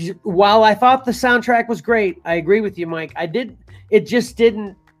while I thought the soundtrack was great, I agree with you, Mike. It just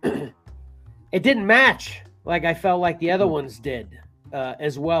didn't, it didn't match like I felt like the other ones did,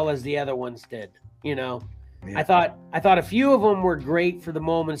 as well as the other ones did. You know, yeah. I thought a few of them were great for the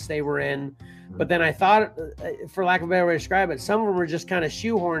moments they were in. But then I thought, for lack of a better way to describe it, some of them were just kind of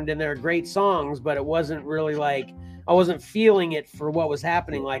shoehorned in there, great songs, but it wasn't really like, I wasn't feeling it for what was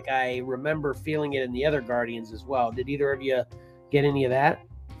happening like I remember feeling it in the other Guardians as well. Did either of you get any of that,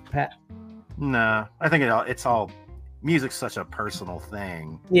 Pat? No, I think it's all, music's such a personal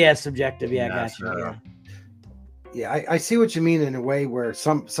thing. Yeah, subjective. Yeah, I got you. Yeah, I see what you mean in a way where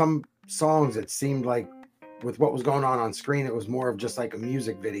some songs, it seemed like with what was going on screen, it was more of just like a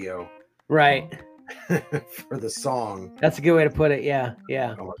music video. Right. For the song. That's a good way to put it. Yeah.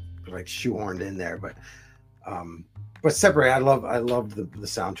 Yeah. Like shoehorned in there, but separate. I love the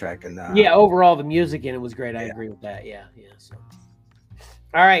soundtrack and yeah, overall the music in it was great. I agree with that. Yeah. So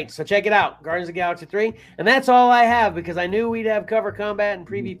all right, so check it out. Guardians of the Galaxy 3. And that's all I have, because I knew we'd have cover combat and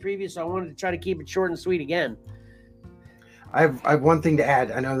preview, so I wanted to try to keep it short and sweet again. I have one thing to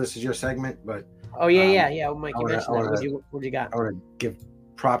add. I know this is your segment, but oh yeah. Mike, you mentioned that. What you got? I want to give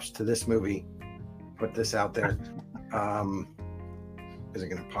props to this movie. Put this out there. Is it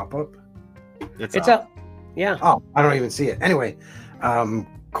going to pop up? It's up. Yeah. Oh, I don't even see it. Anyway,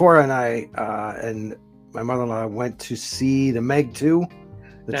 Cora and I and my mother-in-law went to see the Meg 2,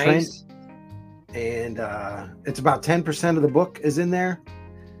 the train, and it's about 10% of the book is in there,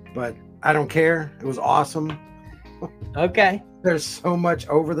 but I don't care. It was awesome. Okay. There's so much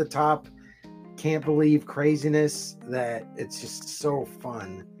over the top, can't believe craziness that it's just so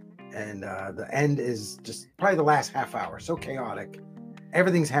fun. And the end is just probably the last half hour. So chaotic.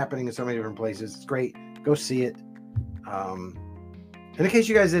 Everything's happening in so many different places. It's great. Go see it. In case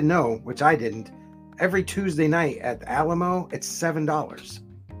you guys didn't know, which I didn't, every Tuesday night at the Alamo, it's $7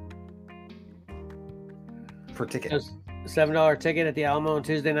 for tickets. $7 ticket at the Alamo on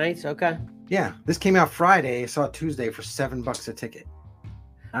Tuesday nights? Okay. Yeah. This came out Friday. I saw it Tuesday for $7 a ticket.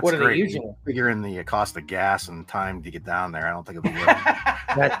 That's what are they usually? Figuring the cost of gas and time to get down there, I don't think it'll be worth it.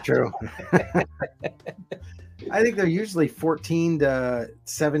 That's true. I think they're usually 14 to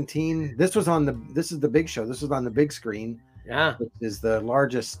 17. This is the big show. This was on the big screen. Yeah. Which is the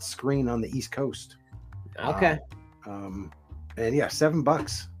largest screen on the East Coast. Okay. And yeah,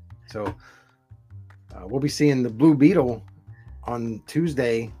 $7. So we'll be seeing the Blue Beetle on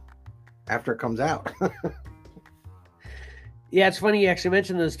Tuesday after it comes out. Yeah, it's funny you actually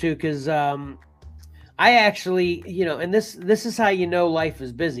mentioned those two, because I actually, and this is how you know life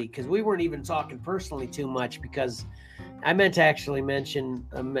is busy, because we weren't even talking personally too much, because I meant to actually mention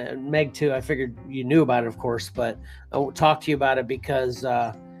Meg 2. I figured you knew about it, of course, but I won't talk to you about it because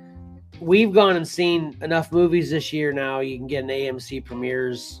we've gone and seen enough movies this year now. You can get an AMC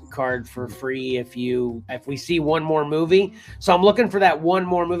Premieres card for free if we see one more movie. So I'm looking for that one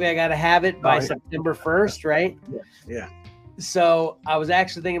more movie. I got to have it by September 1st, right? Yeah. So I was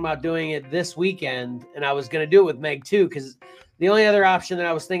actually thinking about doing it this weekend, and I was going to do it with Meg 2, because the only other option that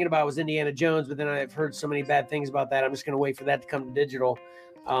I was thinking about was Indiana Jones, but then I've heard so many bad things about that. I'm just going to wait for that to come to digital.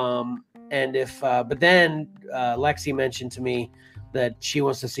 But then Lexi mentioned to me that she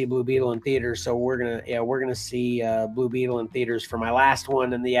wants to see Blue Beetle in theaters, so we're gonna see Blue Beetle in theaters for my last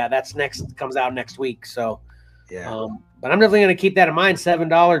one, and comes out next week. So yeah, but I'm definitely gonna keep that in mind.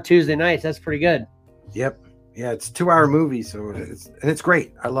 $7 Tuesday nights, that's pretty good. Yep. Yeah, it's a 2-hour movie, so it's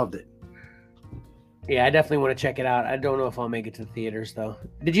great. I loved it. Yeah, I definitely want to check it out. I don't know if I'll make it to the theaters though.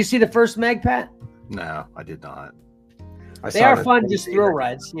 Did you see the first Meg, Pat? No, I did not. They are fun, just thrill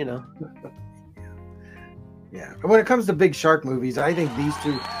rides, Yeah. And when it comes to big shark movies, I think these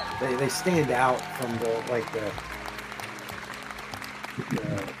two they stand out from the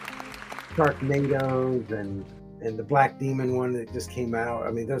Sharknadoes and the Black Demon one that just came out.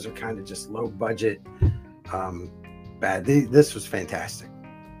 I mean, those are kind of just low budget. Bad. This was fantastic.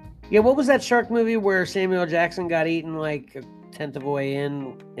 Yeah, what was that shark movie where Samuel Jackson got eaten like a tenth of a way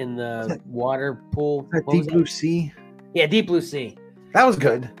in the water pool? Deep Blue Sea. Yeah, Deep Blue Sea. That was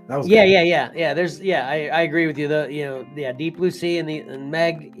good. Yeah. There's I agree with you. Deep Blue Sea and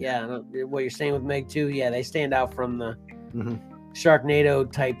Meg. Yeah, what you're saying with Meg too. Yeah, they stand out from the Sharknado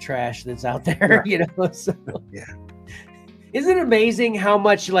type trash that's out there. Yeah. So. Yeah. Isn't it amazing how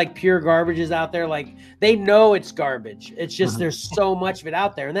much like pure garbage is out there? Like they know it's garbage. It's just there's so much of it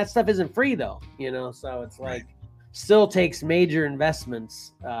out there, and that stuff isn't free though. So it's like still takes major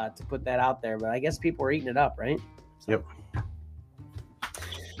investments to put that out there. But I guess people are eating it up, right? So. Yep.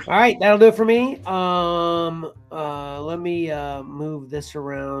 All right, that'll do it for me. Let me move this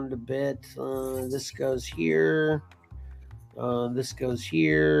around a bit. This goes here. This goes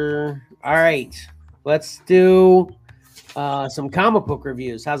here. All right, let's do some comic book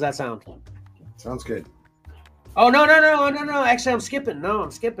reviews. How's that sound? Sounds good. Oh no. Actually, I'm skipping. No,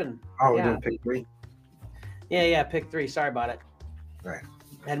 I'm skipping. Oh, we're doing pick 3. Yeah. Pick 3. Sorry about it. All right.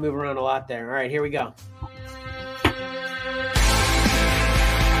 Had to move around a lot there. All right, here we go.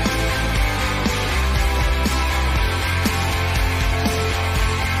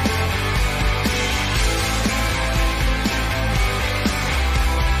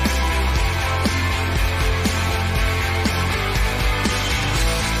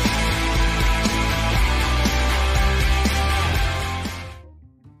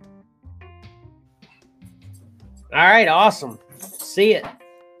 All right, awesome. See it.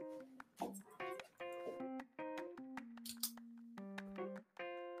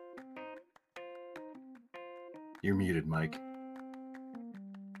 You're muted, Mike.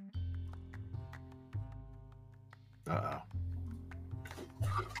 Uh-oh.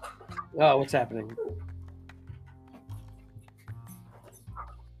 Oh, what's happening?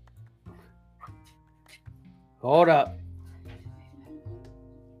 Hold up.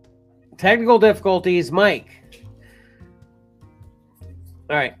 Technical difficulties, Mike.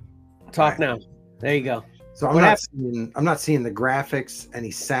 All right, talk now. There you go. So I'm not seeing the graphics, any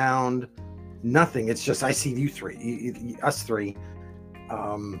sound, nothing. It's just I see you three, us three.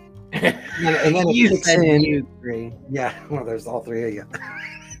 And then You said you three. Yeah, well, there's all 3 of you.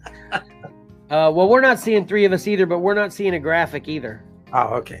 Well, we're not seeing 3 of us either, but we're not seeing a graphic either. Oh,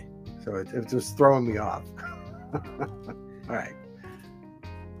 okay. So it was throwing me off. All right.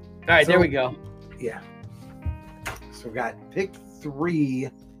 All right, there we go. Yeah. So we got pick 3.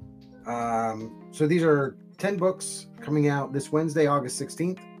 So these are 10 books coming out this Wednesday, August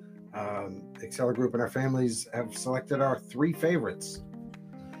 16th. Excella Group and our families have selected our 3 favorites.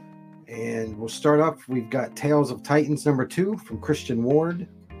 And we'll start off. We've got Tales of Titans #2 from Christian Ward.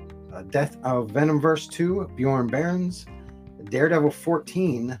 Death of Venomverse 2, Bjorn Behrens. Daredevil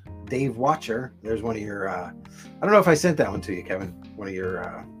 14, Dave Watcher. There's one of your, I don't know if I sent that one to you, Kevin. One of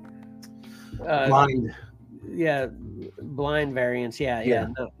your blind. Yeah, blind variants. Yeah.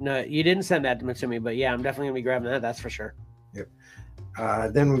 No, you didn't send that to me, but yeah, I'm definitely going to be grabbing that. That's for sure. Yep.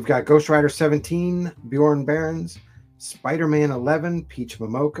 Then we've got Ghost Rider 17, Bjorn Behrens. Spider-Man 11, Peach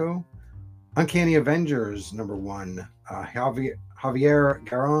Momoko. Uncanny Avengers #1, Javier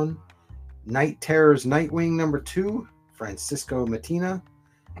Garon. Night Terrors Nightwing #2, Francisco Matina.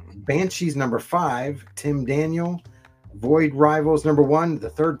 Banshees #5, Tim Daniel. Void Rivals #1, the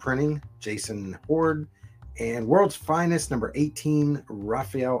 3rd printing, Jason Horde. And World's Finest #18,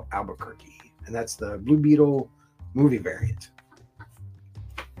 Raphael Albuquerque. And that's the Blue Beetle movie variant.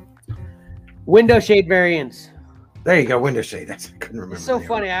 Window shade variants. There you go, window shade. I couldn't remember. It's so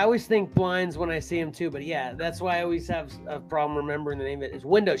funny. I always think blinds when I see them too, but yeah, that's why I always have a problem remembering the name of it. It's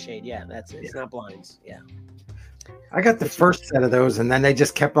window shade. Yeah, that's it. It's not blinds. Yeah. I got the first set of those, and then they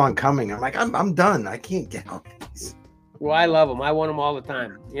just kept on coming. I'm like, I'm done. I can't get on these. Well, I love them. I want them all the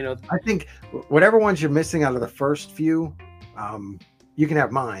time. You know, I think whatever ones you're missing out of the first few, you can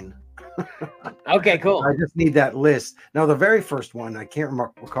have mine. Okay, cool. I just need that list. Now, the very first one, I can't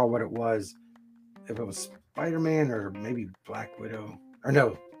recall what it was. If it was Spider-Man or maybe Black Widow, or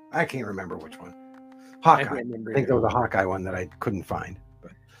no, I can't remember which one. Hawkeye. I think there was a Hawkeye one that I couldn't find.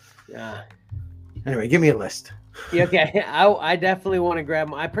 But anyway, give me a list. Yeah, okay, I definitely want to grab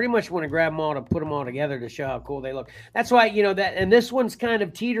them. I pretty much want to grab them all to put them all together to show how cool they look. That's why, you know, that, and this one's kind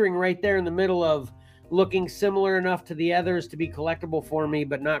of teetering right there in the middle of looking similar enough to the others to be collectible for me,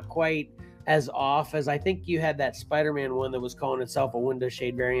 but not quite as off as I think you had that Spider-Man one that was calling itself a window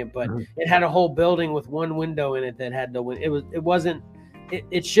shade variant, but it had a whole building with one window in it that had no window.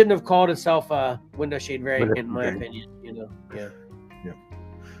 It shouldn't have called itself a window shade variant in my opinion, you know. Yeah.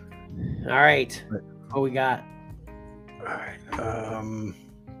 All right. What we got? All right.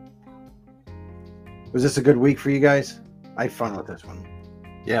 Was this a good week for you guys? I had fun with this one.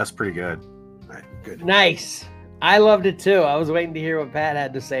 Yeah, it's pretty good. All right, good. Nice. I loved it too. I was waiting to hear what Pat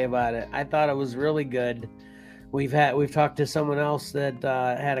had to say about it. I thought it was really good. We've talked to someone else that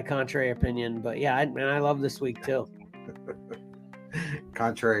had a contrary opinion, but yeah, I love this week too.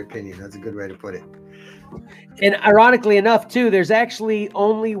 Contrary opinion. That's a good way to put it. And ironically enough, too, there's actually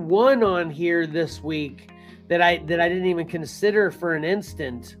only one on here this week that I didn't even consider for an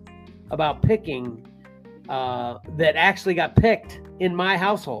instant about picking. That actually got picked in my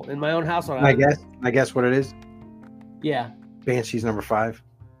household, in my own household. I guess what it is. Yeah. Banshees #5.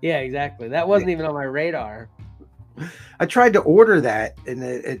 Yeah, exactly. That wasn't even on my radar. I tried to order that, and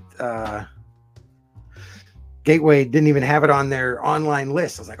it Gateway didn't even have it on their online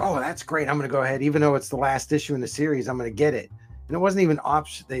list. I was like, oh, that's great. I'm going to go ahead, even though it's the last issue in the series, I'm going to get it. And it wasn't even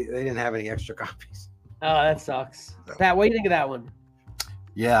option. They didn't have any extra copies. Oh, that sucks. So. Pat, what do you think of that one?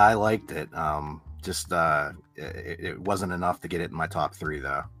 Yeah, I liked it. It wasn't enough to get it in my top 3,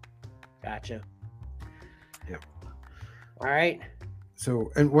 though. Gotcha. Yep. All right.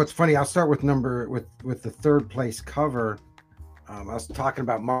 So, and what's funny, I'll start with with the 3rd place cover. I was talking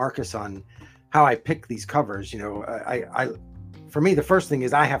about Marcus on how I pick these covers. You know, I for me, the first thing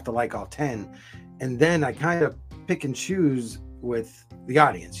is I have to like all 10, and then I kind of pick and choose with the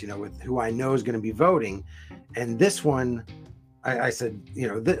audience, you know, with who I know is going to be voting. And this one, I said, you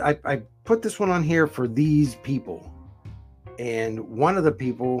know, I put this one on here for these people. And one of the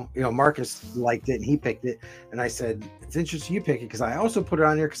people, you know, Marcus liked it and he picked it. And I said, it's interesting you pick it because I also put it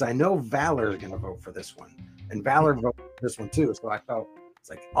on here because I know Valor is going to vote for this one. And Valor voted for this one too. So I felt it's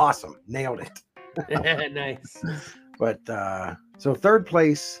like, awesome, nailed it. Nice. But so 3rd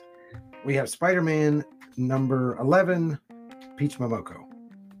place, we have Spider-Man number 11, Peach Momoko.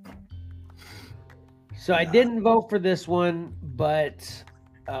 So I didn't vote for this one, but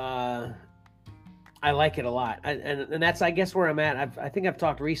I like it a lot. And that's, I guess, where I'm at. I think I've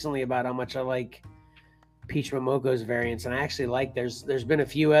talked recently about how much I like Peach Momoko's variants. And I actually like, there's been a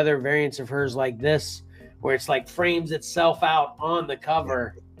few other variants of hers like this, where it's like frames itself out on the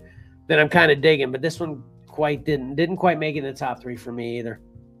cover that I'm kind of digging. But this one didn't quite make it in the top 3 for me either.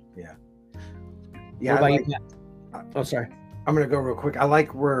 Yeah. Yeah. What about you? Oh, sorry. I'm gonna go real quick. I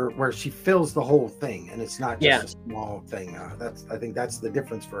like where she fills the whole thing, and it's not just a small thing. I think that's the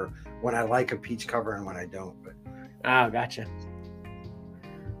difference for when I like a Peach cover and when I don't. But gotcha.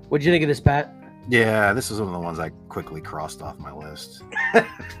 What'd you think of this, Pat? Yeah, this is one of the ones I quickly crossed off my list.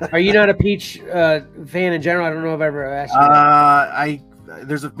 Are you not a Peach fan in general? I don't know if I've ever asked you that.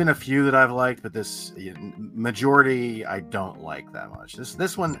 There's been a few that I've liked, but this majority I don't like that much.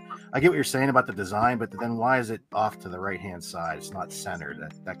 This one, I get what you're saying about the design, but then why is it off to the right-hand side? It's not centered.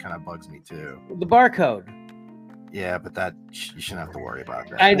 That kind of bugs me too. The barcode. Yeah, but you shouldn't have to worry about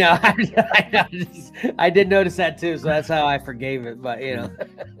that. I know. I did notice that too, so that's how I forgave it. But you know,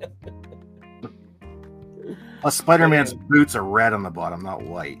 Spider-Man's boots are red on the bottom, not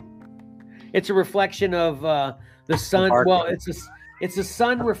white. It's a reflection of the sun. Well, it's a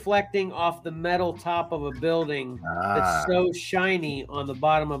sun reflecting off the metal top of a building that's so shiny on the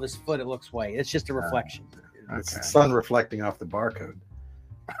bottom of his foot it looks white. It's just a reflection. Okay. It's the sun reflecting off the barcode.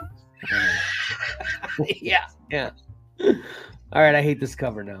 Yeah. All right, I hate this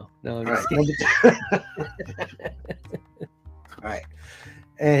cover now. No, I'm just kidding. All right.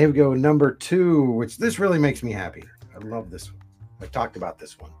 And here we go, number 2, which this really makes me happy. I love this one. I talked about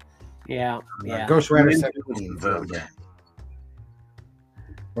this one. Yeah. Ghost Rider 17.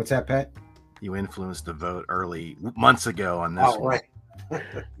 What's that, Pat? You influenced the vote early months ago on this one. Right.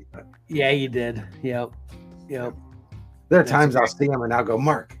 Yeah, you did. Yep. There are times I'll see him and I'll go,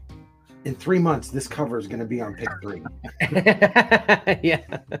 Mark, in 3 months, this cover is going to be on pick 3. Yeah.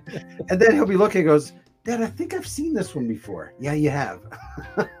 And then he'll be looking and goes, Dad, I think I've seen this one before. Yeah, you have.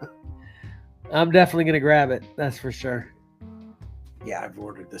 I'm definitely going to grab it. That's for sure. Yeah, I've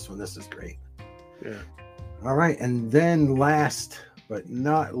ordered this one. This is great. Yeah. All right. And then last but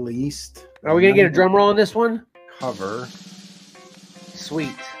not least. Are we going to get a drum roll on this one? Cover.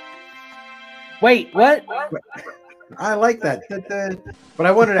 Sweet. Wait, what? I like that. But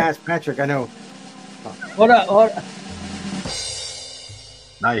I wanted to ask Patrick. I know. Hold up.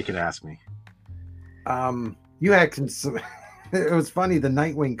 Now you can ask me. You had some. It was funny. The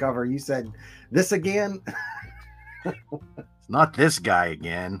Nightwing cover. You said this again. It's not this guy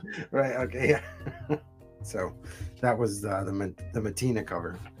again. Right. Okay. Yeah. So that was the Matina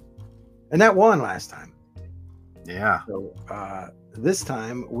cover, and that won last time. Yeah. So this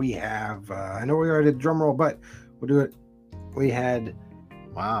time we have. I know we already did drum roll, but we'll do it. We had.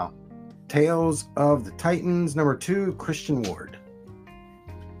 Wow. Tales of the Titans number 2, Christian Ward.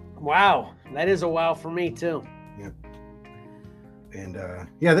 Wow, that is a wow for me too. Yeah. And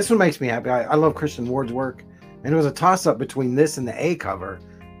this one makes me happy. I love Christian Ward's work, and it was a toss up between this and the A cover.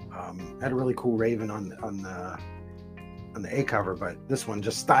 Had a really cool Raven on the A cover, but this one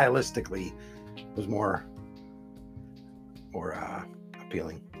just stylistically was more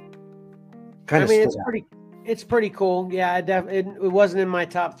appealing. It's pretty cool. Yeah, it wasn't in my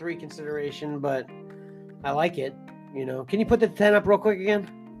top 3 consideration, but I like it. You know, can you put the 10 up real quick again?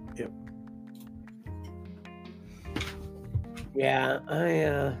 Yep. Yeah,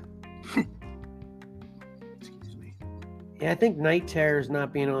 Excuse me. Yeah, I think Night Terrors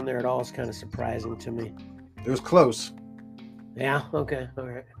not being on there at all is kind of surprising to me. It was close. Yeah. Okay. All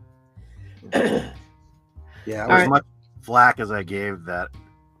right. Yeah. As much flack as I gave that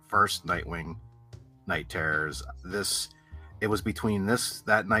first Nightwing Night Terrors, it was between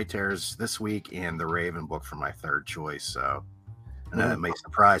that Night Terrors this week and the Raven book for my third choice. So I know that may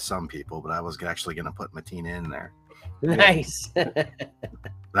surprise some people, but I was actually going to put Matina in there. Nice. But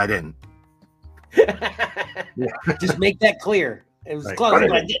I didn't. Just make that clear. It was close,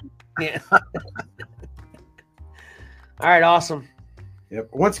 but I didn't. Yeah. All right. Awesome. Yep.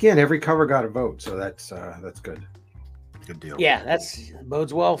 Once again, every cover got a vote, so that's good. Good deal. Yeah, that's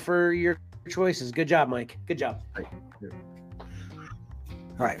bodes well for your choices. Good job, Mike. Good job. All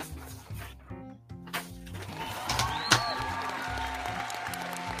right.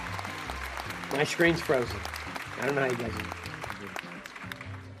 My screen's frozen. I don't know how you guys.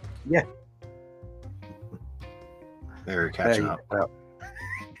 Yeah. They're catching up. All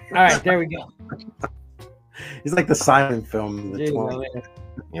right, there we go. He's like the silent film. Dude,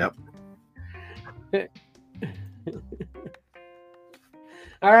 Yep.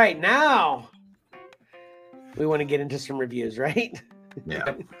 All right, now we want to get into some reviews, right?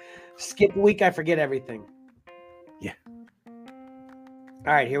 Yeah. Skip a week, I forget everything. Yeah.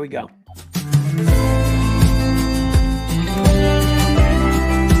 All right, here we go.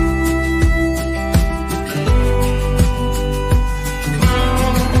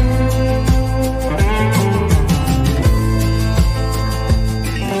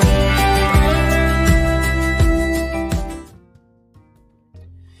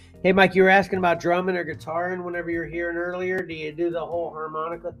 Hey, Mike, you were asking about drumming or guitaring whenever you were hearing earlier. Do you do the whole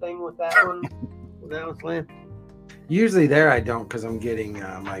harmonica thing with that one? With that one, Slam? Usually there I don't because I'm getting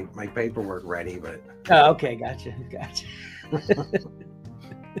my paperwork ready, but Oh, okay, gotcha.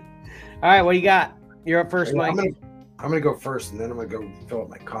 All right, what do you got? You're up first, Mike. I'm gonna go first, and then I'm gonna go fill up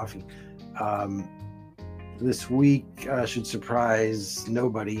my coffee. This week should surprise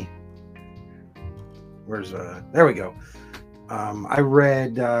nobody. There we go. I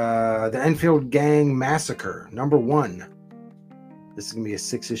read the Enfield Gang Massacre #1. This is gonna be a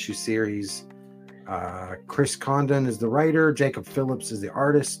 6-issue series. Chris Condon is the writer. Jacob Phillips is the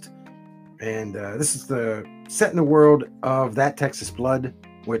artist, and this is set in the world of That Texas Blood,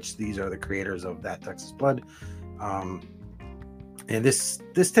 which these are the creators of That Texas Blood. And this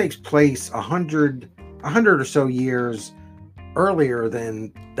takes place 100 or so years earlier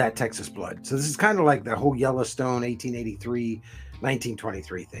than That Texas Blood. So this is kind of like the whole Yellowstone 1883,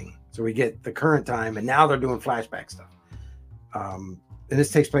 1923 thing. So we get the current time, and now they're doing flashback stuff. And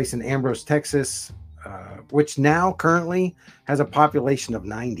this takes place in Ambrose, Texas, which now currently has a population of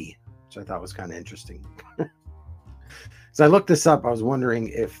 90, which I thought was kind of interesting. So I looked this up. I was wondering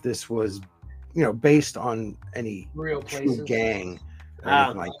if this was, based on any Real true places. gang or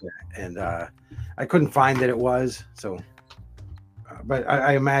anything like that. And I couldn't find that it was. So, but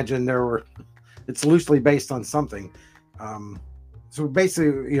I imagine it's loosely based on something. So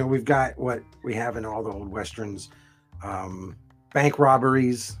basically, we've got what we have in all the old Westerns, bank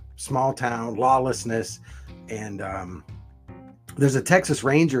robberies, small town, lawlessness, and there's a Texas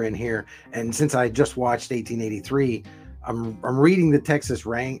Ranger in here. And since I just watched 1883, I'm reading the Texas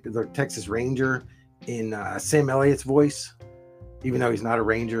Ranger in Sam Elliott's voice, even though he's not a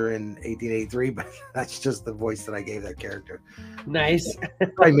Ranger in 1883, but that's just the voice that I gave that character. Nice.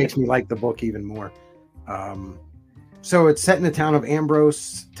 It probably makes me like the book even more. So it's set in the town of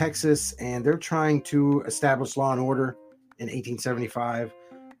Ambrose, Texas, and they're trying to establish law and order in 1875.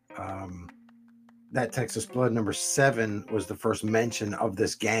 That Texas Blood #7 was the first mention of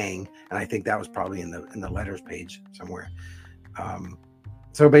this gang, and I think that was probably in the letters page somewhere.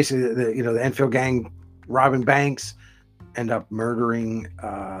 So basically, the Enfield gang robbing banks, end up murdering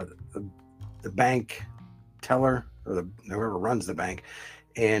the bank teller or whoever runs the bank,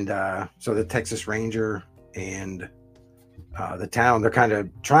 and so the Texas Ranger and the town, they're kind of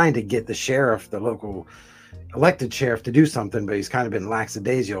trying to get the sheriff, the local elected sheriff, to do something, but he's kind of been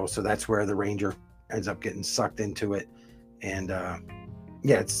lackadaisical. So that's where the Ranger ends up getting sucked into it. And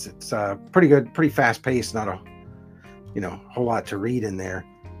it's pretty good, pretty fast paced, not a whole lot to read in there.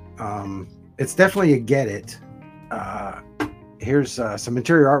 It's definitely a get it. Here's some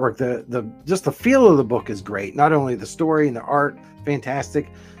interior artwork. Just the feel of the book is great. Not only the story and the art, fantastic.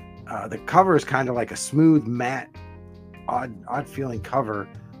 The cover is kind of like a smooth, matte, odd feeling cover.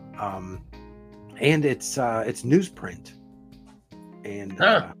 And it's newsprint, and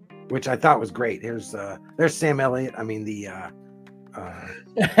which I thought was great. There's Sam Elliott. I mean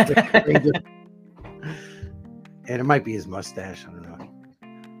and it might be his mustache. I don't know.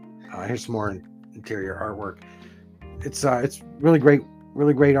 Here's some more interior artwork. It's really great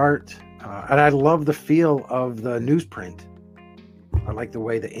art. And I love the feel of the newsprint. I like the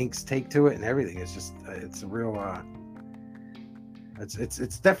way the inks take to it and everything. It's just, it's a real,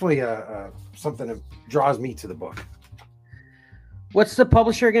 it's definitely something that draws me to the book. What's the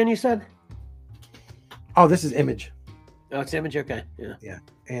publisher again, you said? Oh, this is Image. Oh, it's Image. Okay. Yeah.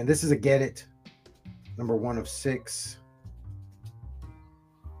 And this is a Get It, #1 of 6.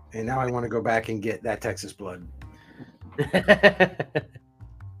 And now I want to go back and get That Texas Blood.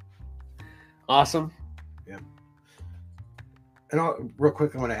 Awesome. Yeah. And real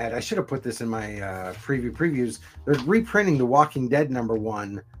quick, I want to add, I should have put this in my previews. They're reprinting The Walking Dead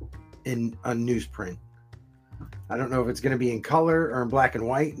 #1 in a newsprint. I don't know if it's going to be in color or in black and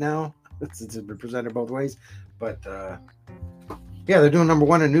white now. It's been presented both ways. But yeah, they're doing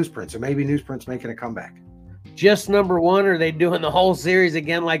 #1 in newsprint. So maybe newsprint's making a comeback. Just #1, or are they doing the whole series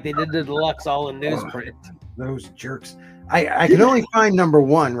again like they did the deluxe all in newsprint? Those jerks. I can only find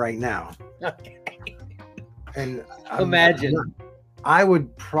 #1 right now. Okay. And imagine. I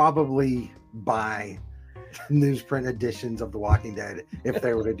would probably buy newsprint editions of The Walking Dead if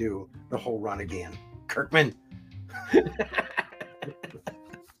they were to do the whole run again. Kirkman.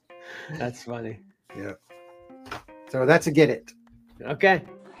 That's funny. Yeah. So that's a Get It. Okay.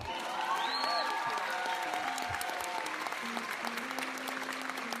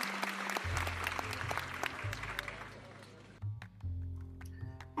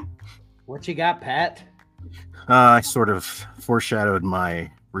 What you got, Pat? I sort of foreshadowed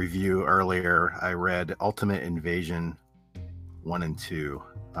my review earlier. I read Ultimate Invasion 1 and 2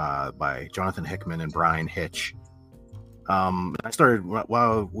 by Jonathan Hickman and Brian Hitch. I started,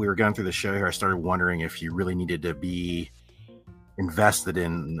 while we were going through the show here, I started wondering if you really needed to be invested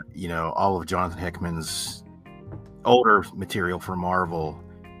in, all of Jonathan Hickman's older material for Marvel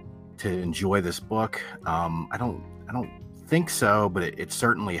to enjoy this book. I don't think so, but it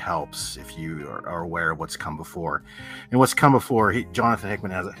certainly helps if you are aware of what's come before. And what's come before, Jonathan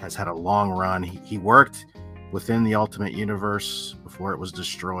Hickman has had a long run. He worked within the Ultimate Universe before it was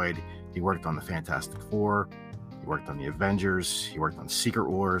destroyed. He worked on the Fantastic Four. He worked on the Avengers. He worked on Secret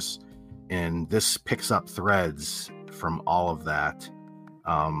Wars. And this picks up threads from all of that.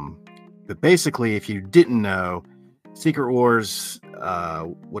 But basically, if you didn't know, Secret Wars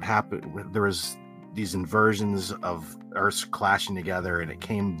would happen. There was these inversions of Earths clashing together, and it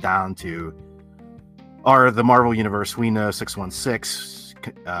came down to the Marvel Universe we know,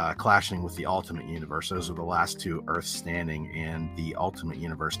 616, clashing with the Ultimate Universe. Those are the last two Earths standing, and the Ultimate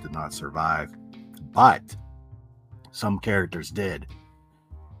Universe did not survive. But some characters did.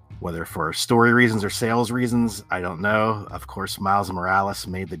 Whether for story reasons or sales reasons, I don't know. Of course, Miles Morales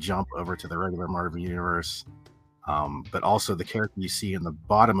made the jump over to the regular Marvel Universe. But also the character you see in the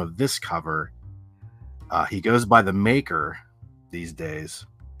bottom of this cover, he goes by the Maker these days.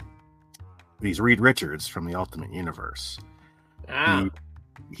 He's Reed Richards from the Ultimate Universe.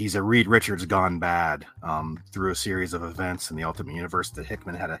 He's a Reed Richards gone bad through a series of events in the Ultimate Universe that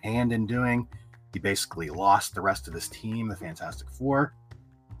Hickman had a hand in doing. He basically lost the rest of his team, the Fantastic Four.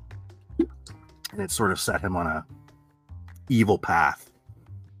 And it sort of set him on a evil path.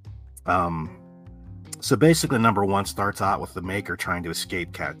 So basically, #1 starts out with the Maker trying to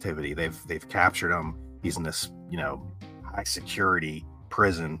escape captivity. They've captured him. He's in this, high security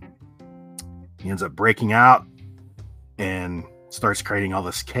prison. He ends up breaking out and starts creating all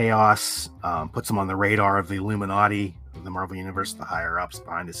this chaos. Puts him on the radar of the Illuminati of the Marvel Universe, the higher ups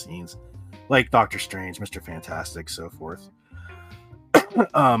behind the scenes, like Doctor Strange, Mr. Fantastic, so forth.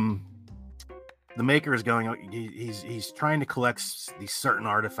 The Maker is he's trying to collect these certain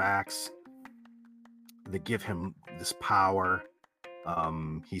artifacts that give him this power.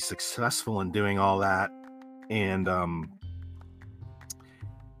 He's successful in doing all that, and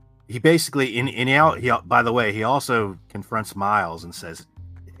he basically he by the way, he also confronts Miles and says,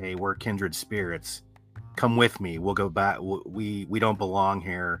 "Hey, we're kindred spirits. Come with me. We'll go back. We don't belong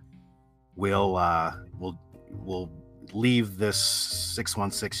here. We'll leave this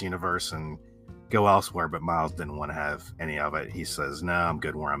 616 universe and go elsewhere." But Miles didn't want to have any of it. He says, "No, I'm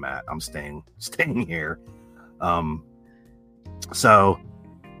good where I'm at. I'm staying here." So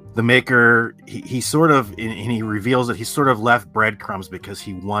the Maker, he sort of, and he reveals that he sort of left breadcrumbs because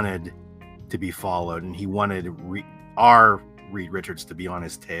he wanted to be followed, and he wanted our Reed Richards to be on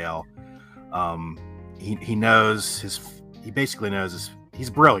his tail. He knows he basically knows he's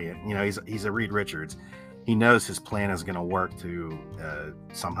brilliant. He's a Reed Richards. He knows his plan is going to work to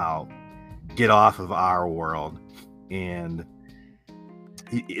somehow get off of our world. And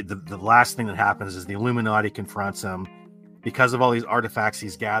the last thing that happens is the Illuminati confronts him because of all these artifacts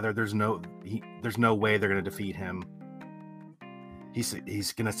he's gathered. There's no way they're going to defeat him.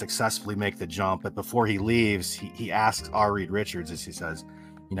 he's going to successfully make the jump, but before he leaves, he asks R. Reed Richards, as he says,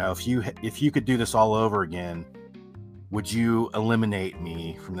 you know, if you could do this all over again, would you eliminate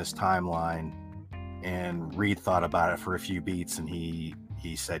me from this timeline? And Reed thought about it for a few beats, and he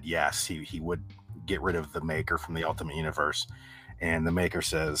said yes, he would get rid of the Maker from the Ultimate Universe. And the Maker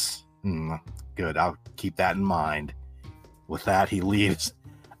says, good, I'll keep that in mind. With that, he leaves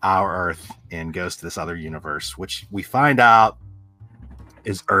our Earth and goes to this other universe, which we find out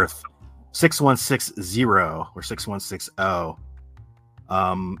is Earth 6160 or 6160.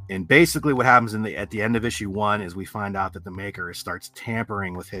 And basically what happens at the end of issue 1 is we find out that the Maker starts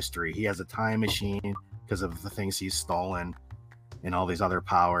tampering with history. He has a time machine because of the things he's stolen and all these other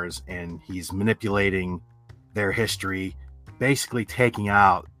powers, and he's manipulating their history, basically taking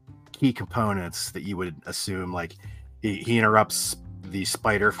out key components that you would assume. Like he interrupts the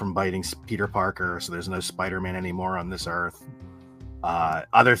spider from biting Peter Parker, so there's no Spider-Man anymore on this Earth.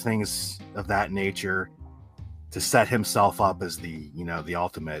 Other things of that nature to set himself up as the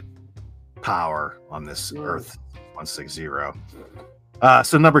ultimate power on this Earth 160.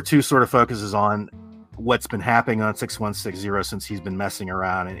 So number 2 sort of focuses on what's been happening on 6160 since he's been messing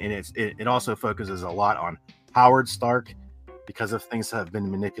around, and it also focuses a lot on Howard Stark because of things that have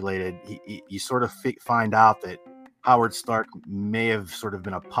been manipulated. You sort of find out that Howard Stark may have sort of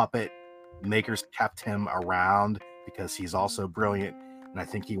been a puppet. Maker's kept him around because he's also brilliant, and I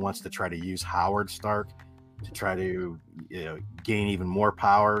think he wants to try to use Howard Stark to try to gain even more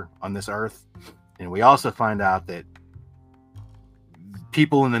power on this Earth. And we also find out that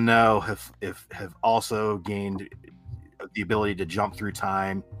people in the know have also gained the ability to jump through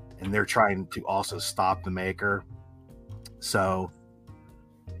time, and they're trying to also stop the Maker. So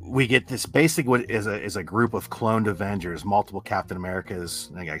we get this basic what is a group of cloned Avengers, multiple Captain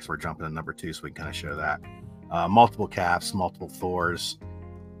Americas. I guess we're jumping to number 2, so we can kind of show that. Multiple Caps, multiple Thors,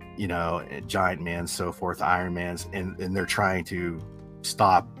 Giant Man, so forth, Iron Man's, and they're trying to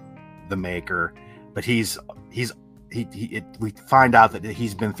stop the Maker. But we find out that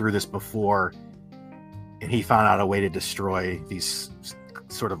he's been through this before, and he found out a way to destroy these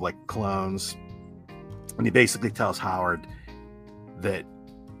sort of like clones. And he basically tells Howard that,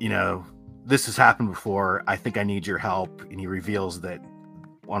 this has happened before. I think I need your help. And he reveals that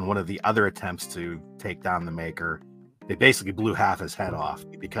on one of the other attempts to take down the Maker, they basically blew half his head off.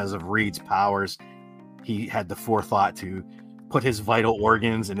 Because of Reed's powers, he had the forethought to put his vital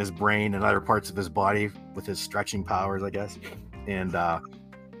organs in his brain and other parts of his body with his stretching powers, I guess. And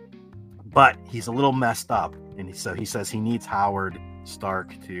but he's a little messed up, and so he says he needs Howard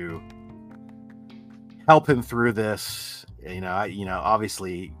Stark to help him through this.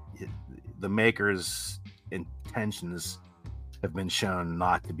 Obviously the Maker's intentions have been shown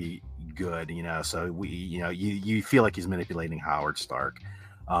not to be good, so you feel like he's manipulating Howard Stark.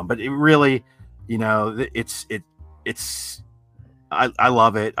 But it really, I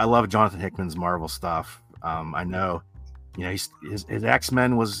love it. I love Jonathan Hickman's Marvel stuff. I know, his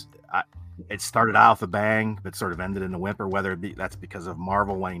X-Men was, it started out with a bang, but sort of ended in a whimper, whether that's because of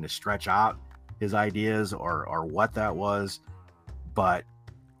Marvel wanting to stretch out his ideas or what that was. But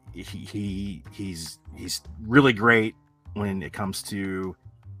he's really great when it comes to,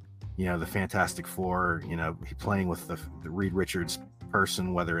 the Fantastic Four, playing with the Reed Richards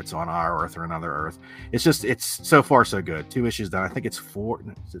person, whether it's on our Earth or another Earth. It's so far so good. 2 issues done. I think it's 4.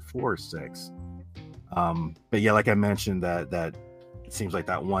 Is it 4 or 6? But yeah, like I mentioned, that it seems like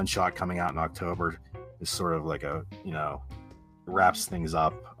that one shot coming out in October is sort of like a, wraps things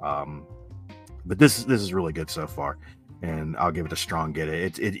up. But this is really good so far, and I'll give it a strong get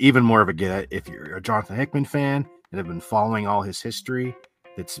it. It's even more of a get it if you're a Jonathan Hickman fan and have been following all his history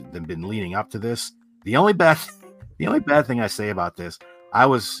that's been leading up to this. The only bad thing I say about this, I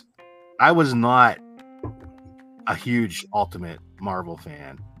was not a huge Ultimate Marvel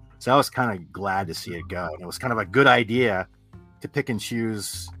fan, so I was kind of glad to see it go. And it was kind of a good idea to pick and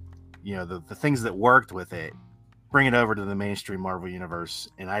choose, the things that worked with it, bring it over to the mainstream Marvel universe.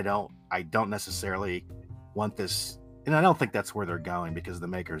 And I don't necessarily want this, and I don't think that's where they're going, because the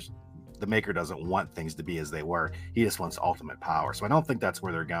Maker doesn't want things to be as they were. He just wants ultimate power. So I don't think that's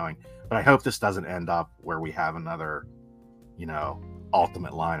where they're going. But I hope this doesn't end up where we have another,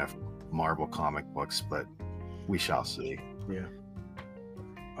 ultimate line of Marvel comic books, but we shall see. Yeah.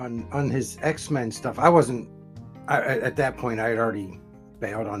 On his X-Men stuff, at that point I had already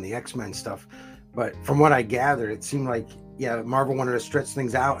bailed on the X-Men stuff. But from what I gathered, it seemed like, Marvel wanted to stretch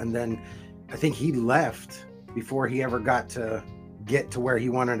things out, and then I think he left before he ever got to where he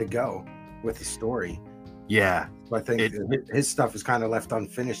wanted to go with the story. Yeah. So I think his stuff is kind of left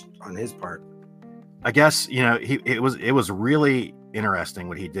unfinished on his part. I guess, it was really interesting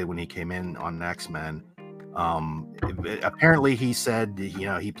what he did when he came in on X-Men. Apparently he said,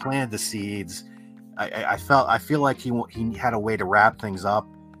 he planted the seeds. I feel like he had a way to wrap things up.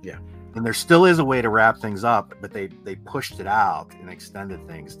 Yeah. And there still is a way to wrap things up, but they pushed it out and extended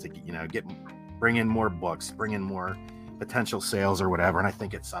things to bring in more books, bring in more potential sales or whatever. And I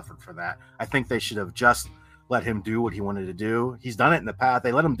think it suffered for that. I think they should have just let him do what he wanted to do. He's done it in the past.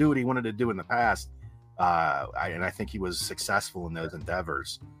 They let him do what he wanted to do in the past. And I think he was successful in those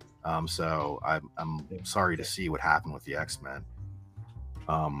endeavors. So I'm sorry to see what happened with the X-Men.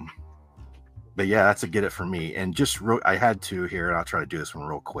 But yeah, that's a get it for me. And I had two here, and I'll try to do this one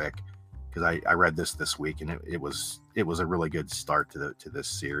real quick because I read this week, and it was a really good start to this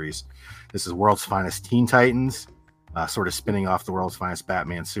series. This is World's Finest Teen Titans, sort of spinning off the World's Finest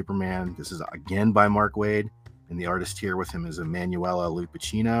Batman Superman. This is again by Mark Waid, and the artist here with him is Emanuela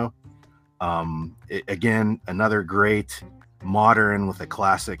Lupacchino. Again, another great modern with a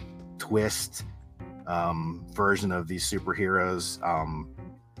classic twist version of these superheroes.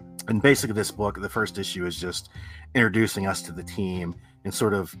 And basically this book, the first issue, is just introducing us to the team and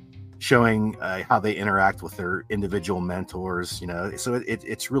sort of showing how they interact with their individual mentors, so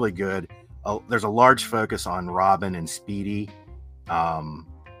it's really good. There's a large focus on Robin and Speedy.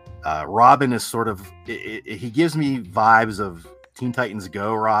 Robin is sort of, he gives me vibes of Teen Titans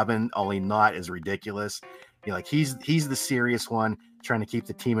Go Robin, only not as ridiculous. He's the serious one trying to keep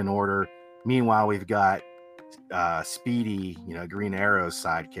the team in order. Meanwhile, we've got Speedy, Green Arrow's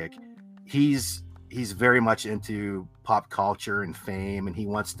sidekick. He's very much into pop culture and fame, and he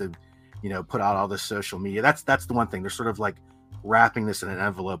wants to put out all this social media. That's the one thing. They're sort of like wrapping this in an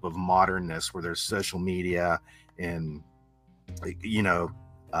envelope of modernness where there's social media and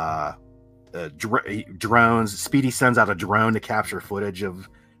drones. Speedy sends out a drone to capture footage of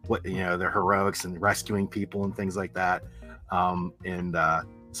what their heroics and rescuing people and things like that. So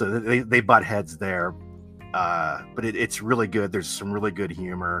they butt heads there, but it's really good. There's some really good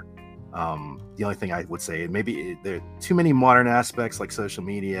humor. The only thing I would say, maybe there are too many modern aspects like social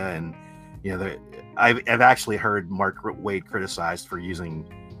media, and I've actually heard Mark Waid criticized for using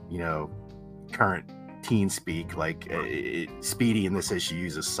current teen speak, like Speedy in this issue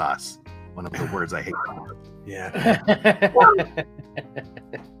uses sus, one of the words I hate. Yeah.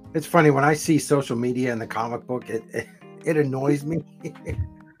 It's funny when I see social media in the comic book, it annoys me.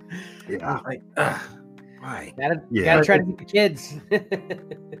 Yeah, like, why? Gotta try to keep the kids.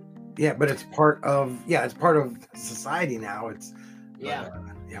 Yeah, but it's part of society now.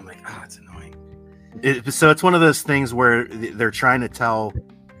 I'm like, it's annoying. So it's one of those things where they're trying to tell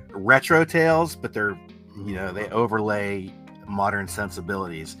retro tales, but they're they overlay modern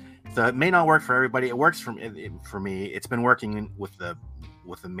sensibilities. So it may not work for everybody. It works for me. It's been working with the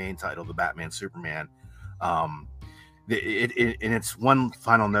main title, the Batman Superman. And it's one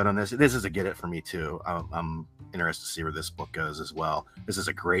final note on this. This is a get it for me too. I'm interested to see where this book goes as well. This is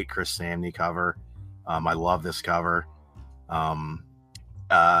a great Chris Samney cover. I love this cover. But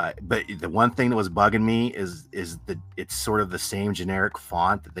the one thing that was bugging me is that it's sort of the same generic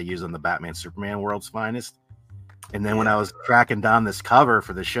font that they use on the Batman Superman World's Finest. And then when I was tracking down this cover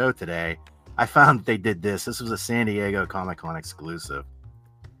for the show today, I found they did this. This was a San Diego Comic-Con exclusive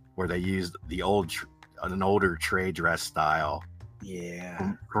where they used an older trade dress style.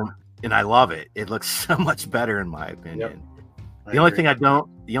 Yeah. And I love it. It looks so much better in my opinion. Yep. The only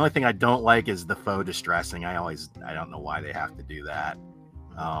thing I don't like is the faux distressing. I don't know why they have to do that.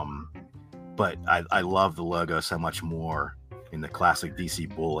 But I love the logo so much more in the classic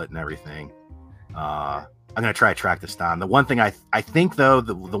DC bullet and everything. I'm going to try to track this down. The one thing I think though,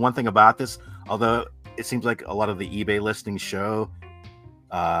 the one thing about this, although it seems like a lot of the eBay listings show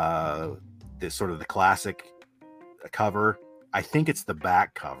this sort of the classic cover, I think it's the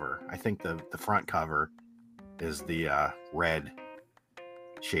back cover. I think the front cover is the red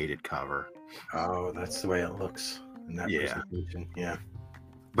shaded cover. Oh, that's the way it looks in that presentation. Yeah.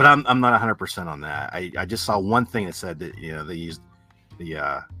 But I'm not 100% on that. I just saw one thing that said that they used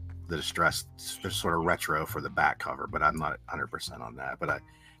the distressed sort of retro for the back cover, but I'm not 100% on that. But I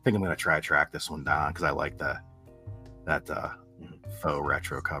think I'm going to try to track this one down because I like that faux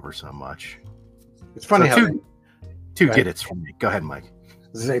retro cover so much. It's funny how two get it's from me. Go ahead, Mike.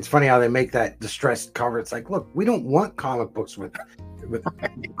 It's funny how they make that distressed cover. It's like, look, we don't want comic books with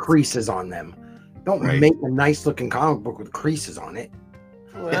creases on them. Don't make a nice looking comic book with creases on it.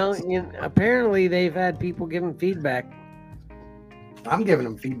 Well, apparently they've had people give them feedback. I'm giving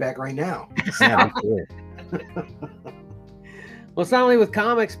them feedback right now. Well, it's not only with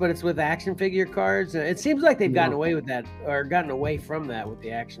comics, but it's with action figure cards. It seems like they've gotten away with that, or gotten away from that with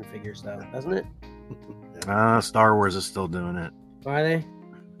the action figure stuff, doesn't it? Star Wars is still doing it. Are they?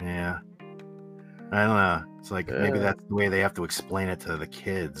 Yeah. I don't know. It's like maybe that's the way they have to explain it to the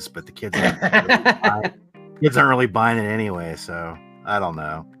kids, but the kids aren't really buying it anyway, so I don't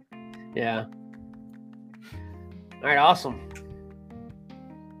know. Yeah. All right, awesome.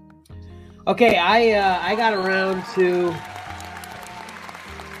 Okay, I got around to.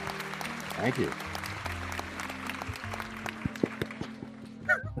 Thank you.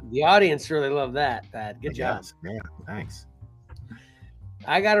 The audience really loved that, Pat. Good job. Yeah, thanks.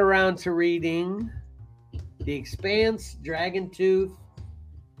 I got around to reading The Expanse, Dragon Tooth,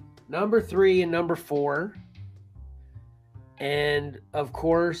 number 3 and number 4. And of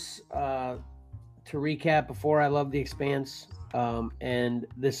course, to recap before, I love The Expanse. And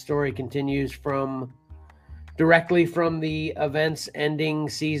this story continues directly from the events ending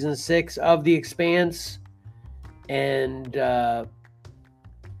season 6 of The Expanse. And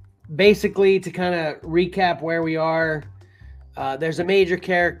basically, to kind of recap where we are, there's a major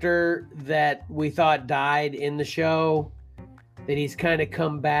character that we thought died in the show, that he's kind of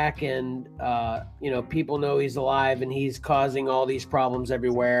come back, and people know he's alive, and he's causing all these problems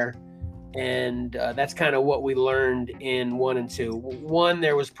everywhere. And that's kind of what we learned in 1 and 2. 1,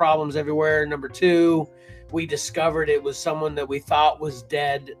 there was problems everywhere. Number 2, we discovered it was someone that we thought was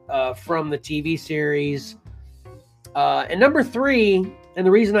dead from the TV series. And number 3, and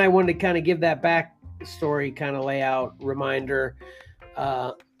the reason I wanted to kind of give that backstory kind of layout reminder,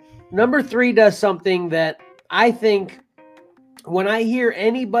 number 3 does something that I think, when I hear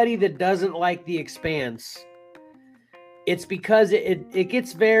anybody that doesn't like The Expanse, it's because it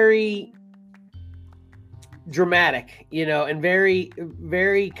gets very dramatic, and very,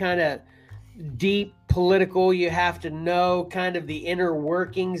 very kind of deep political. You have to know kind of the inner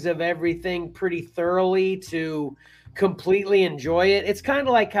workings of everything pretty thoroughly to completely enjoy it. It's kind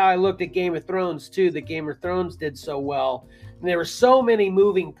of like how I looked at Game of Thrones too, that Game of Thrones did so well. And there were so many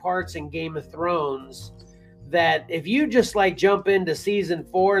moving parts in Game of Thrones that if you just like jump into season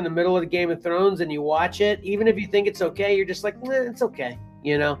 4 in the middle of the Game of Thrones and you watch it, even if you think it's okay, you're just like, it's okay,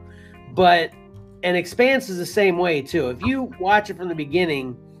 But an Expanse is the same way too. If you watch it from the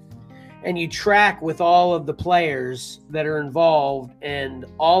beginning and you track with all of the players that are involved and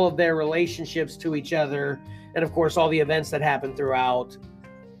all of their relationships to each other, and of course all the events that happen throughout,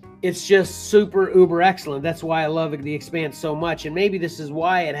 it's just super uber excellent. That's why I love The Expanse so much. And maybe this is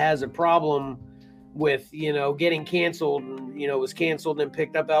why it has a problem with getting canceled, and was canceled and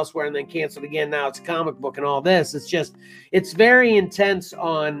picked up elsewhere and then canceled again. Now it's a comic book and all this. It's very intense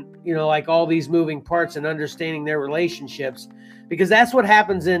on like all these moving parts and understanding their relationships, because that's what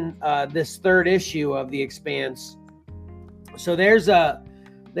happens in this 3rd issue of The Expanse. So there's the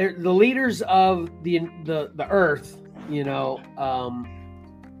leaders of the Earth,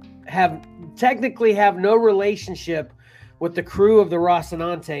 have no relationship with the crew of the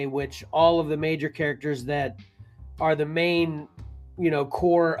Rocinante, which all of the major characters that are the main,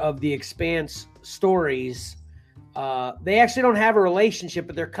 core of The Expanse stories, they actually don't have a relationship,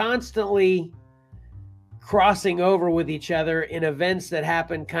 but they're constantly crossing over with each other in events that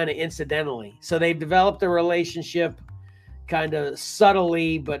happen kind of incidentally. So they've developed a relationship kind of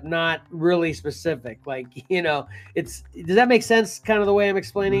subtly, but not really specific. Like, does that make sense? Kind of the way I'm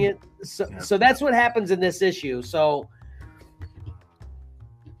explaining it. So that's what happens in this issue. So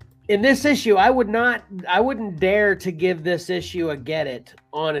in this issue, I wouldn't dare to give this issue a get it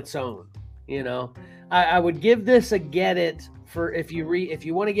on its own. I would give this a get it for if you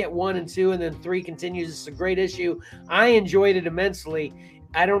want to get 1 and 2 and then 3 continues. It's a great issue. I enjoyed it immensely.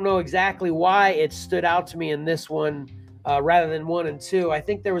 I don't know exactly why it stood out to me in this one rather than 1 and 2. I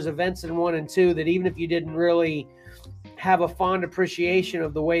think there was events in 1 and 2 that even if you didn't really have a fond appreciation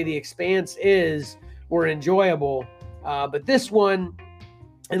of the way The Expanse is, were enjoyable. But this one,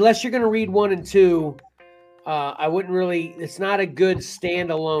 unless you're going to read 1 and 2, I wouldn't really. It's not a good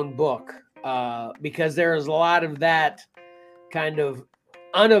standalone book because there is a lot of that kind of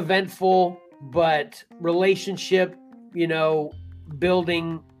uneventful but relationship,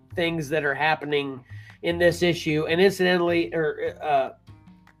 building things that are happening in this issue. And incidentally,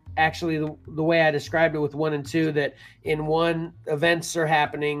 actually, the way I described it with 1 and 2, that in 1 events are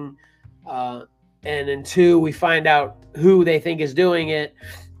happening, and in 2 we find out who they think is doing it.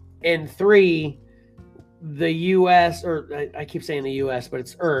 In 3, the U.S., or I keep saying the U.S., but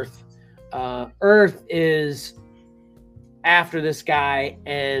it's Earth. Earth is after this guy,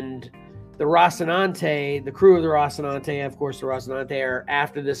 and the Rocinante, the crew of the Rocinante, of course, the Rocinante are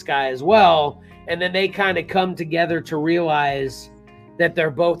after this guy as well. And then they kind of come together to realize that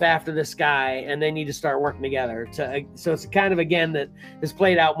they're both after this guy and they need to start working together. So it's kind of, again, that is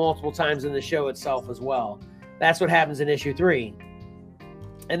played out multiple times in the show itself as well. That's what happens in issue 3.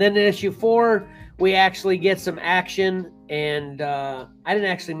 And then in issue 4, we actually get some action. And I didn't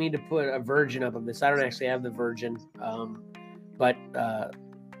actually mean to put a version up of this. I don't actually have the version. But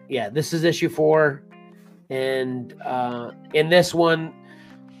yeah, this is issue 4. And in this one,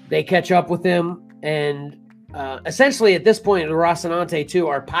 they catch up with him. And essentially at this point, the Rocinante too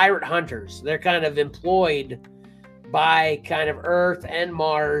are pirate hunters. They're kind of employed by kind of Earth and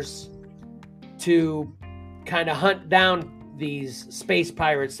Mars to kind of hunt down these space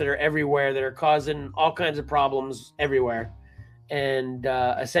pirates that are everywhere, that are causing all kinds of problems everywhere. And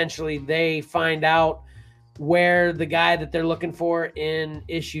essentially they find out where the guy that they're looking for in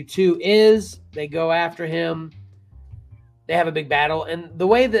issue 2 is. They go after him. They have a big battle. And the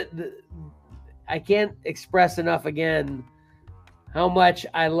way that I can't express enough again how much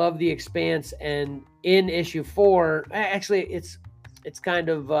I love The Expanse. And in issue 4, actually it's kind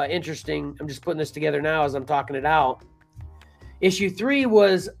of interesting. I'm just putting this together now as I'm talking it out. Issue 3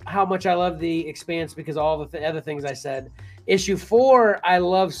 was how much I love The Expanse because of all the other things I said. Issue 4, I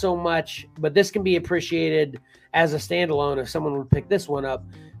love so much, but this can be appreciated as a standalone if someone would pick this one up,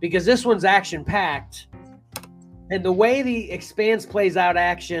 because this one's action-packed. And the way The Expanse plays out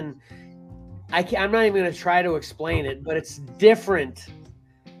action, I'm not even going to try to explain it, but it's different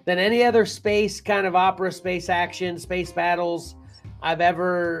than any other space kind of opera, space action, space battles I've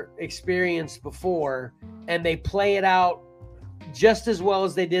ever experienced before. And they play it out just as well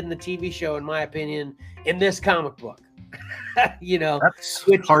as they did in the TV show, in my opinion, in this comic book. You know, that's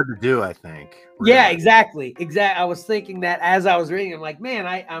hard to do, I think. Really. Yeah, exactly. I was thinking that as I was reading. I'm like, man,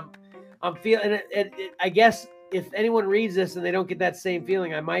 I'm feeling it. I guess if anyone reads this and they don't get that same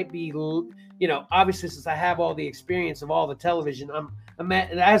feeling, I might be, you know, obviously since I have all the experience of all the television,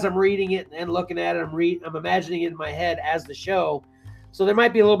 as I'm reading it and looking at it, I'm imagining it in my head as the show. So there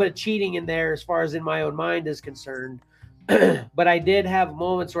might be a little bit of cheating in there as far as in my own mind is concerned. But I did have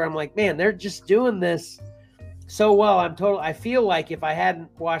moments where I'm like, man, they're just doing this so well. I feel like if I hadn't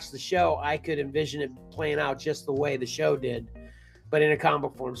watched the show, I could envision it playing out just the way the show did, but in a comic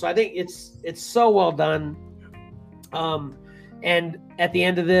book form. So I think it's so well done. And at the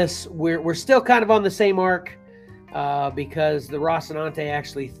end of this, we're still kind of on the same arc, because the Rocinante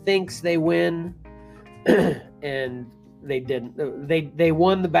actually thinks they win, and they didn't. They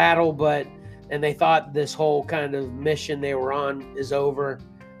won the battle, and they thought this whole kind of mission they were on is over.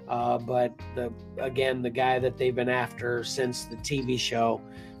 But the guy that they've been after since the TV show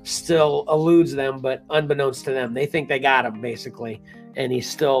still eludes them, but unbeknownst to them, they think they got him basically, and he's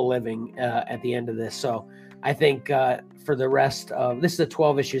still living at the end of this. So I think for the rest of this is a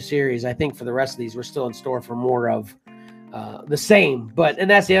 12-issue series. I think for the rest of these, we're still in store for more of the same. And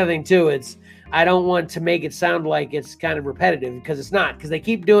that's the other thing too. I don't want to make it sound like it's kind of repetitive, because it's not, because they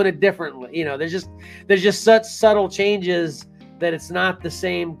keep doing it differently. You know, there's just such subtle changes that it's not the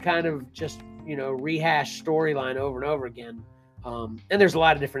same kind of just, you know, rehash storyline over and over again. And there's a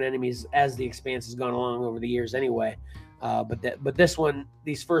lot of different enemies as The Expanse has gone along over the years anyway. But this one,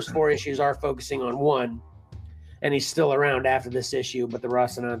 these first 4 issues are focusing on one, and he's still around after this issue, but the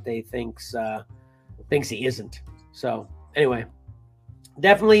Rocinante thinks he isn't. So anyway,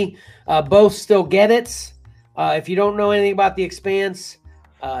 definitely both still get it. If you don't know anything about The Expanse,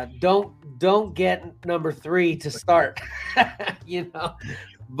 don't get number 3 to start. You know,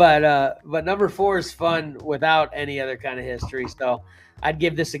 but number 4 is fun without any other kind of history. So I'd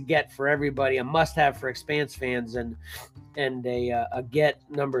give this a get for everybody, a must-have for Expanse fans, and a get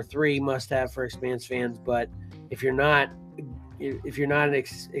number 3 must-have for Expanse fans. But if you're not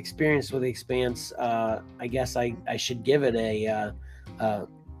experienced with the Expanse, I guess I should give it a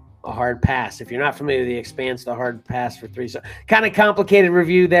hard pass. If you're not familiar with The Expanse, the hard pass for 3. So kind of complicated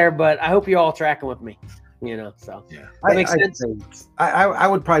review there, but I hope you're all tracking with me. You know, so yeah, that makes sense. I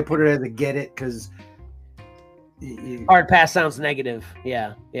would probably put it as a get it, because hard pass sounds negative.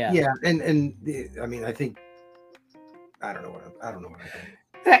 Yeah, and I mean, I think I don't know what I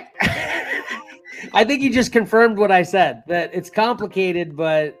think. I think you just confirmed what I said, that it's complicated,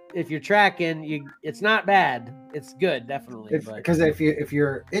 but if you're tracking, it's not bad. It's good, definitely. Because if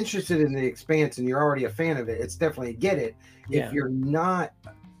you're interested in The Expanse and you're already a fan of it, it's definitely get it. Yeah. If you're not,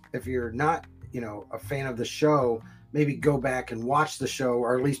 you know, a fan of the show, maybe go back and watch the show,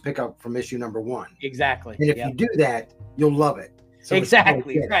 or at least pick up from issue number 1. Exactly. And if you do that, you'll love it. So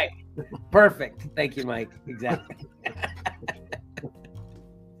exactly. Right. Perfect. Thank you, Mike. Exactly.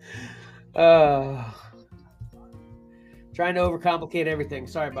 Trying to overcomplicate everything.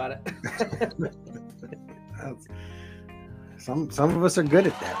 Sorry about it. Some of us are good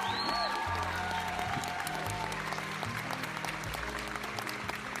at that.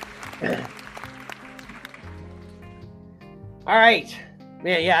 All right.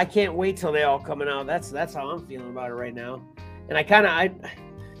 Man, yeah, I can't wait till they all coming out. That's how I'm feeling about it right now. And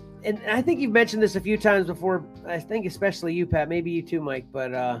and I think you've mentioned this a few times before. I think especially you, Pat, maybe you too, Mike,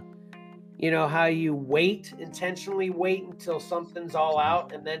 but you know, how you intentionally wait until something's all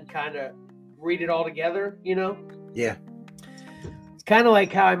out and then kind of read it all together, you know? Yeah. It's kind of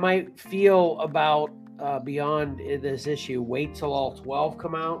like how I might feel about Beyond this issue. Wait till all 12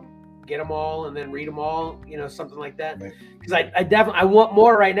 come out, get them all, and then read them all, you know, something like that. Because I want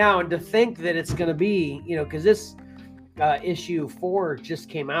more right now, and to think that it's going to be, you know, because this issue 4 just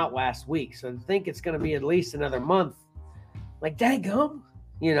came out last week, so to think it's going to be at least another month, like daggum,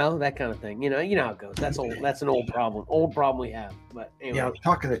 you know, that kind of thing. You know how it goes. That's an old problem we have. But anyway. Yeah, I was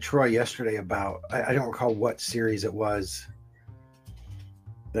talking to Troy yesterday about, I don't recall what series it was,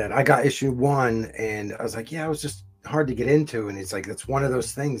 that I got issue 1, and I was like, yeah, it was just hard to get into. And it's like, it's one of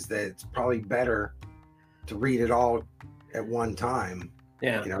those things that it's probably better to read it all at one time.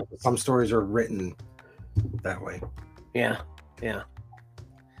 Yeah. You know, some stories are written that way. Yeah. Yeah.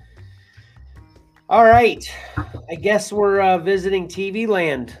 All right. I guess we're visiting TV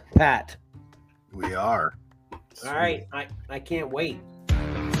land, Pat. We are. All right. I can't wait.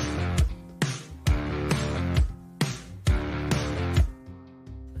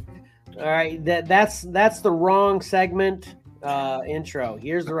 All right. That's the wrong segment intro.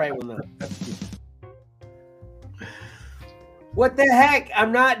 Here's the right one though. What the heck?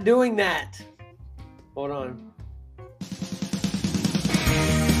 I'm not doing that. Hold on.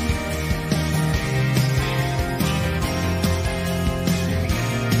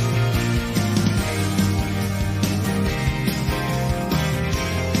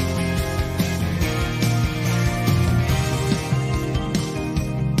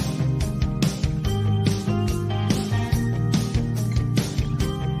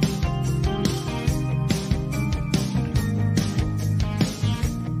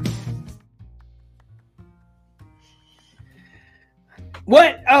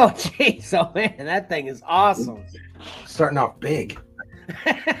 What? Oh, jeez. Oh, man, that thing is awesome. Starting off big.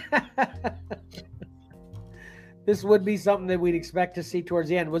 This would be something that we'd expect to see towards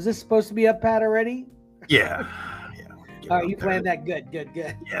the end. Was this supposed to be up, Pat, already? Yeah. All right, you planned that. Good.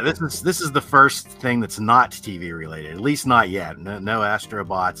 Yeah, this is the first thing that's not TV related, at least not yet. No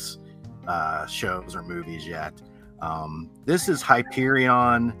Astrobots shows or movies yet. This is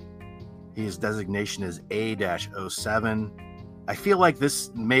Hyperion. His designation is A-07. I feel like this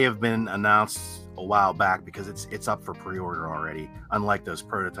may have been announced a while back because it's up for pre-order already, unlike those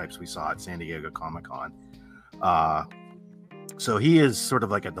prototypes we saw at San Diego Comic-Con. So he is sort of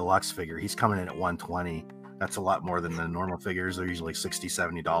like a deluxe figure. He's coming in at $120. That's a lot more than the normal figures. They're usually $60,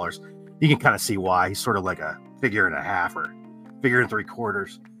 $70. You can kind of see why. He's sort of like a figure and a half or figure and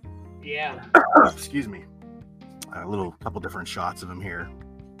 3/4. Yeah. Excuse me. A couple different shots of him here.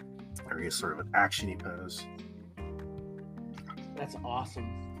 There he is, sort of an action-y pose. That's awesome.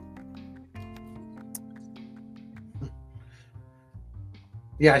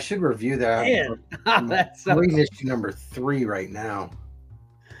 Yeah, I should review that. Man, that's so reading issue number 3 right now.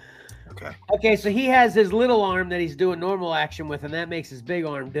 Okay, so he has his little arm that he's doing normal action with, and that makes his big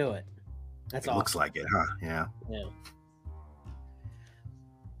arm do it. That's awesome. Looks like it, huh? Yeah.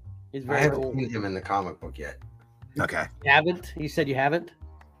 He's I very haven't cool. seen him in the comic book yet. Okay. You haven't? You said you haven't?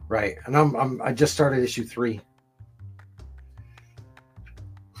 Right, and I just started issue 3.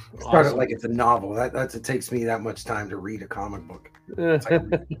 Awesome. Started like it's a novel. It takes me that much time to read a comic book. It's like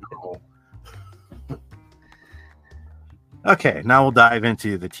reading a novel. Okay, now we'll dive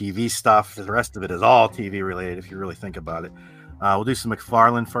into the TV stuff. The rest of it is all TV related, if you really think about it. We'll do some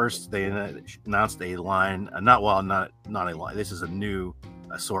McFarlane first. They announced a line, not a line. This is a new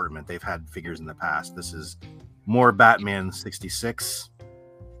assortment. They've had figures in the past. This is more Batman 66.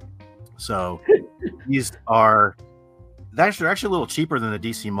 So these are they're actually a little cheaper than the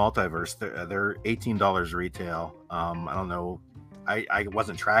DC Multiverse. They're $18 retail. I don't know. I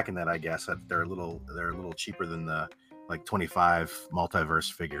wasn't tracking that. I guess that they're a little cheaper than the like 25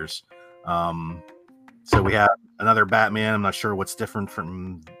 Multiverse figures. So we have another Batman. I'm not sure what's different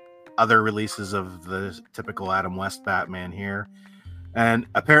from other releases of the typical Adam West Batman here. And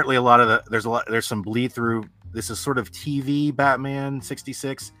apparently there's some bleed through. This is sort of TV Batman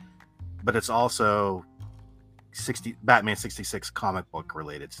 66, but it's also Batman 66 comic book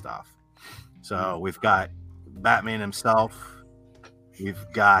related stuff. So we've got Batman himself. We've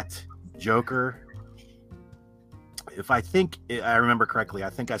got Joker. If I remember correctly, I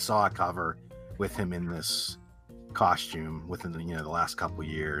think I saw a cover with him in this costume within the last couple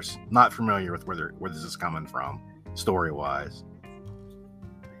years. Not familiar with where this is coming from story wise.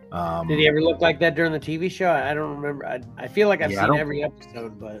 Did he ever look like that during the TV show? I don't remember. I feel like I've seen every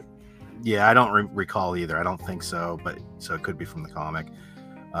episode, but yeah, I don't recall either. I don't think so, but so it could be from the comic.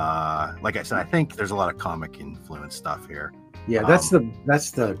 Like I said, I think there's a lot of comic influence stuff here. Yeah, that's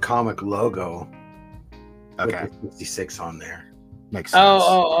the comic logo. Okay, with the 66 on there. Makes sense.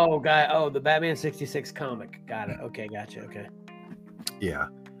 The Batman 66 comic. Got it. Okay, gotcha. Okay. Yeah.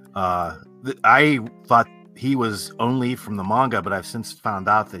 I thought he was only from the manga, but I've since found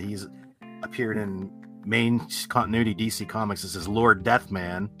out that he's appeared in main continuity DC Comics. This is Lord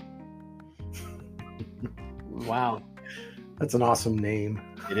Deathman. Wow. That's an awesome name.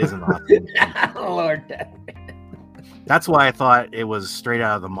 It is an awesome name. Lord Deathman. That's why I thought it was straight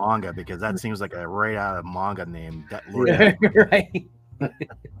out of the manga, because that seems like a right out of manga name. Lord Right.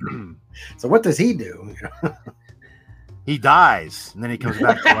 So what does he do? He dies and then he comes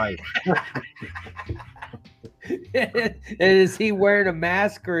back to life. And is he wearing a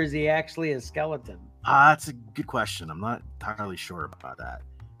mask or is he actually a skeleton? That's a good question. I'm not entirely sure about that.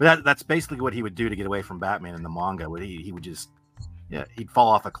 But that's basically what he would do to get away from Batman in the manga. He would just, he'd fall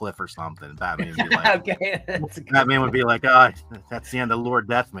off a cliff or something. Batman would be like, okay, Batman would be like, that's the end of Lord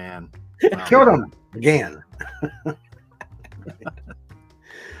Deathman. Killed him again.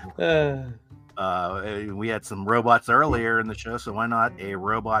 We had some robots earlier in the show, so why not a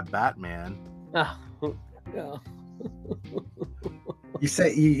robot Batman? You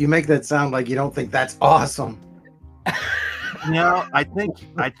say you make that sound like you don't think that's awesome. I think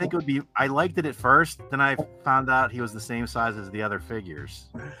it would be. I liked it at first, then I found out he was the same size as the other figures.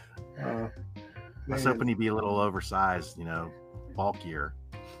 I was hoping he'd be a little oversized, bulkier.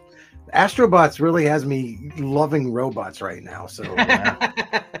 Astrobots really has me loving robots right now. So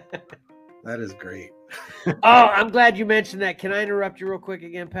that is great. I'm glad you mentioned that. Can I interrupt you real quick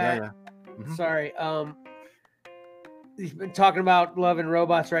again, Pat? Yeah. Mm-hmm. Sorry. He's been talking about loving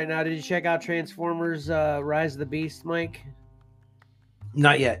robots right now. Did you check out Transformers Rise of the Beast, Mike?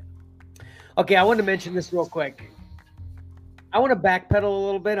 Not yet. Okay, I wanted to mention this real quick. I want to backpedal a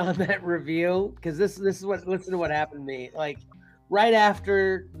little bit on that review, because this is listen to what happened to me. Like right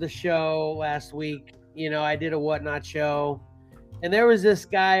after the show last week, I did a Whatnot show, and there was this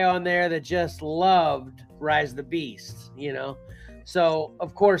guy on there that just loved Rise of the Beast, So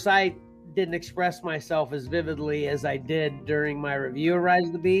of course I didn't express myself as vividly as I did during my review of Rise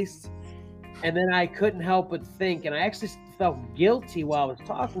of the Beast. And then I couldn't help but think, and I actually felt guilty while I was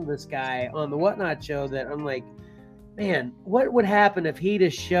talking to this guy on the Whatnot show, that I'm like, man, what would happen if he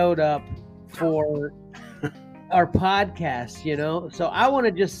just showed up for our podcast, So I want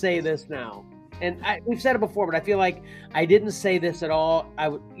to just say this now. And we've said it before, but I feel like I didn't say this at all.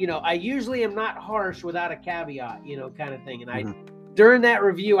 I usually am not harsh without a caveat, kind of thing. And during that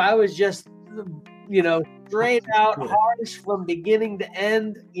review, I was just, straight out harsh from beginning to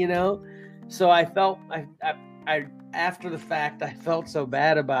end, So I felt, I after the fact, I felt so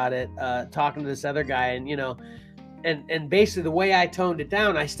bad about it, talking to this other guy, and and basically the way I toned it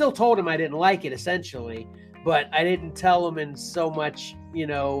down, I still told him I didn't like it essentially, but I didn't tell him in so much,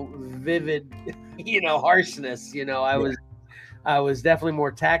 vivid, harshness. I was definitely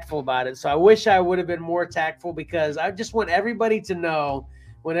more tactful about it. So I wish I would have been more tactful, because I just want everybody to know,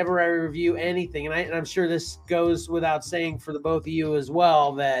 whenever I review anything, and I'm sure this goes without saying for the both of you as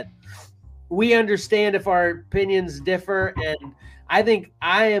well, that we understand if our opinions differ. And I think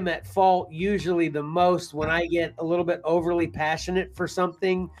I am at fault usually the most when I get a little bit overly passionate for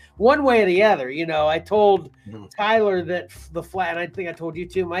something one way or the other. I told Tyler that The Flash, and I think I told you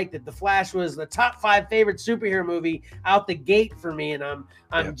too, Mike, that The Flash was the top 5 favorite superhero movie out the gate for me. And I'm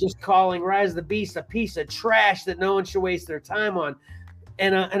just calling Rise of the Beast a piece of trash that no one should waste their time on.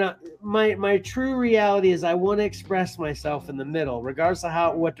 And my true reality is I want to express myself in the middle, regardless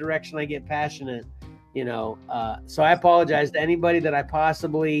of what direction I get passionate. So I apologize to anybody that I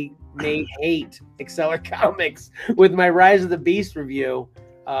possibly may hate Exceller Comics with my Rise of the Beast review,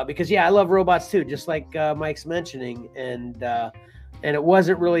 because I love robots too, just like Mike's mentioning, and it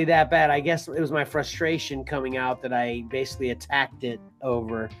wasn't really that bad. I guess it was my frustration coming out that I basically attacked it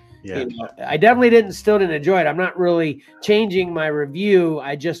over. Yeah. I definitely still didn't enjoy it. I'm not really changing my review.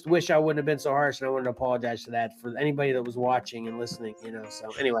 I just wish I wouldn't have been so harsh, and I wanted to apologize for that for anybody that was watching and listening.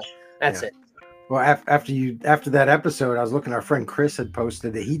 So anyway, that's it. Well, after that episode, I was looking. Our friend Chris had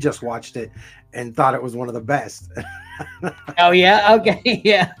posted that he just watched it and thought it was one of the best. Oh yeah, okay,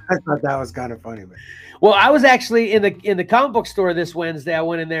 yeah. I thought that was kind of funny. But well, I was actually in the comic book store this Wednesday. I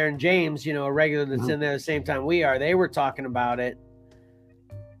went in there, and James, a regular that's in there the same time we are, they were talking about it.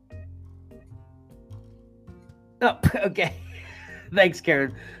 Oh, okay. Thanks,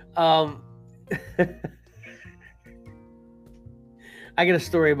 Karen. I got a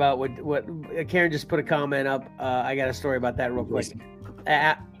story about what Karen just put a comment up. I got a story about that real quick.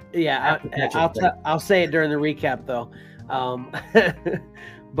 I'll say it during the recap though.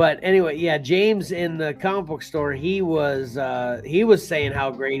 But anyway, yeah, James in the comic book store, he was saying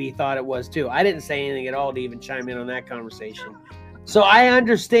how great he thought it was too. I didn't say anything at all to even chime in on that conversation. So I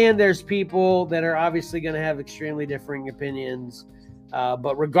understand there's people that are obviously going to have extremely differing opinions.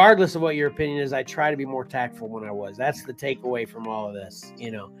 But regardless of what your opinion is, I try to be more tactful when I was. That's the takeaway from all of this.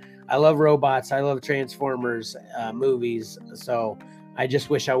 You know, I love robots. I love Transformers movies. So I just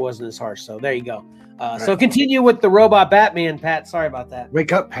wish I wasn't as harsh. So there you go. So continue with the robot Batman, Pat. Sorry about that.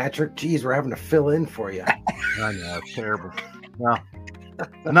 Wake up, Patrick. Jeez, we're having to fill in for you. I know. Terrible. Well,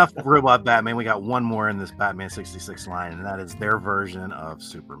 enough robot Batman. We got one more in this Batman 66 line, and that is their version of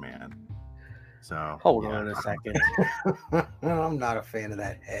Superman. So hold on a second. I'm not a fan of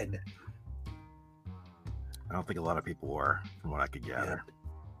that head. I don't think a lot of people were, from what I could gather.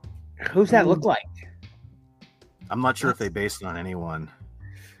 Who's that look like? I'm not sure if they based it on anyone.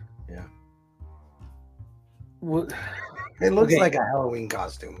 Yeah. Well, it looks like a Halloween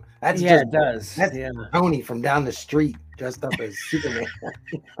costume. That's it does. That's Tony from down the street dressed up as Superman.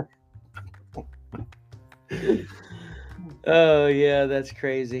 Oh yeah, that's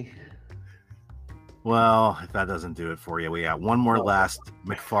crazy. Well, if that doesn't do it for you, we got one more last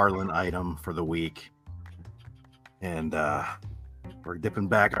McFarlane item for the week. And we're dipping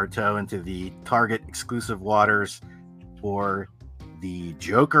back our toe into the Target exclusive waters for the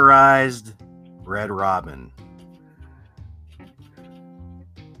Jokerized Red Robin.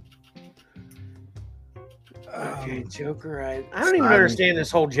 Okay, Jokerized. I don't even understand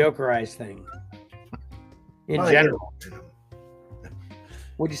this whole Jokerized thing in general.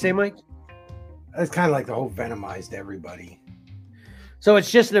 What'd you say, Mike? It's kind of like the whole Venomized everybody. So it's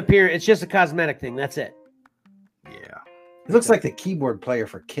just an appearance. It's just a cosmetic thing. That's it. Yeah. It looks like the keyboard player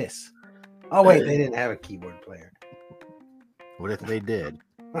for Kiss. Oh, wait. They didn't have a keyboard player. What if they did?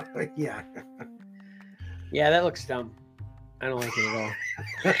 Yeah. Yeah, that looks dumb. I don't like it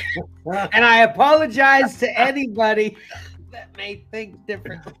at all. And I apologize to anybody that may think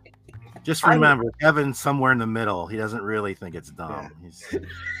differently. Just remember, Kevin's somewhere in the middle. He doesn't really think it's dumb.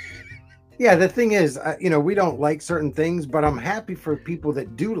 Yeah, the thing is, we don't like certain things, but I'm happy for people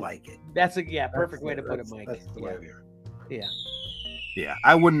that do like it. That's a perfect way to put it, Mike. That's the way we are. Yeah. Yeah,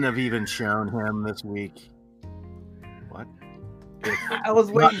 I wouldn't have even shown him this week. What? I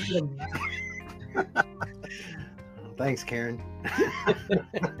was waiting for him. Thanks, Karen.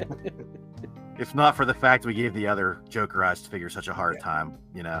 If not for the fact we gave the other Jokerized figure such a hard time,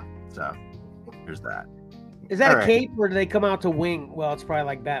 so there's that. Is that a cape, or do they come out to wing? Well, it's probably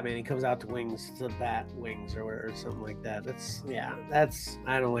like Batman. He comes out to wings, to bat wings, or something like that.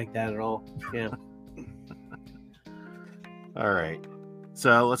 I don't like that at all. Yeah. All right.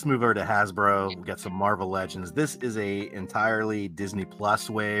 So let's move over to Hasbro. We've got some Marvel Legends. This is a entirely Disney Plus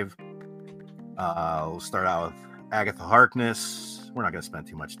wave. We'll start out with Agatha Harkness. We're not going to spend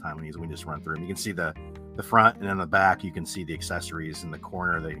too much time on these. We can just run through them. You can see the front, and in the back, you can see the accessories in the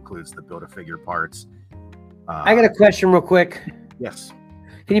corner that includes the Build-A-Figure parts. I got a question real quick. Yes.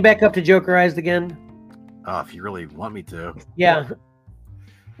 Can you back up to Jokerized again? If you really want me to. Yeah.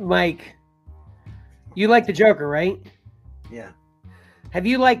 Mike, you like the Joker, right? Yeah. Have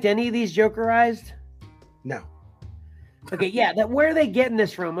you liked any of these Jokerized? No. Okay, yeah. Where are they getting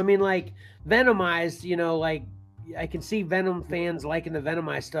this from? I mean, like, Venomized, like, I can see Venom fans liking the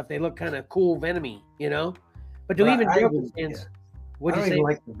Venomized stuff. They look kind of cool, Venomy, But do even Joker fans... Yeah. I don't even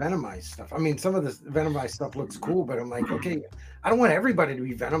like the Venomized stuff. I mean, some of the Venomized stuff looks cool, but I'm like, okay, I don't want everybody to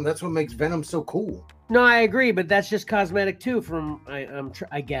be Venom. That's what makes Venom so cool. No, I agree, but that's just cosmetic too.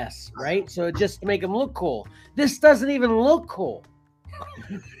 I guess, right? So just to make them look cool. This doesn't even look cool.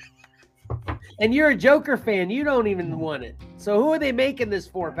 And you're a Joker fan. You don't even want it. So who are they making this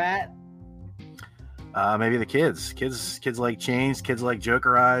for, Pat? Maybe the kids. Kids like chains. Kids like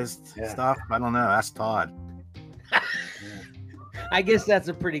Jokerized stuff. I don't know. Ask Todd. I guess that's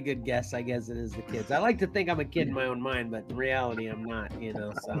a pretty good guess. I guess it is the kids. I like to think I'm a kid in my own mind, but in reality, I'm not,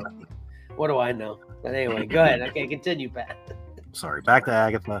 so what do I know? But anyway, go ahead. Okay, continue, Pat. Sorry, back to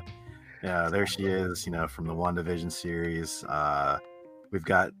Agatha. Yeah, there she is, from the WandaVision series. We've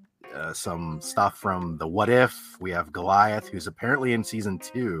got some stuff from the What If. We have Goliath, who's apparently in season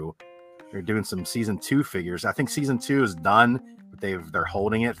 2. They're doing some season 2 figures. I think season 2 is done, but they're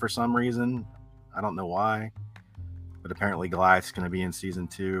holding it for some reason. I don't know why. But apparently Goliath's going to be in season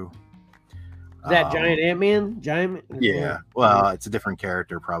 2. Is that Giant Ant-Man? Giant? Yeah. Well, it's a different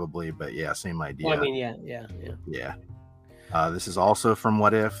character probably, but yeah, same idea. Well, I mean, yeah. This is also from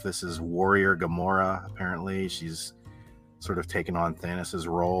What If. This is Warrior Gamora. Apparently, she's sort of taking on Thanos'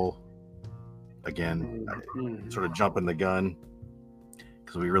 role. Again, sort of jumping the gun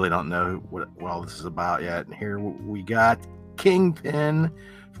because we really don't know what all this is about yet. And here we got Kingpin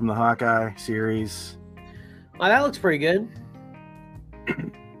from the Hawkeye series. Oh, that looks pretty good.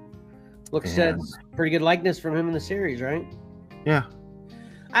 Looks pretty good likeness from him in the series, right? Yeah.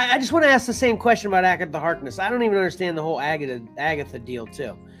 I just want to ask the same question about Agatha Harkness. I don't even understand the whole Agatha deal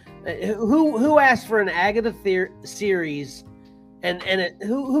too. Who asked for an Agatha series, and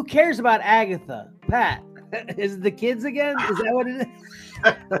who cares about Agatha? Pat, is it the kids again? Is that what it is?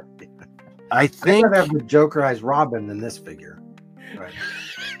 I think I'd have the Jokerized Robin than this figure. Right.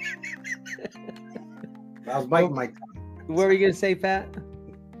 I was biting my tongue. What were you gonna say, Pat?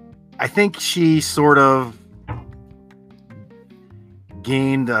 I think she sort of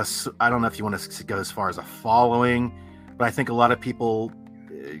gained us. I don't know if you want to go as far as a following, but I think a lot of people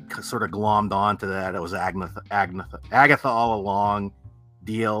sort of glommed onto that. It was Agatha all along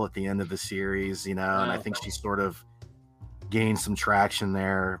deal at the end of the series, you know, and I think she sort of gained some traction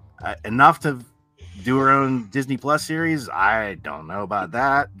there, enough to do her own Disney Plus series. I don't know about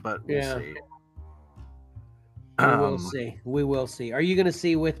that, but we'll see. We will see. We will see. Are you going to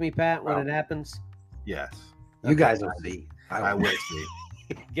see with me, Pat, when it happens? Yes. You guys will see. I will see.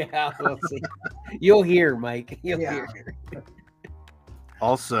 Yeah, we'll see. You'll hear, Mike. You'll hear.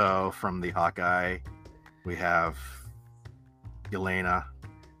 Also, from the Hawkeye, we have Yelena.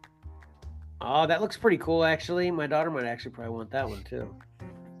 Oh, that looks pretty cool, actually. My daughter might actually probably want that one, too.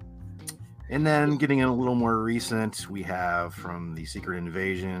 And then getting in a little more recent, we have from the Secret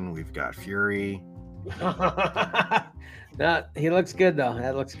Invasion, we've got Fury. He looks good, though.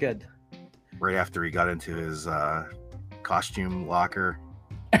 That looks good. Right after he got into his costume locker.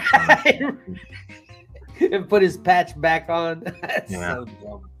 And put his patch back on. That's so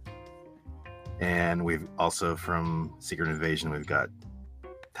dumb. And we've also from Secret Invasion, we've got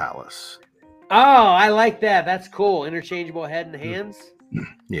Talos. Oh, I like that. That's cool. Interchangeable head and hands.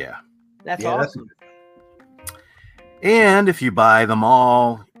 Yeah. That's awesome. And if you buy them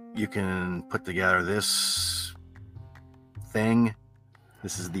all, you can put together this thing.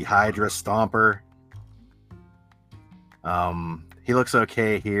 This is the Hydra Stomper. He looks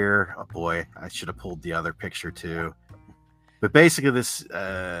okay here. Oh boy, I should have pulled the other picture too. But basically, this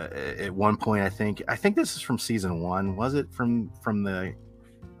at one point, I think this is from season 1. Was it from the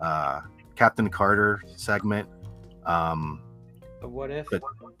Captain Carter segment? What if? But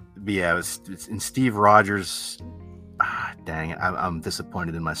yeah, it's in Steve Rogers. Dang it, I'm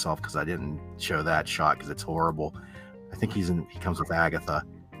disappointed in myself because I didn't show that shot because it's horrible. I think he comes with Agatha.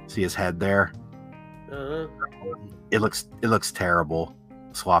 See his head there? Uh-huh. It looks terrible,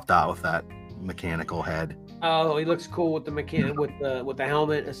 swapped out with that mechanical head. Oh, he looks cool with the with the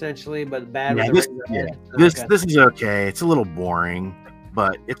helmet essentially, but bad with this, the head. This is okay. It's a little boring,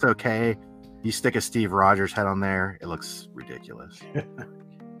 but it's okay. You stick a Steve Rogers head on there, it looks ridiculous.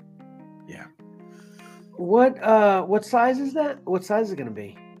 Yeah. What size is that? What size is it going to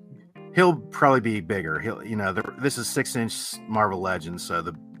be? He'll probably be bigger. This is 6-inch Marvel Legends, so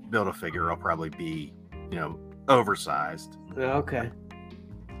the Build-A-Figure will probably be, oversized. Okay.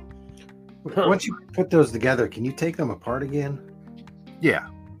 Once you put those together, can you take them apart again? Yeah.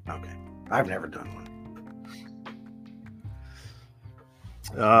 Okay. I've never done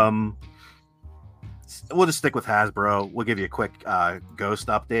one. We'll just stick with Hasbro. We'll give you a quick Ghost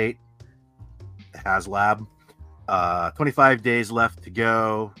update. HasLab. 25 days left to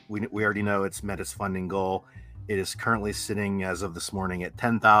go. We already know it's met its funding goal. It is currently sitting, as of this morning, at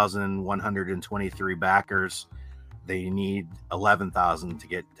 10,123 backers. They need 11,000 to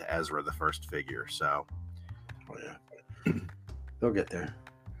get to Ezra, the first figure. So, they'll get there.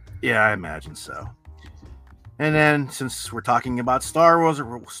 Yeah, I imagine so. And then, since we're talking about Star Wars,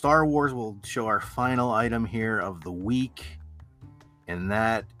 we'll show our final item here of the week, and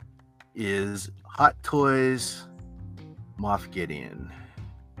that is Hot Toys Moff Gideon.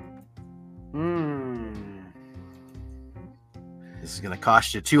 This is going to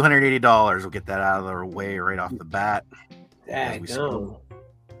cost you $280. We'll get that out of the way right off the bat. As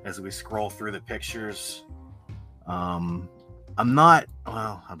we scroll through the pictures. I'll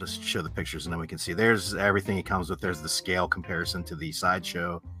just show the pictures and then we can see. There's everything it comes with. There's the scale comparison to the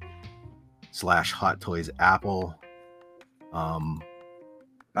Sideshow / Hot Toys Apple. That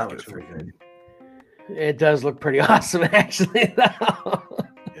looks pretty good. It does look pretty awesome, actually.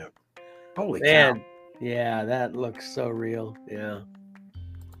 Yep. Holy cow. Yeah, that looks so real. Yeah.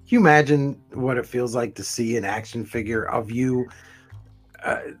 Can you imagine what it feels like to see an action figure of you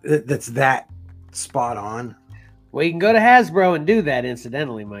that's that spot on? Well, you can go to Hasbro and do that,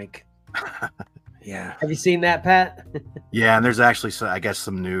 incidentally, Mike. Yeah. Have you seen that, Pat? Yeah, and there's actually I guess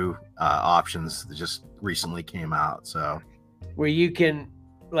some new options that just recently came out. So where you can,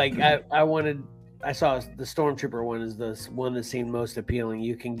 like, I saw the Stormtrooper one is the one that seemed most appealing.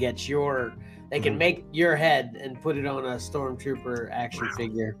 You can get they can make your head and put it on a Stormtrooper action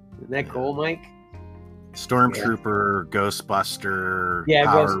figure. Isn't that cool, Mike? Stormtrooper, Ghostbuster, yeah,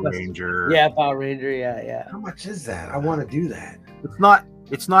 Power Ranger. Yeah, Power Ranger. Yeah. How much is that? I want to do that. It's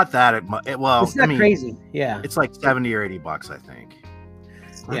not that well. It's not crazy. Yeah, it's like $70 or $80, I think.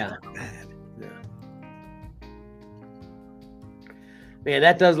 It's not that bad. Man,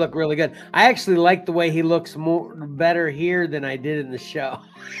 that does look really good. I actually like the way he looks better here than I did in the show.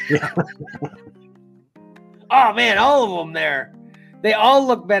 Yeah. Oh man, all of them there. They all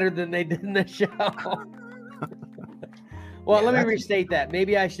look better than they did in the show. Well, let me restate that.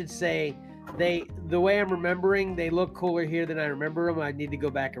 Maybe I should say the way I'm remembering, they look cooler here than I remember them. I need to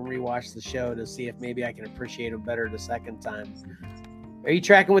go back and rewatch the show to see if maybe I can appreciate them better the second time. Are you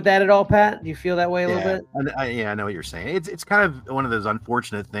tracking with that at all, Pat? Do you feel that way a little bit? I know what you're saying. It's kind of one of those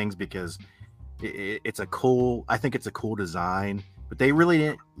unfortunate things because it's a cool. I think it's a cool design, but they really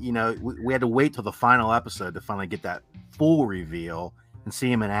didn't. We had to wait till the final episode to finally get that full reveal and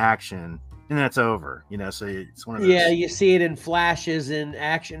see him in action, and then it's over. So it's one of those. Yeah, you see it in flashes in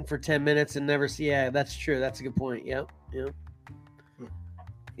action for 10 minutes and never see. Yeah, that's true. That's a good point. Yep.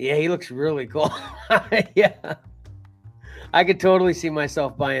 Yeah, he looks really cool. Yeah. I could totally see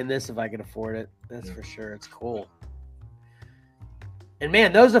myself buying this if I could afford it. That's for sure. It's cool. And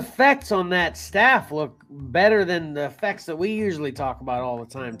man, those effects on that staff look better than the effects that we usually talk about all the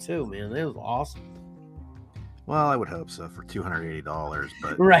time too, man. It was awesome. Well, I would hope so for $280,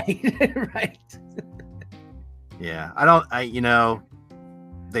 but right. Yeah,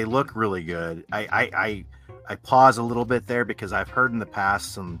 they look really good. I pause a little bit there because I've heard in the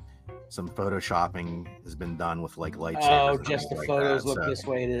past some photoshopping has been done with like lightsabers. Oh, just the photos look this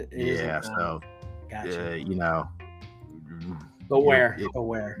way. Gotcha. Beware.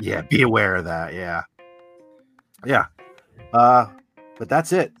 Yeah, be aware of that. Yeah. But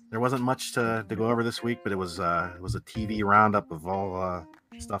that's it. There wasn't much to go over this week, but it was a TV roundup of all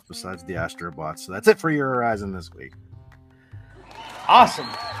stuff besides the Astrobots. So that's it for your Horizon this week. Awesome.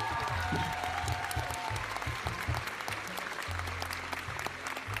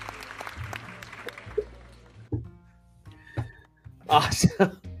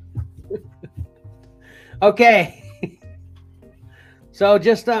 Awesome. Okay. So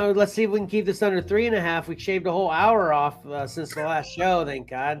just let's see if we can keep this under 3.5. We shaved a whole hour off since the last show, thank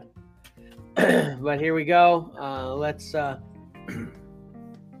God. But here we go. Let's get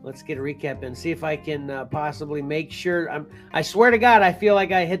a recap and see if I can possibly make sure. I swear to God, I feel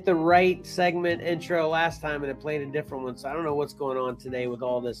like I hit the right segment intro last time and it played a different one. So I don't know what's going on today with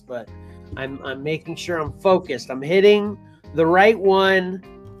all this, but I'm making sure I'm focused. I'm hitting the right one,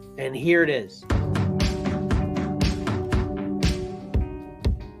 and here it is.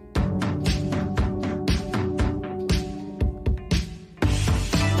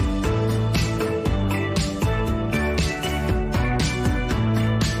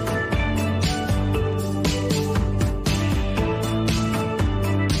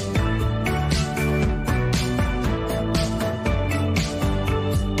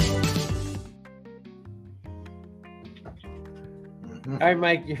 All right,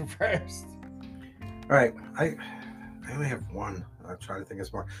 Mike, you're first. All right. I only have one. I'll try to think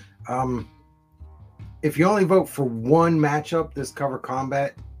of more. If you only vote for one matchup this Cover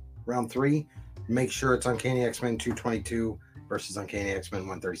Combat round 3, make sure it's Uncanny X-Men 222 versus Uncanny X-Men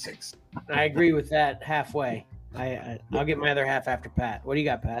 136. I agree with that halfway. I'll get my other half after Pat. What do you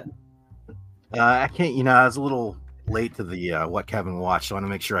got, Pat? I can't, I was a little late to the what Kevin watched, so I want to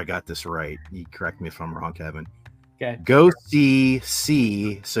make sure I got this right. You correct me if I'm wrong, Kevin. Okay. Go see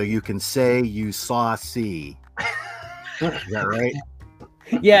C so you can say you saw C. Is that right?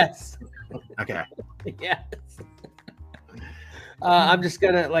 Yes. Okay. Yes. I'm just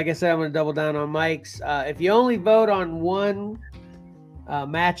gonna, like I said, I'm gonna double down on Mike's. If you only vote on one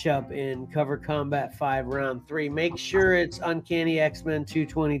matchup in Cover Combat 5 round 3, make sure it's Uncanny X-Men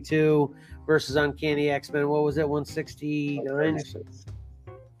 222 versus Uncanny X-Men. What was it? 169?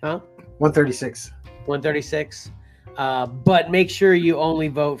 Huh? 136. 136. But make sure you only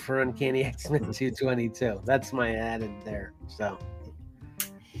vote for Uncanny X-Men 222. That's my added there. So,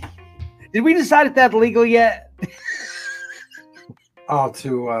 did we decide if that's legal yet? Oh,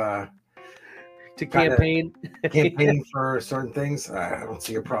 to campaign for certain things. I don't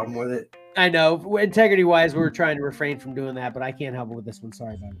see a problem with it. I know, integrity-wise, we're trying to refrain from doing that, but I can't help it with this one.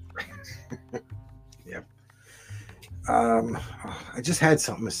 Sorry about it. Yep. I just had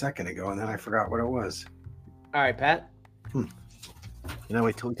something a second ago, and then I forgot what it was. All right, Pat. You know,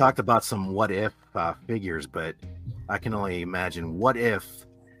 we talked about some what if figures, but I can only imagine what if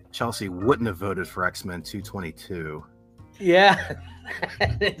Chelsea wouldn't have voted for X-Men 222. Yeah,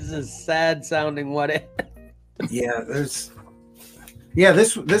 this is a sad sounding what if. Yeah, this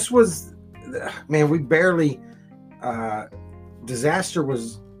was, man, we barely, disaster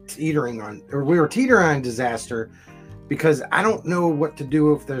was teetering on, or we were teetering on disaster, because I don't know what to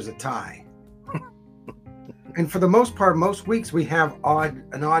do if there's a tie. And for the most part, most weeks we have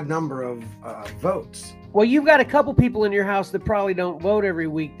an odd number of votes. Well, you've got a couple people in your house that probably don't vote every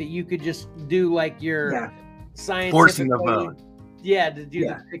week that you could just do like your scientific Forcing the vote. Yeah, to do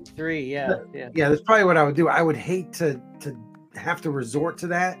the pick three. Yeah. That's probably what I would do. I would hate to have to resort to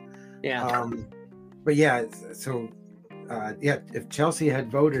that. Yeah. But yeah, so if Chelsea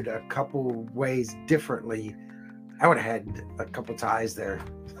had voted a couple ways differently, I would have had a couple ties there.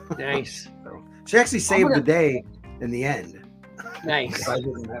 Nice. So she actually saved the day in the end. Nice. I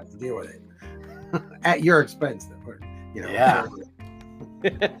didn't have to deal with it at your expense, though. Yeah.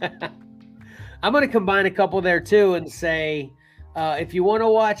 I'm going to combine a couple there too and say, if you want to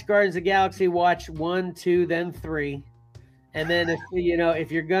watch Guardians of the Galaxy, watch 1, 2, then 3. And then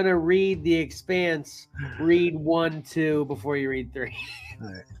if you're going to read The Expanse, read 1, 2 before you read 3. All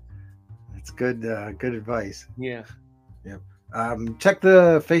right. That's good advice. Yeah. Yep. Check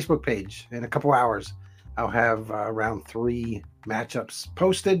the Facebook page. In a couple hours, I'll have round 3 matchups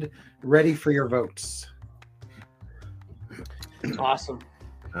posted, ready for your votes. Awesome.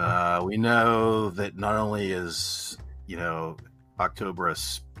 We know that not only is, October a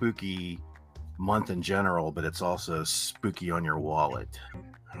spooky month in general, but it's also spooky on your wallet.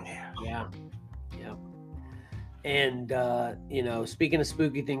 Yeah. And, speaking of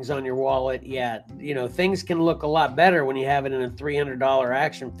spooky things on your wallet, things can look a lot better when you have it in a $300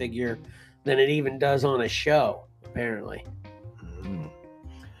 action figure than it even does on a show, apparently.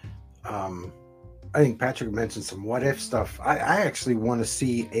 I think Patrick mentioned some what if stuff. I actually want to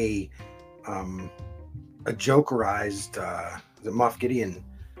see a Jokerized the Moff Gideon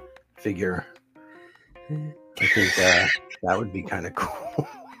figure. I think that would be kind of cool.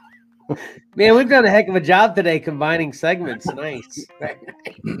 Man, we've done a heck of a job today combining segments. Nice.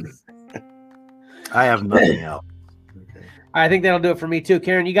 I have nothing else. Okay. I think that'll do it for me too.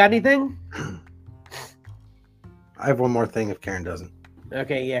 Karen, you got anything? I have one more thing if Karen doesn't.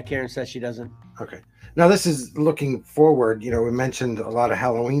 Okay, yeah, Karen says she doesn't. Okay. Now this is looking forward. We mentioned a lot of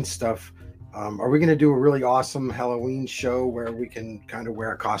Halloween stuff. Are we going to do a really awesome Halloween show where we can kind of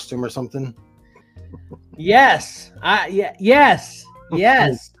wear a costume or something? Yes. Yes.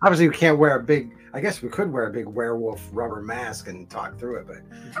 Obviously, we can't wear I guess we could wear a big werewolf rubber mask and talk through it, but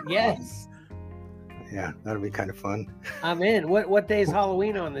yes. Yeah, that'll be kind of fun. I'm in. What day is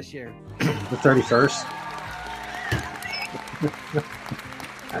Halloween on this year? The 31st.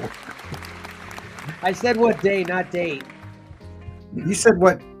 I said what day, not date. You said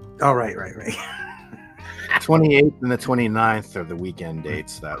what? Oh, right. 28th and the 29th are the weekend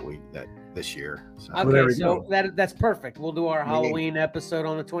dates that this year. So. Okay, so that's perfect. We'll do our Halloween episode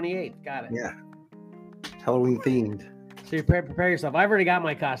on the 28th. Got it. Yeah. Halloween themed. So you prepare yourself. I've already got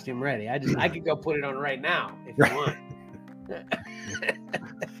my costume ready. I could go put it on right now if you want.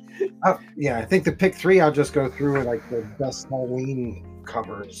 Yeah, I think the pick 3, I'll just go through like the best Halloween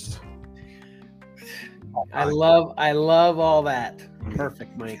covers. I love all that.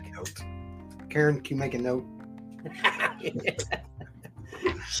 Perfect, Mike. Karen, can you make a note?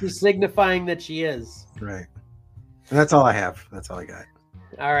 She's signifying that she is. Right. And that's all I have. That's all I got.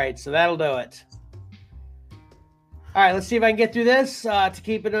 All right, so that'll do it. All right, let's see if I can get through this to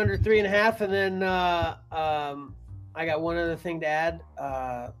keep it under 3.5, and then I got one other thing to add.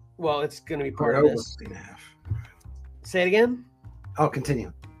 Well, it's going to be part of this. 3.5. Say it again. I'll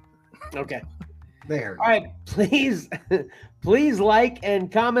continue. Okay. There. All right, please like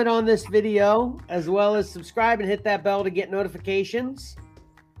and comment on this video, as well as subscribe and hit that bell to get notifications.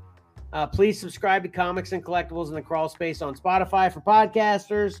 Please subscribe to Comics and Collectibles in the Crawl Space on Spotify for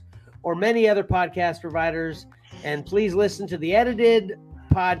podcasters or many other podcast providers. And please listen to the edited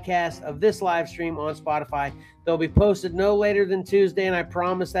podcast of this live stream on Spotify. They'll be posted no later than Tuesday, and I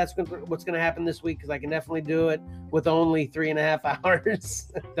promise that's what's going to happen this week, because I can definitely do it with only 3.5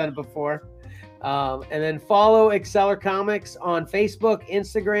 hours. I've done it before. And then follow Exceller Comics on Facebook,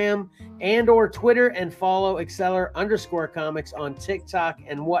 Instagram, and or Twitter, and follow Exceller_Comics on TikTok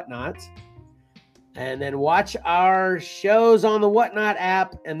and whatnot. And then watch our shows on the Whatnot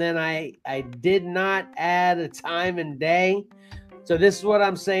app. And then I did not add a time and day. So this is what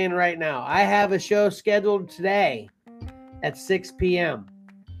I'm saying right now. I have a show scheduled today at 6 p.m.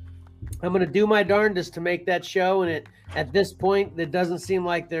 I'm going to do my darndest to make that show, and at this point, it doesn't seem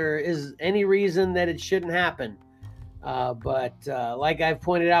like there is any reason that it shouldn't happen. But like I've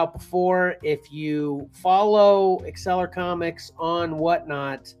pointed out before, if you follow Exceller Comics on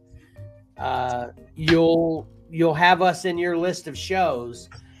Whatnot, you'll have us in your list of shows.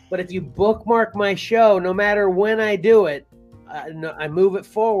 But if you bookmark my show, no matter when I do it, I move it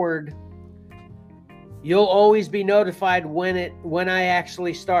forward, you'll always be notified when I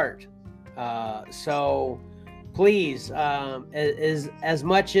actually start. So please, as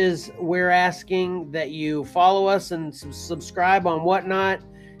much as we're asking that you follow us and subscribe on Whatnot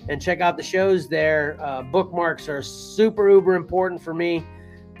and check out the shows there, bookmarks are super uber important for me.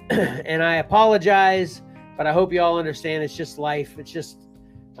 And I apologize, but I hope you all understand it's just life. It's just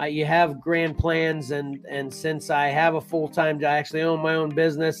you have grand plans, and since I have a full-time job, I actually own my own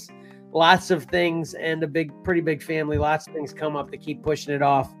business, lots of things, and pretty big family, lots of things come up to keep pushing it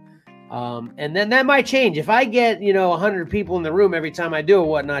off. And then that might change. If I get, 100 people in the room every time I do a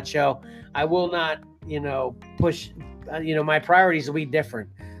Whatnot show, I will not, push, my priorities will be different.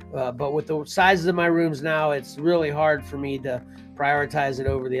 But with the sizes of my rooms now, it's really hard for me to prioritize it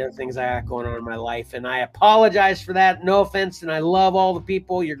over the other things I got going on in my life. And I apologize for that. No offense. And I love all the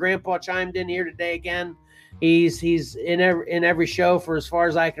people. Your grandpa chimed in here today again. He's in every show for as far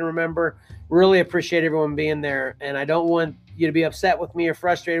as I can remember. Really appreciate everyone being there. And I don't want you to be upset with me or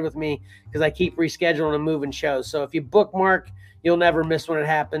frustrated with me because I keep rescheduling and moving shows. So if you bookmark, you'll never miss when it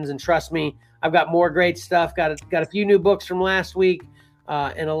happens. And trust me, I've got more great stuff. Got a few new books from last week,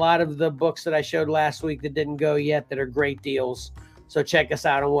 and a lot of the books that I showed last week that didn't go yet that are great deals. So check us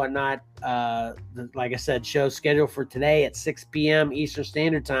out on Whatnot. Like I said, show scheduled for today at 6 p.m. Eastern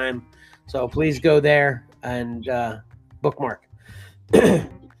Standard Time. So please go there and bookmark.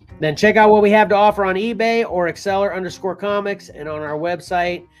 Then check out what we have to offer on eBay or Exceller_Comics and on our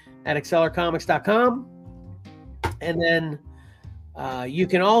website at excellercomics.com. And then you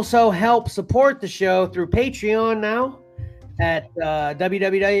can also help support the show through Patreon now at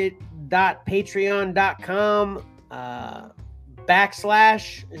www.patreon.com / is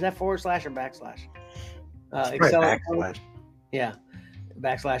that / or backslash? Exceller backslash. Yeah,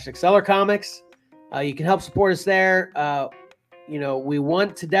 / Exceller Comics. You can help support us there. We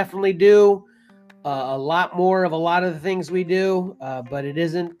want to definitely do a lot more of a lot of the things we do, but it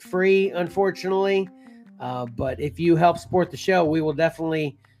isn't free, unfortunately. But if you help support the show, we will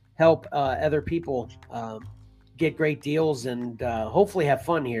definitely help other people get great deals and hopefully have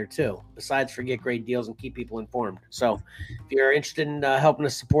fun here too, besides for get great deals and keep people informed. So if you're interested in helping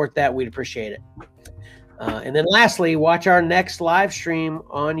us support that, we'd appreciate it. And then lastly, watch our next live stream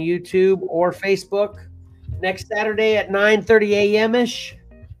on YouTube or Facebook next Saturday at 9:30 a.m.-ish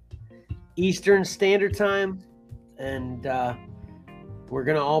Eastern Standard Time. And we're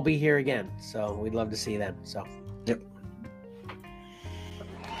going to all be here again. So we'd love to see them. So, yep.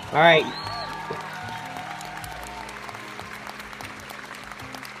 All right.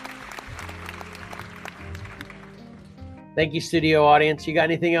 Thank you, studio audience. You got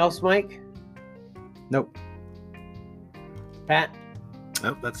anything else, Mike? Nope. Pat?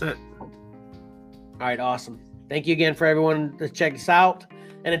 Nope, that's it. All right, awesome. Thank you again for everyone to check us out.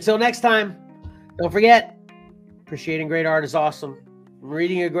 And until next time, don't forget, appreciating great art is awesome.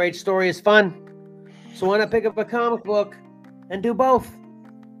 Reading a great story is fun. So why not pick up a comic book and do both?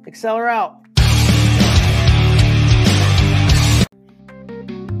 Exceller out.